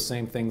takes those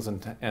same things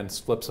and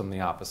flips them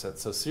the opposite.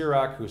 So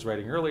Sirach, who's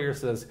writing earlier,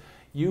 says,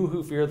 "You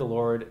who fear the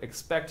Lord,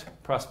 expect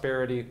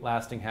prosperity,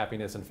 lasting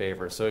happiness, and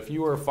favor." So if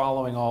you are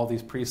following all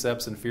these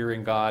precepts and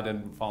fearing God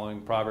and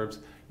following Proverbs,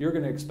 you're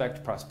going to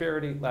expect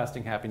prosperity,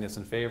 lasting happiness,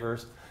 and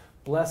favors.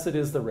 "Blessed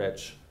is the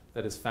rich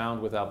that is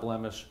found without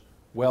blemish.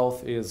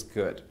 Wealth is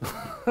good."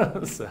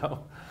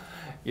 So,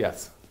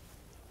 yes,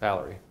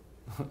 Valerie.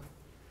 We've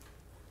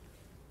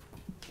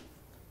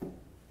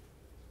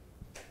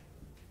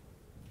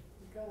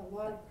got a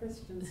lot of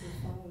Christians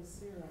who follow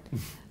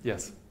Sirach.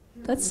 Yes.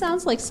 That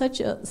sounds like such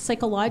a,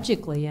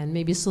 psychologically and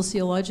maybe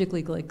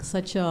sociologically, like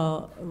such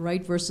a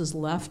right versus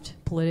left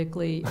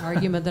politically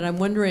argument that I'm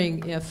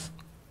wondering if,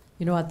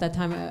 at that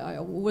time,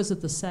 was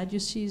it the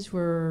Sadducees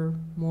were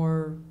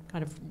more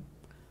kind of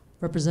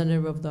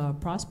representative of the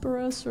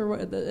prosperous, or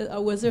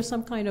was there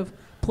some kind of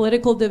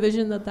political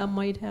division that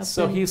might have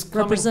been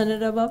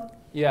representative of?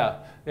 Yeah,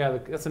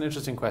 that's an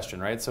interesting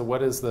question, right? So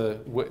what is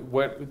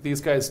what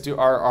these guys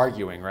are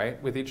arguing,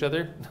 right, with each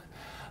other?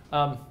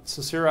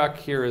 So Sirach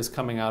here is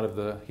coming out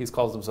of he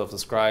calls himself a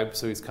scribe,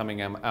 so he's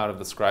coming out of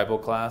the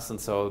scribal class, and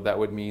so that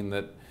would mean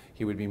that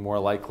he would be more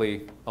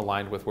likely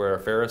aligned with where a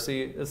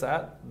Pharisee is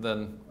at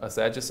than a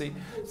Sadducee.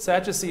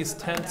 Sadducees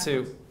tend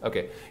to,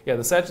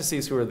 the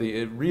Sadducees, who are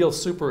the real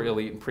super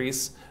elite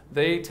priests,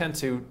 they tend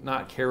to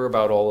not care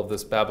about all of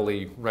this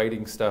babbly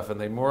writing stuff,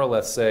 and they more or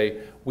less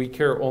say, we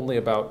care only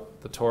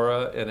about the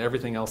Torah, and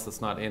everything else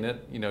that's not in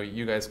it,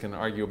 you guys can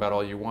argue about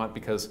all you want,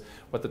 because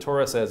what the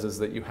Torah says is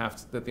that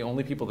that the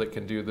only people that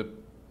can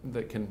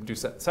do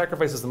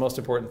sacrifice is the most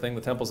important thing,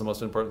 the temple is the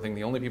most important thing,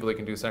 the only people that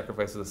can do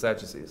sacrifice are the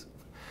Sadducees.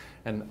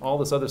 And all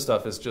this other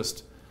stuff is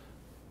just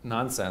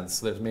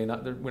nonsense. We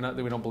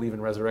don't believe in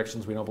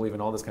resurrections. We don't believe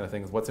in all this kind of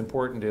things. What's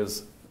important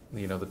is,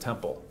 the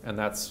temple,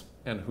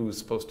 and who's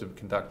supposed to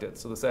conduct it.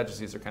 So the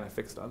Sadducees are kind of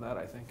fixed on that,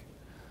 I think.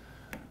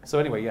 So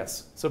anyway,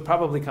 yes. So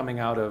probably coming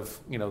out of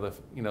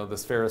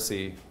this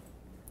Pharisee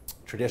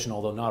tradition,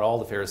 although not all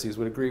the Pharisees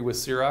would agree with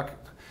Sirach.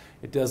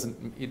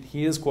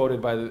 He is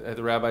quoted by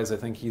the rabbis. I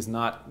think he's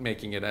not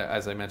making it,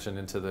 as I mentioned,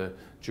 into the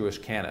Jewish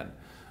canon,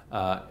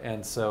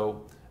 and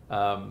so.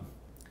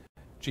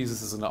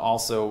 Jesus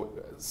also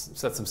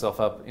sets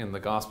himself up in the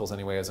Gospels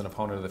anyway as an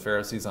opponent of the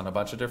Pharisees on a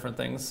bunch of different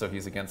things. So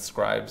he's against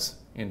scribes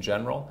in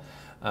general.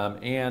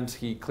 And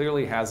he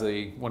clearly has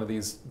one of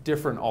these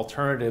different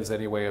alternatives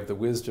anyway of the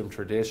wisdom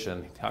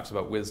tradition. He talks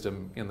about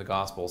wisdom in the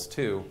Gospels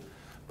too.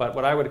 But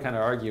what I would kind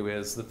of argue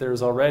is that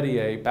there's already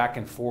a back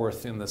and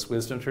forth in this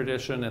wisdom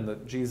tradition, and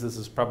that Jesus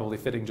is probably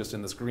fitting just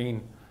in this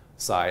green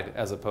side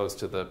as opposed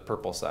to the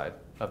purple side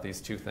of these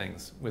two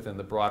things within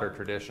the broader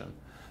tradition.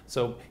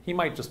 So he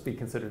might just be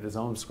considered his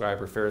own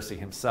scribe or Pharisee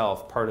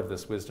himself, part of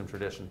this wisdom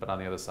tradition, but on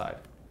the other side.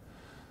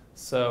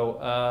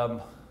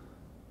 So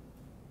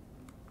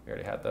we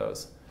already had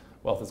those.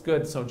 Wealth is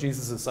good. So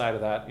Jesus' side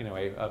of that,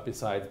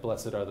 besides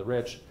blessed are the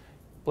rich,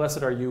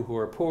 blessed are you who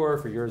are poor,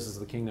 for yours is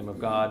the kingdom of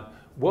God.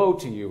 Woe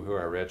to you who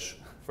are rich,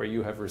 for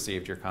you have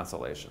received your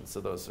consolation.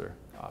 So those are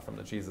from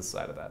the Jesus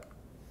side of that.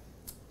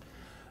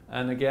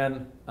 And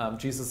again,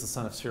 Jesus, the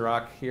son of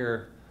Sirach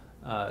here,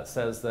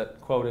 says that,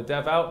 quote, a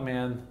devout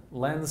man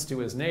lends to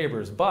his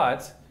neighbors,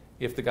 but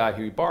if the guy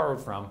who he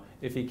borrowed from,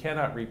 if he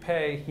cannot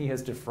repay, he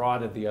has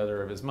defrauded the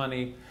other of his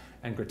money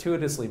and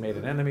gratuitously made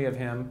an enemy of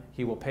him.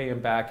 He will pay him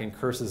back in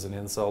curses and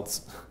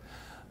insults.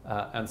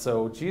 And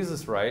so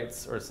Jesus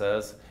writes or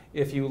says,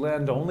 if you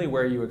lend only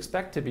where you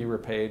expect to be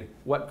repaid,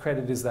 what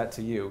credit is that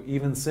to you?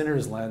 Even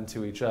sinners lend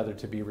to each other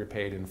to be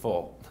repaid in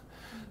full.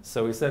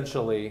 So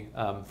essentially,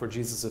 for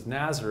Jesus of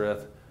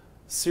Nazareth,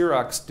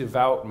 Sirach's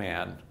devout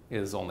man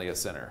is only a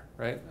sinner,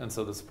 right? And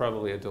so this is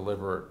probably a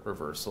deliberate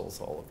reversal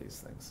of all of these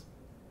things.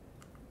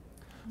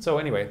 So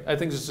anyway, I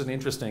think it's just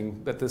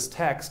interesting that this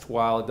text,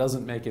 while it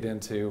doesn't make it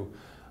into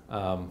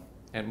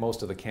and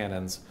most of the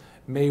canons,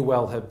 may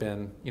well have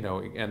been,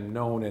 and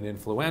known and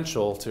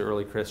influential to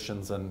early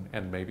Christians,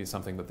 and maybe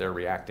something that they're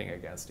reacting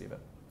against even.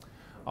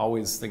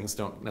 Always things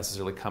don't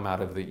necessarily come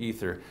out of the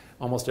ether.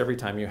 Almost every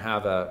time you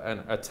have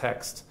a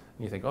text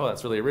and you think, oh,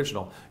 that's really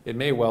original, it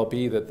may well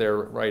be that they're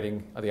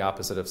writing the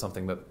opposite of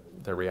something that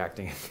they're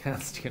reacting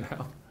against,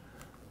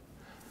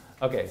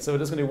 Okay, so we're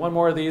just going to do one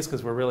more of these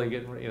because we're really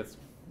it's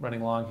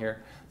running long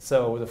here.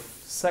 So the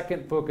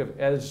second book of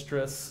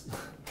Esdras,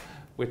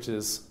 which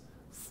is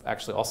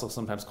actually also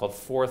sometimes called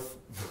fourth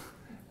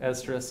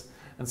Esdras.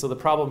 And so the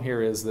problem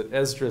here is that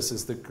Esdras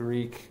is the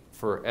Greek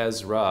for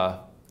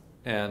Ezra,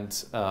 and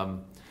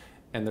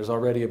there's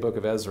already a book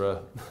of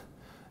Ezra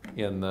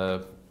in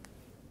the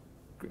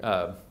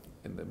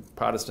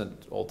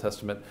Protestant Old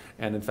Testament,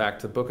 and in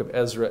fact the book of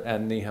Ezra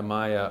and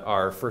Nehemiah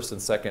are first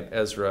and second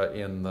Ezra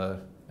in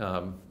the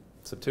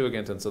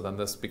Septuagint, and so then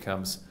this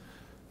becomes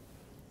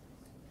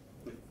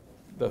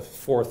the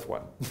fourth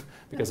one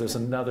because there's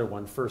another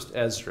one, first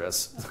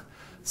Esdras.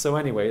 So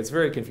anyway, it's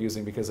very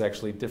confusing because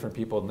actually different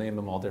people name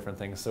them all different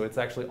things. So it's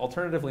actually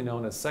alternatively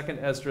known as second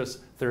Esdras,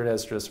 third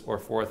Esdras, or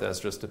fourth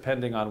Esdras,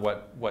 depending on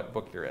what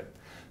book you're in.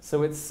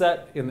 So it's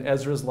set in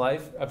Ezra's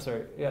life. I'm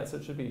sorry, yeah, so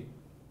it should be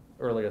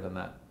earlier than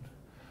that.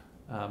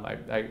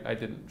 I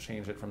didn't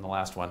change it from the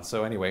last one.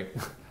 So anyway,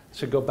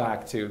 should go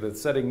back to the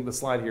setting. The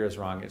slide here is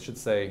wrong. It should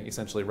say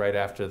essentially right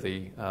after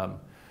the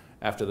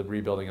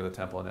rebuilding of the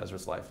temple in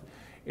Ezra's life.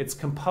 It's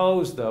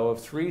composed, though,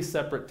 of three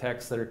separate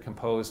texts that are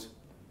composed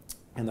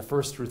in the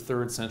 1st through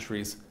 3rd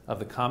centuries of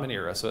the Common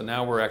Era. So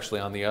now we're actually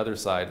on the other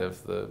side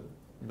of the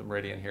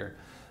meridian here.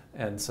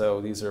 And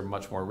so these are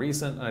much more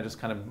recent,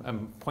 and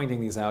I'm pointing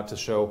these out to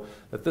show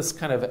that this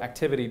kind of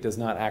activity does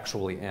not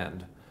actually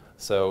end.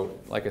 So,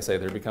 like I say,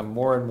 there become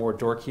more and more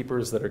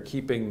doorkeepers that are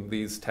keeping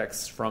these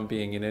texts from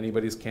being in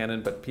anybody's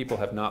canon, but people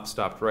have not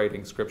stopped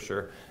writing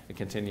scripture. It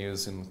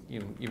continues in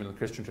even the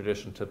Christian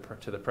tradition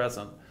to the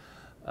present.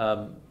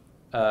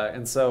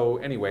 And so,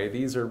 anyway,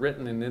 these are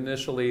written in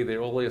initially, the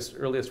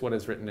earliest one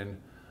is written in,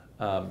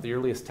 the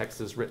earliest text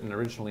is written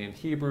originally in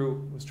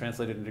Hebrew, was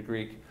translated into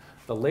Greek.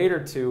 The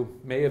later two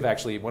may have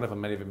actually, one of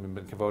them may have even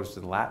been composed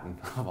in Latin,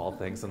 of all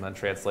things, and then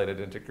translated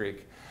into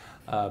Greek.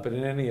 But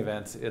in any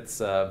event, it's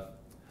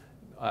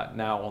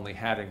now only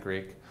had in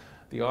Greek.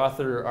 The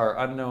author are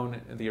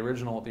unknown. The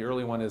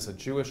early one is a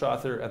Jewish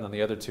author, and then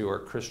the other two are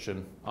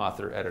Christian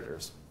author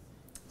editors.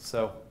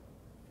 So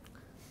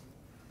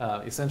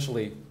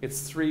essentially,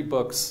 it's three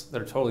books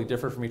that are totally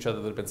different from each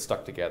other that have been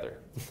stuck together.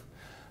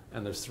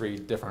 And there's three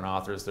different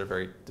authors. They're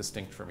very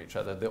distinct from each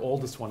other. The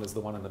oldest one is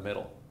the one in the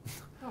middle.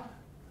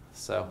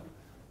 So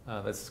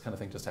this kind of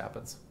thing just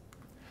happens.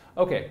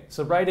 Okay,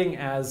 so writing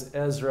as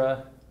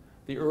Ezra,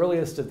 the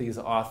earliest of these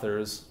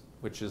authors,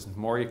 which is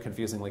more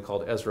confusingly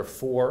called Ezra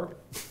 4,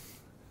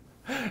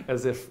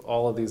 as if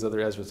all of these other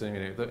Ezras.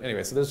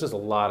 Anyway, so there's just a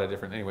lot of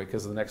different,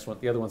 because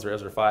the other ones are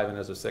Ezra 5 and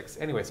Ezra 6.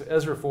 Anyway, so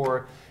Ezra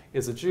 4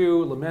 is a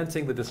Jew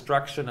lamenting the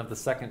destruction of the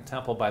second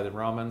temple by the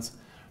Romans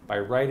by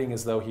writing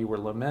as though he were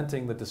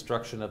lamenting the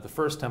destruction of the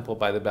first temple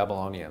by the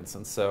Babylonians.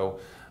 And so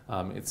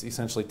it's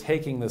essentially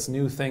taking this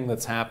new thing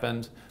that's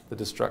happened, the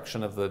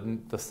destruction of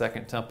the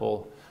second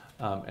temple,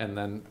 and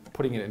then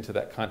putting it into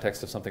that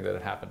context of something that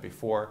had happened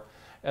before.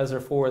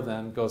 Ezra 4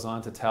 then goes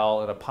on to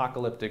tell an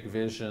apocalyptic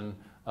vision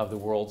of the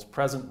world's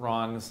present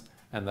wrongs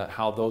and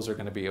how those are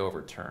going to be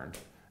overturned.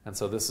 And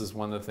so this is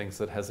one of the things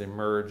that has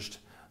emerged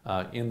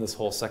in this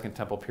whole Second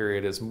Temple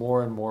period, is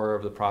more and more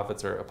of the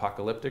prophets are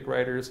apocalyptic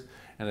writers,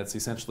 and it's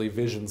essentially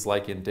visions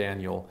like in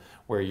Daniel,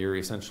 where you're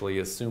essentially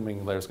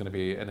assuming there's going to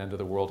be an end of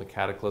the world, a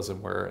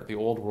cataclysm where the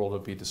old world will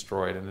be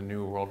destroyed and a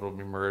new world will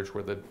emerge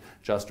where the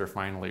just are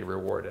finally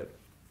rewarded.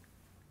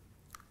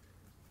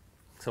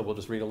 So we'll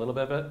just read a little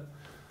bit of it.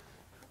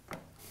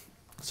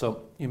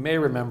 So you may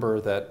remember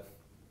that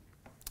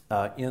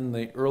in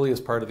the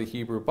earliest part of the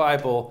Hebrew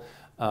Bible,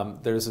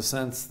 there's a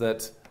sense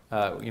that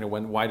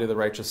why do the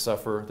righteous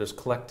suffer? There's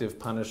collective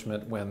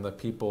punishment when the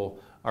people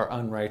are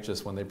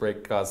unrighteous, when they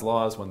break God's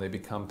laws, when they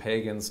become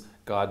pagans.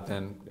 God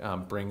then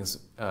brings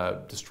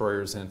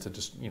destroyers in to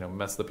just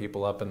mess the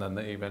people up, and then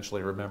they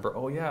eventually remember,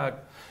 oh yeah,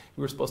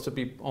 you were supposed to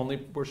be only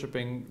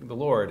worshiping the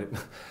Lord.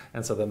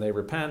 And so then they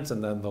repent,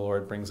 and then the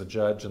Lord brings a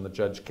judge, and the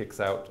judge kicks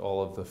out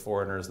all of the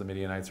foreigners, the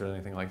Midianites, or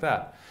anything like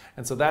that.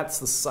 And so that's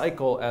the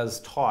cycle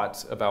as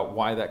taught about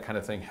why that kind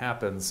of thing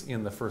happens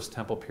in the First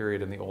Temple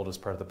period in the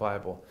oldest part of the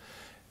Bible.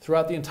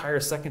 Throughout the entire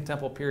Second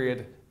Temple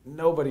period,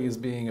 nobody is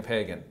being a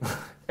pagan.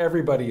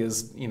 Everybody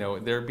is,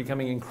 they're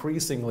becoming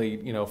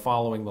increasingly,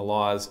 following the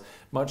laws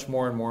much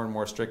more and more and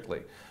more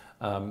strictly.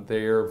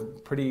 They're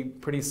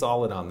pretty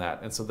solid on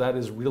that, and so that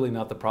is really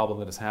not the problem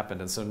that has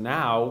happened. And so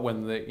now,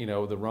 when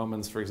the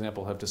Romans, for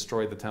example, have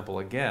destroyed the temple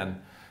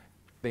again,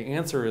 the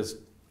answer is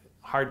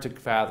hard to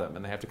fathom,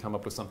 and they have to come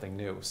up with something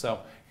new. So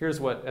here's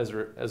what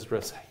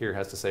Ezra here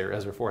has to say, or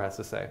Ezra 4 has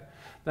to say.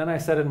 Then I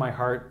said in my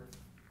heart,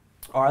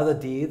 are the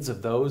deeds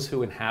of those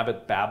who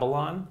inhabit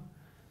Babylon,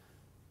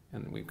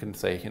 and we can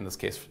say in this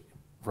case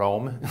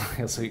Rome,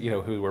 so,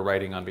 who we're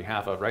writing on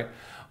behalf of, right?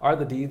 Are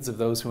the deeds of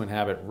those who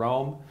inhabit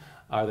Rome,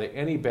 are they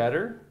any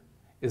better?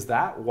 Is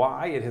that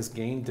why it has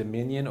gained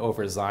dominion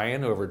over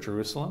Zion, over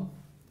Jerusalem?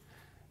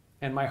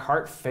 And my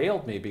heart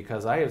failed me,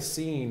 because I have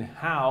seen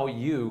how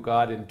you,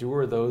 God,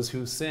 endure those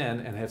who sin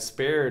and have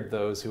spared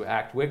those who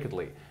act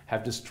wickedly,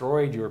 have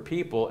destroyed your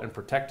people and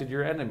protected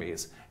your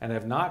enemies, and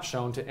have not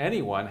shown to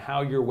anyone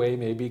how your way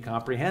may be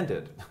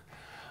comprehended.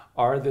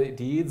 Are the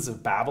deeds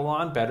of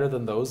Babylon better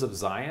than those of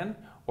Zion?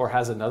 Or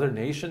has another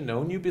nation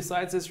known you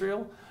besides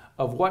Israel?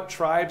 Of what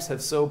tribes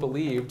have so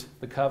believed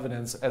the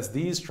covenants as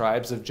these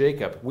tribes of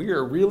Jacob? We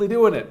are really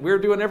doing it. We're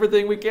doing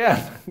everything we can.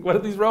 What are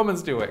these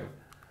Romans doing?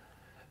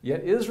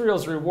 Yet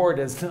Israel's reward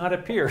has not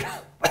appeared,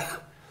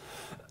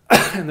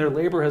 and their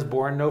labor has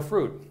borne no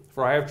fruit.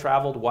 For I have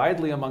traveled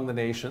widely among the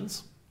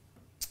nations,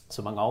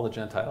 so among all the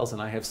Gentiles,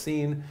 and I have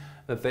seen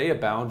that they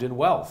abound in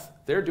wealth.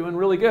 They're doing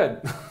really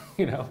good,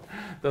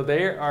 though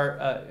they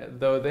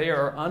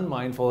are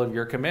unmindful of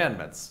your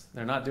commandments.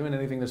 They're not doing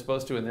anything they're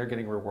supposed to, and they're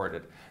getting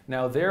rewarded.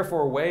 Now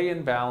therefore weigh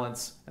in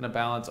balance, and a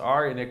balance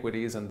our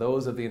iniquities and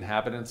those of the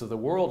inhabitants of the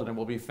world, and it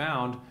will be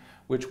found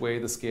which way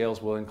the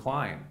scales will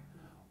incline.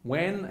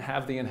 When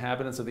have the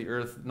inhabitants of the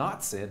earth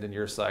not sinned in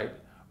your sight,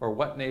 or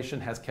what nation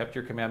has kept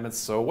your commandments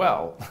so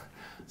well?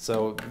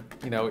 So,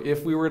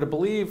 if we were to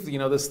believe,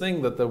 this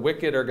thing that the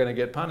wicked are going to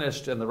get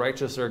punished and the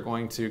righteous are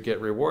going to get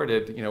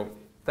rewarded,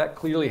 that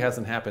clearly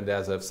hasn't happened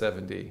as of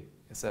 70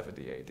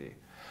 AD.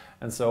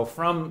 And so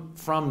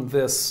from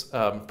this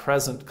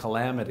present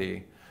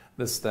calamity,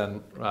 this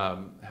then,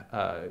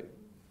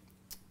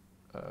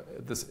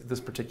 this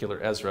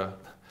particular Ezra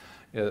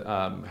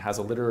has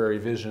a literary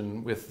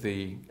vision with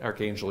the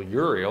archangel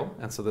Uriel,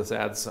 and so this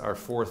adds our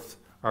fourth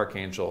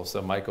archangel,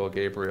 so Michael,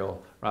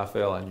 Gabriel,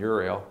 Raphael, and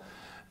Uriel.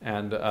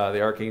 And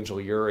the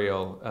archangel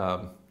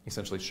Uriel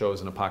essentially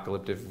shows an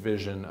apocalyptic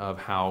vision of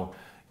how,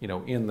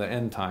 in the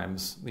end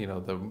times,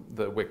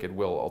 the wicked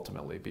will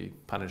ultimately be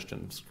punished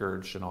and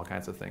scourged and all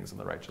kinds of things, and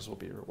the righteous will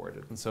be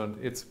rewarded. And so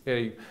it's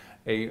a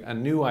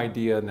new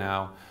idea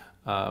now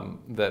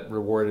that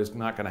reward is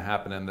not going to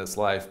happen in this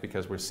life,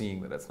 because we're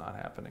seeing that it's not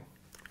happening.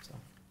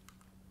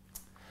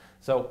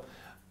 So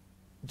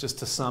just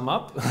to sum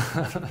up,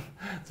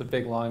 it's a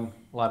big, long,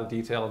 lot of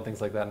detail and things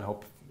like that, and I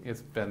hope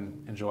it's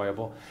been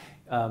enjoyable.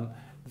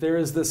 There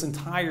is this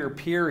entire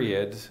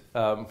period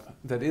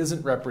that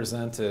isn't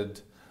represented,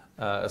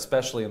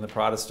 especially in the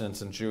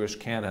Protestant and Jewish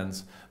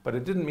canons, but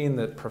it didn't mean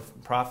that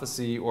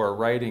prophecy or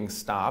writing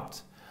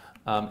stopped.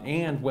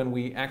 And when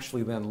we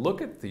actually then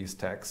look at these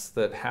texts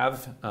that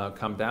have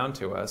come down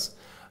to us,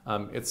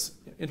 it's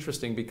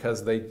interesting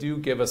because they do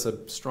give us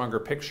a stronger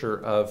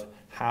picture of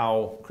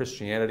how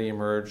Christianity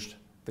emerged,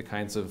 the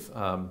kinds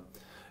of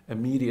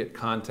immediate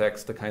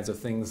context, the kinds of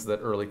things that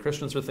early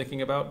Christians were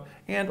thinking about,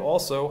 and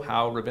also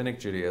how Rabbinic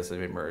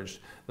Judaism emerged,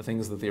 the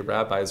things that the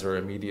rabbis are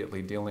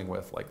immediately dealing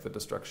with, like the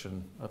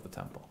destruction of the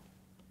temple.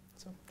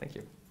 So, thank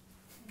you.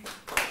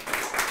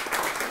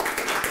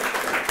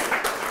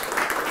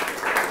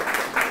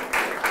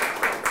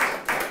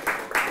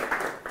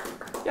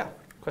 Yeah,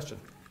 question?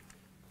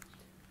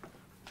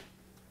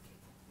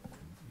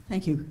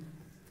 Thank you.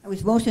 It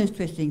was most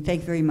interesting.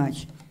 Thank you very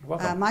much. You're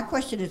welcome. My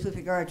question is with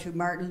regard to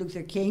Martin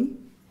Luther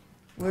King.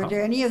 Were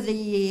there any of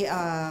the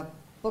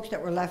books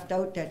that were left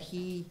out that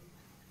he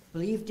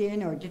believed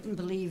in or didn't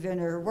believe in,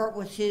 or what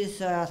was his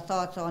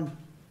thoughts on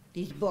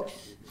these books,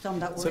 some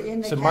that were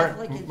in the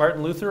Catholic...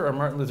 Martin Luther or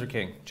Martin Luther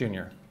King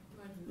Jr.?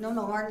 No,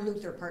 Martin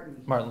Luther, pardon me.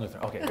 Martin Luther,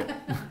 okay, good.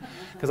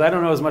 Because I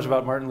don't know as much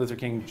about Martin Luther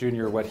King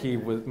Jr., what he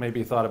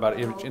maybe thought about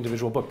each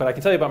individual book, but I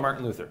can tell you about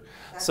Martin Luther.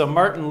 So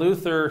Martin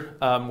Luther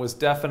was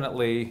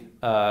definitely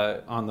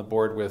on the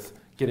board with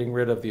getting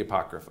rid of the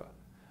Apocrypha.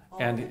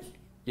 And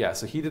yeah,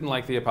 so he didn't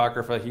like the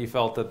Apocrypha. He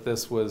felt that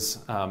this was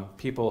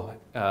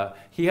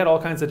he had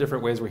all kinds of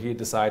different ways where he had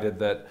decided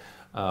that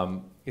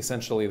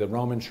essentially the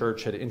Roman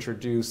Church had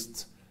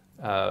introduced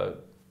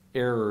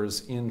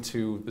errors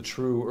into the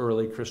true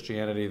early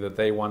Christianity that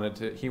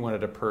he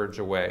wanted to purge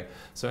away.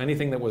 So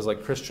anything that was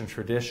like Christian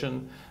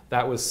tradition,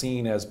 that was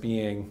seen as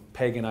being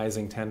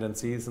paganizing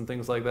tendencies and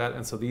things like that.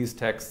 And so these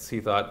texts he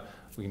thought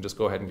we can just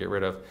go ahead and get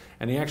rid of.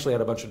 And he actually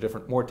had a bunch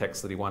of more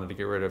texts that he wanted to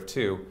get rid of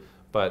too,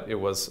 but it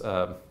was,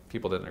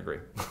 people didn't agree.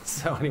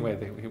 So anyway,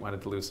 he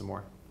wanted to lose some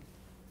more.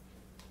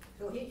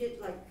 So he did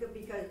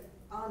because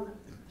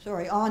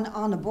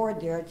on the board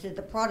there, it said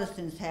the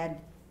Protestants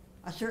had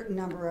a certain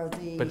number of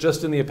the... But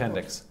just in the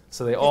appendix.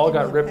 So they all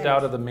got ripped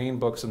out of the main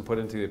books and put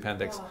into the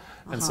appendix.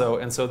 And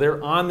so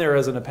they're on there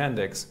as an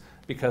appendix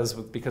because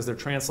they're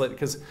translated,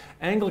 because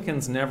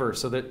Anglicans never,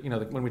 so that,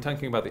 when we're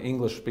talking about the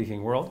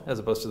English-speaking world as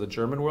opposed to the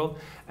German world,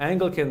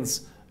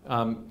 Anglicans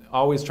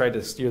always tried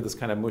to steer this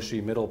kind of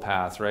mushy middle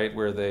path, right,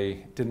 where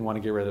they didn't want to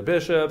get rid of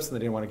bishops, and they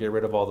didn't want to get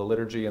rid of all the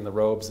liturgy and the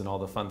robes and all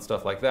the fun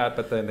stuff like that,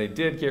 but then they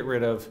did get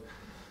rid of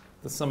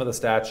some of the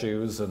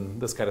statues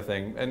and this kind of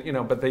thing. And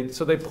but they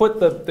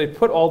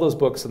put all those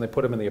books and they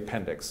put them in the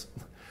appendix.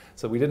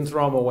 So we didn't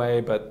throw them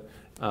away, but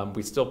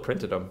we still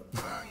printed them,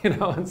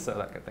 and so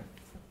that kind of thing.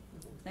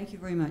 Thank you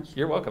very much.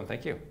 You're welcome.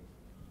 Thank you.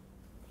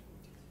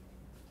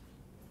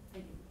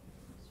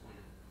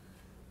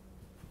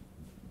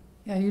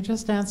 Yeah, you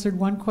just answered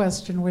one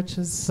question, which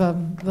is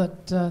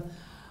that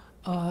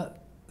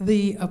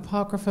the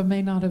Apocrypha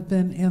may not have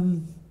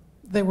been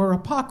they were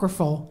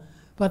apocryphal,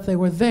 but they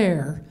were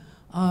there.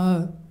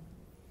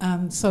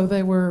 And so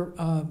they were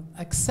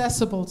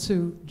accessible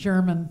to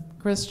German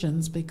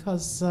Christians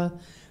because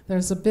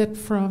there's a bit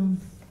from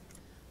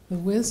the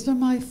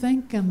Wisdom, I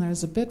think, and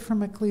there's a bit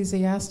from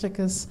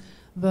Ecclesiasticus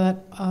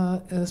that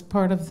is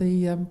part of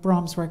the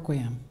Brahms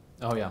Requiem.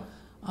 Oh, yeah.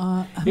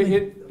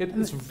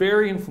 It's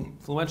very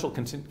influential,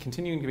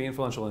 continuing to be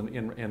influential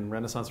in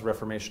Renaissance and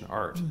Reformation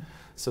art.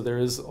 So there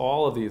is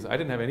all of these. I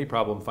didn't have any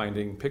problem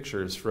finding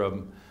pictures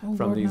from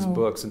these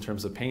books in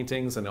terms of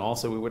paintings, and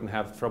also we wouldn't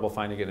have trouble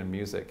finding it in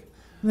music.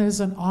 There's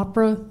an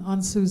opera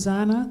on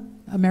Susanna,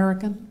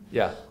 American.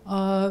 Yeah.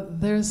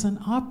 There's an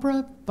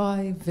opera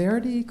by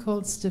Verdi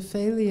called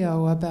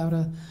Stephalio about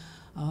a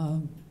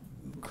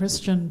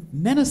Christian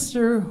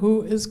minister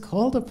who is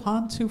called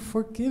upon to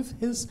forgive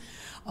his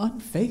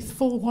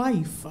unfaithful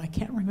wife. I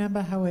can't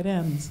remember how it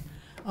ends.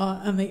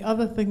 And the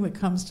other thing that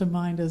comes to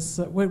mind is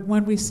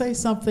when we say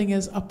something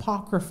is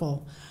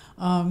apocryphal,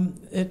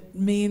 it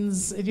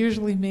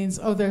usually means,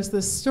 there's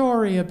this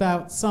story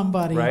about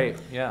somebody. Right,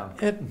 yeah.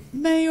 It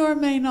may or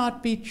may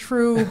not be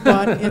true,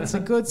 but it's a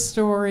good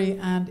story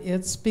and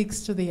it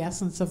speaks to the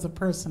essence of the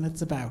person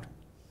it's about.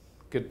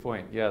 Good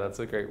point. Yeah, that's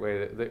a great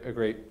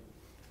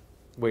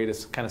way to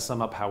kind of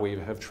sum up how we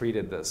have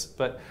treated this.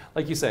 But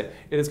like you say,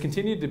 it has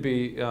continued to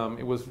be,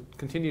 it was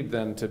continued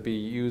then to be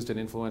used and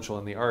influential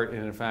in the art.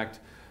 And in fact,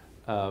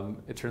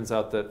 it turns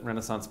out that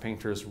Renaissance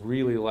painters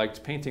really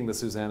liked painting the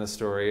Susanna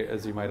story,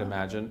 as you might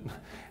imagine.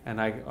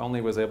 And I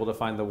only was able to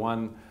find the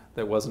one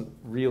that wasn't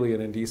really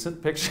an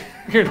indecent picture,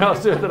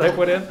 that I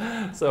put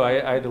in. So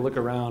I had to look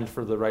around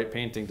for the right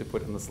painting to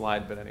put in the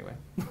slide. But anyway,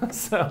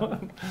 so.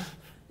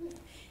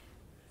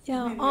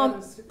 Yeah.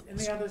 In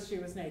the others, she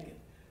was naked.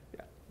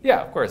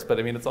 Yeah, of course, but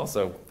I mean, it's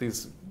also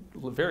these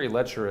very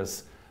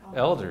lecherous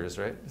elders,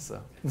 right?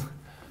 So,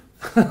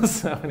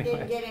 so anyway. They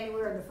didn't get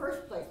anywhere in the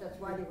first place. That's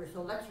why they were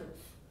so lecherous.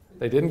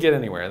 They didn't get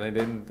anywhere.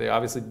 They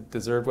obviously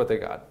deserved what they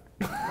got.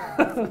 They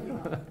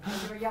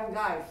were young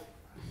guys.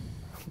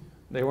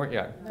 They weren't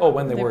young. No,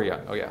 when they were young.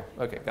 Oh yeah.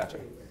 Okay,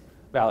 gotcha.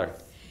 Valerie.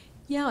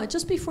 Yeah,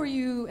 just before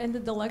you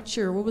ended the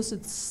lecture, what was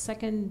it?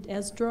 Second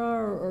Ezra,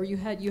 or you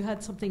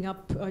had something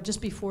up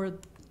just before.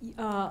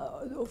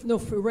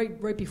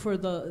 Right before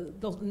the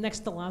next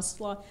to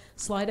last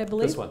slide, I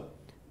believe. This one.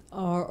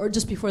 Or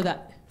just before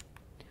that.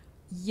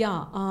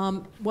 Yeah.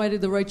 Why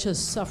did the righteous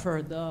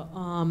suffer?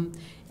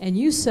 And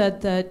you said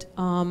that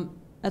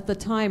at the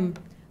time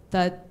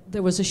that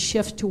there was a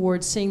shift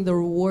towards seeing the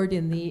reward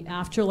in the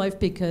afterlife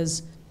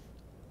because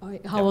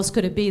how else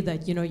could it be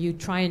that you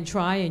try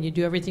and you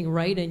do everything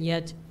right and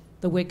yet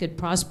the wicked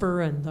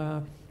prosper and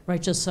the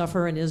righteous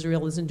suffer and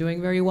Israel isn't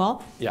doing very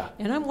well. Yeah.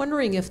 And I'm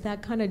wondering if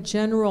that kind of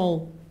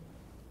general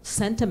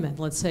sentiment,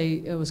 let's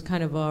say it was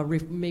kind of a,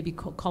 maybe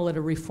call it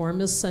a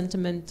reformist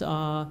sentiment,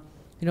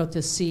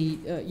 to see,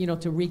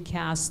 to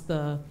recast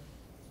the,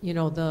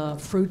 the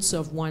fruits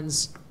of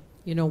one's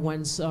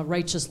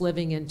righteous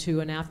living into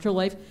an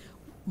afterlife.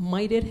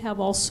 Might it have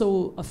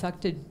also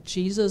affected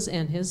Jesus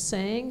and his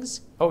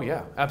sayings? Oh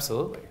yeah,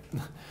 absolutely.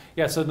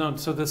 Yeah, so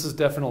this is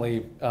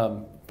definitely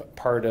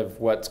part of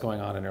what's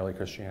going on in early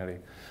Christianity.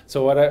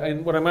 So what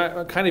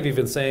I'm kind of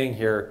even saying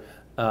here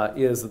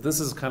is that this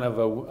is kind of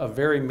a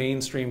very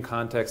mainstream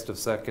context of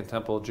Second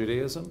Temple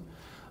Judaism.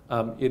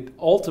 It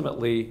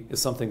ultimately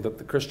is something that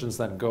the Christians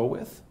then go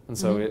with, and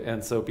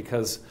so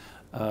because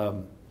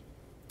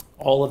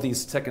all of these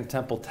Second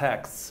Temple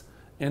texts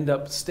end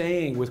up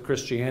staying with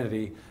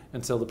Christianity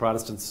until the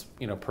Protestants,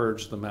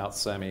 purged them out,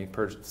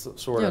 purged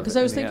sort of. Yeah, because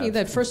I was thinking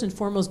that first and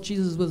foremost,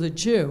 Jesus was a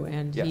Jew,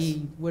 and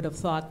he would have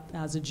thought,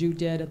 as a Jew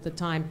did at the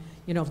time,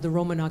 of the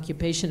Roman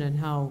occupation and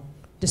how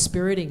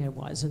dispiriting it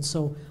was. And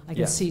so I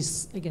can see,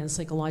 again,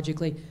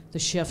 psychologically, the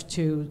shift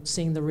to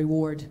seeing the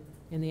reward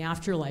in the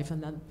afterlife,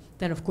 and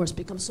then of course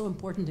becomes so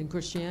important in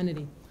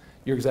Christianity.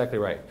 You're exactly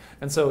right.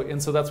 And so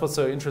that's what's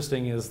so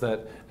interesting is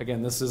that,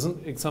 again, this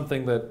isn't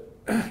something that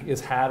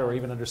is had or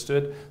even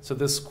understood. So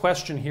this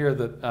question here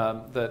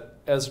that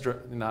Ezra,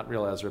 not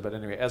real Ezra, but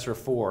anyway, Ezra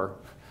 4,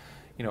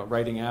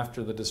 writing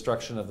after the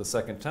destruction of the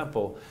Second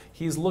Temple,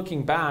 he's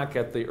looking back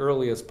at the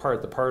earliest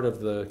part, the part of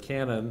the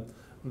canon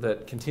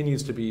that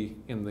continues to be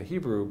in the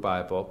Hebrew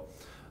Bible,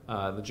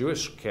 the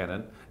Jewish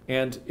canon,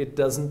 and it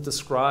doesn't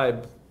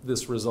describe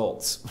this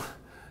results.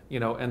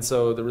 And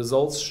so the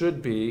results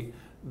should be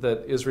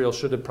that Israel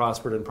should have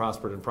prospered and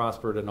prospered and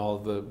prospered, and all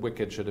of the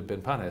wicked should have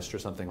been punished, or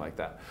something like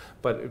that.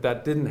 But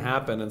that didn't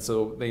happen, and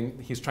so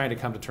he's trying to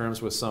come to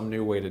terms with some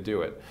new way to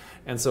do it.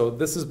 And so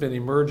this has been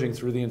emerging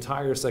through the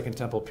entire Second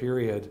Temple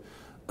period.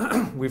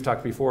 We've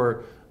talked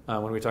before,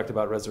 when we talked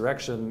about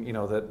resurrection,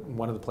 that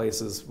one of the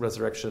places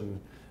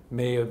resurrection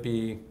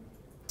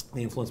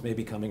the influence may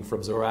be coming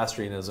from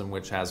Zoroastrianism,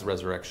 which has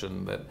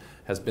resurrection, that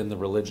has been the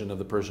religion of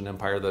the Persian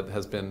Empire, that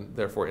has been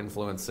therefore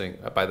influencing,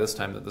 by this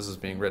time that this is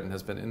being written,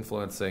 has been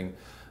influencing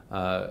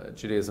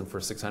Judaism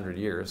for 600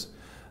 years.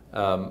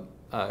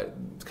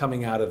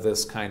 Coming out of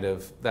this kind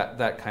of,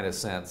 that kind of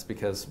sense,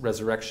 because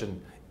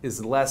resurrection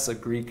is less a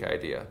Greek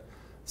idea.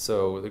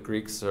 So the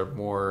Greeks are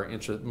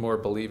more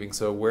believing.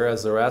 So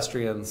whereas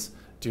Zoroastrians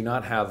do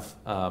not have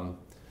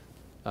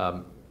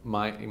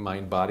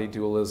mind-body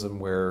dualism,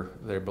 where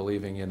they're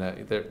believing in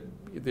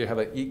they have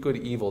a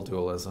good-evil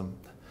dualism,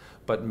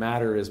 but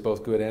matter is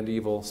both good and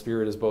evil,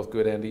 spirit is both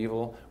good and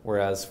evil.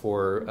 Whereas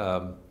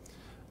for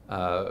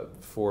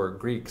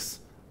Greeks,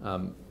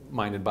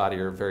 mind and body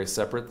are very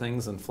separate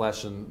things, and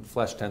flesh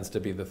tends to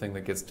be the thing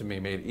that gets to be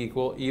made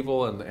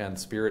evil, and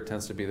spirit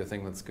tends to be the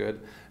thing that's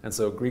good. And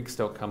so Greeks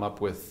don't come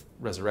up with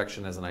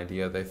resurrection as an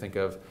idea. They think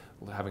of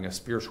having a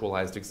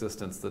spiritualized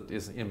existence that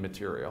is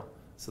immaterial.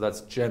 So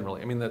that's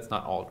generally, that's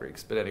not all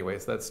Greeks, but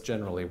anyways, that's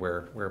generally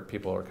where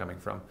people are coming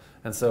from.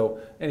 And so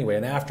anyway,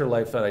 an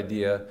afterlife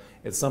idea,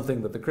 it's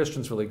something that the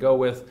Christians really go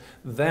with.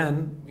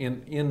 Then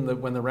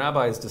when the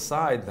rabbis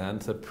decide then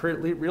to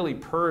really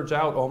purge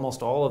out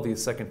almost all of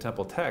these Second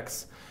Temple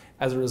texts,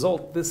 as a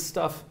result, this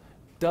stuff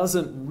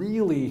doesn't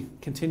really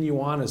continue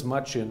on as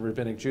much in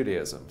Rabbinic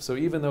Judaism. So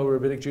even though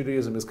Rabbinic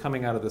Judaism is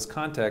coming out of this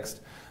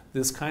context,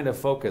 this kind of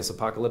focus,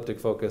 apocalyptic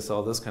focus,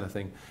 all this kind of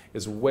thing,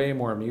 is way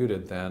more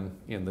muted than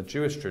in the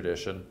Jewish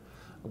tradition,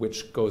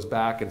 which goes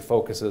back and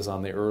focuses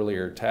on the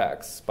earlier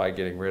texts by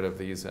getting rid of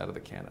these out of the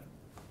canon.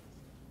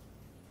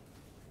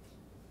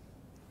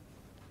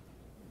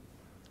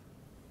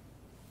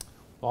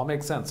 All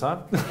makes sense,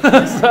 huh?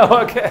 So,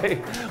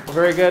 okay. Well,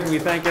 very good. We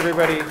thank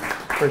everybody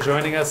for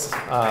joining us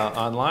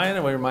online,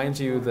 and we remind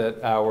you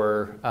that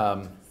our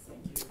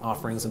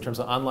offerings in terms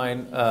of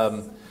online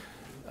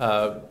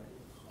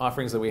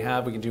offerings that we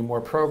have, we can do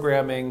more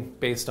programming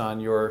based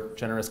on your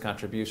generous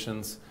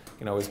contributions. You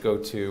can always go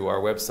to our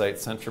website,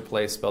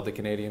 centerplace, spelled the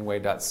Canadian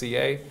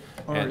way.ca.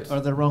 Or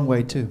the wrong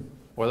way, too.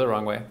 Or the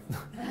wrong way.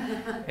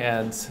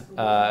 And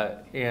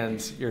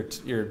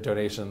your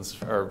donations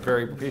are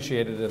very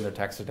appreciated, and they're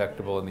tax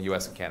deductible in the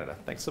U.S. and Canada.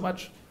 Thanks so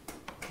much.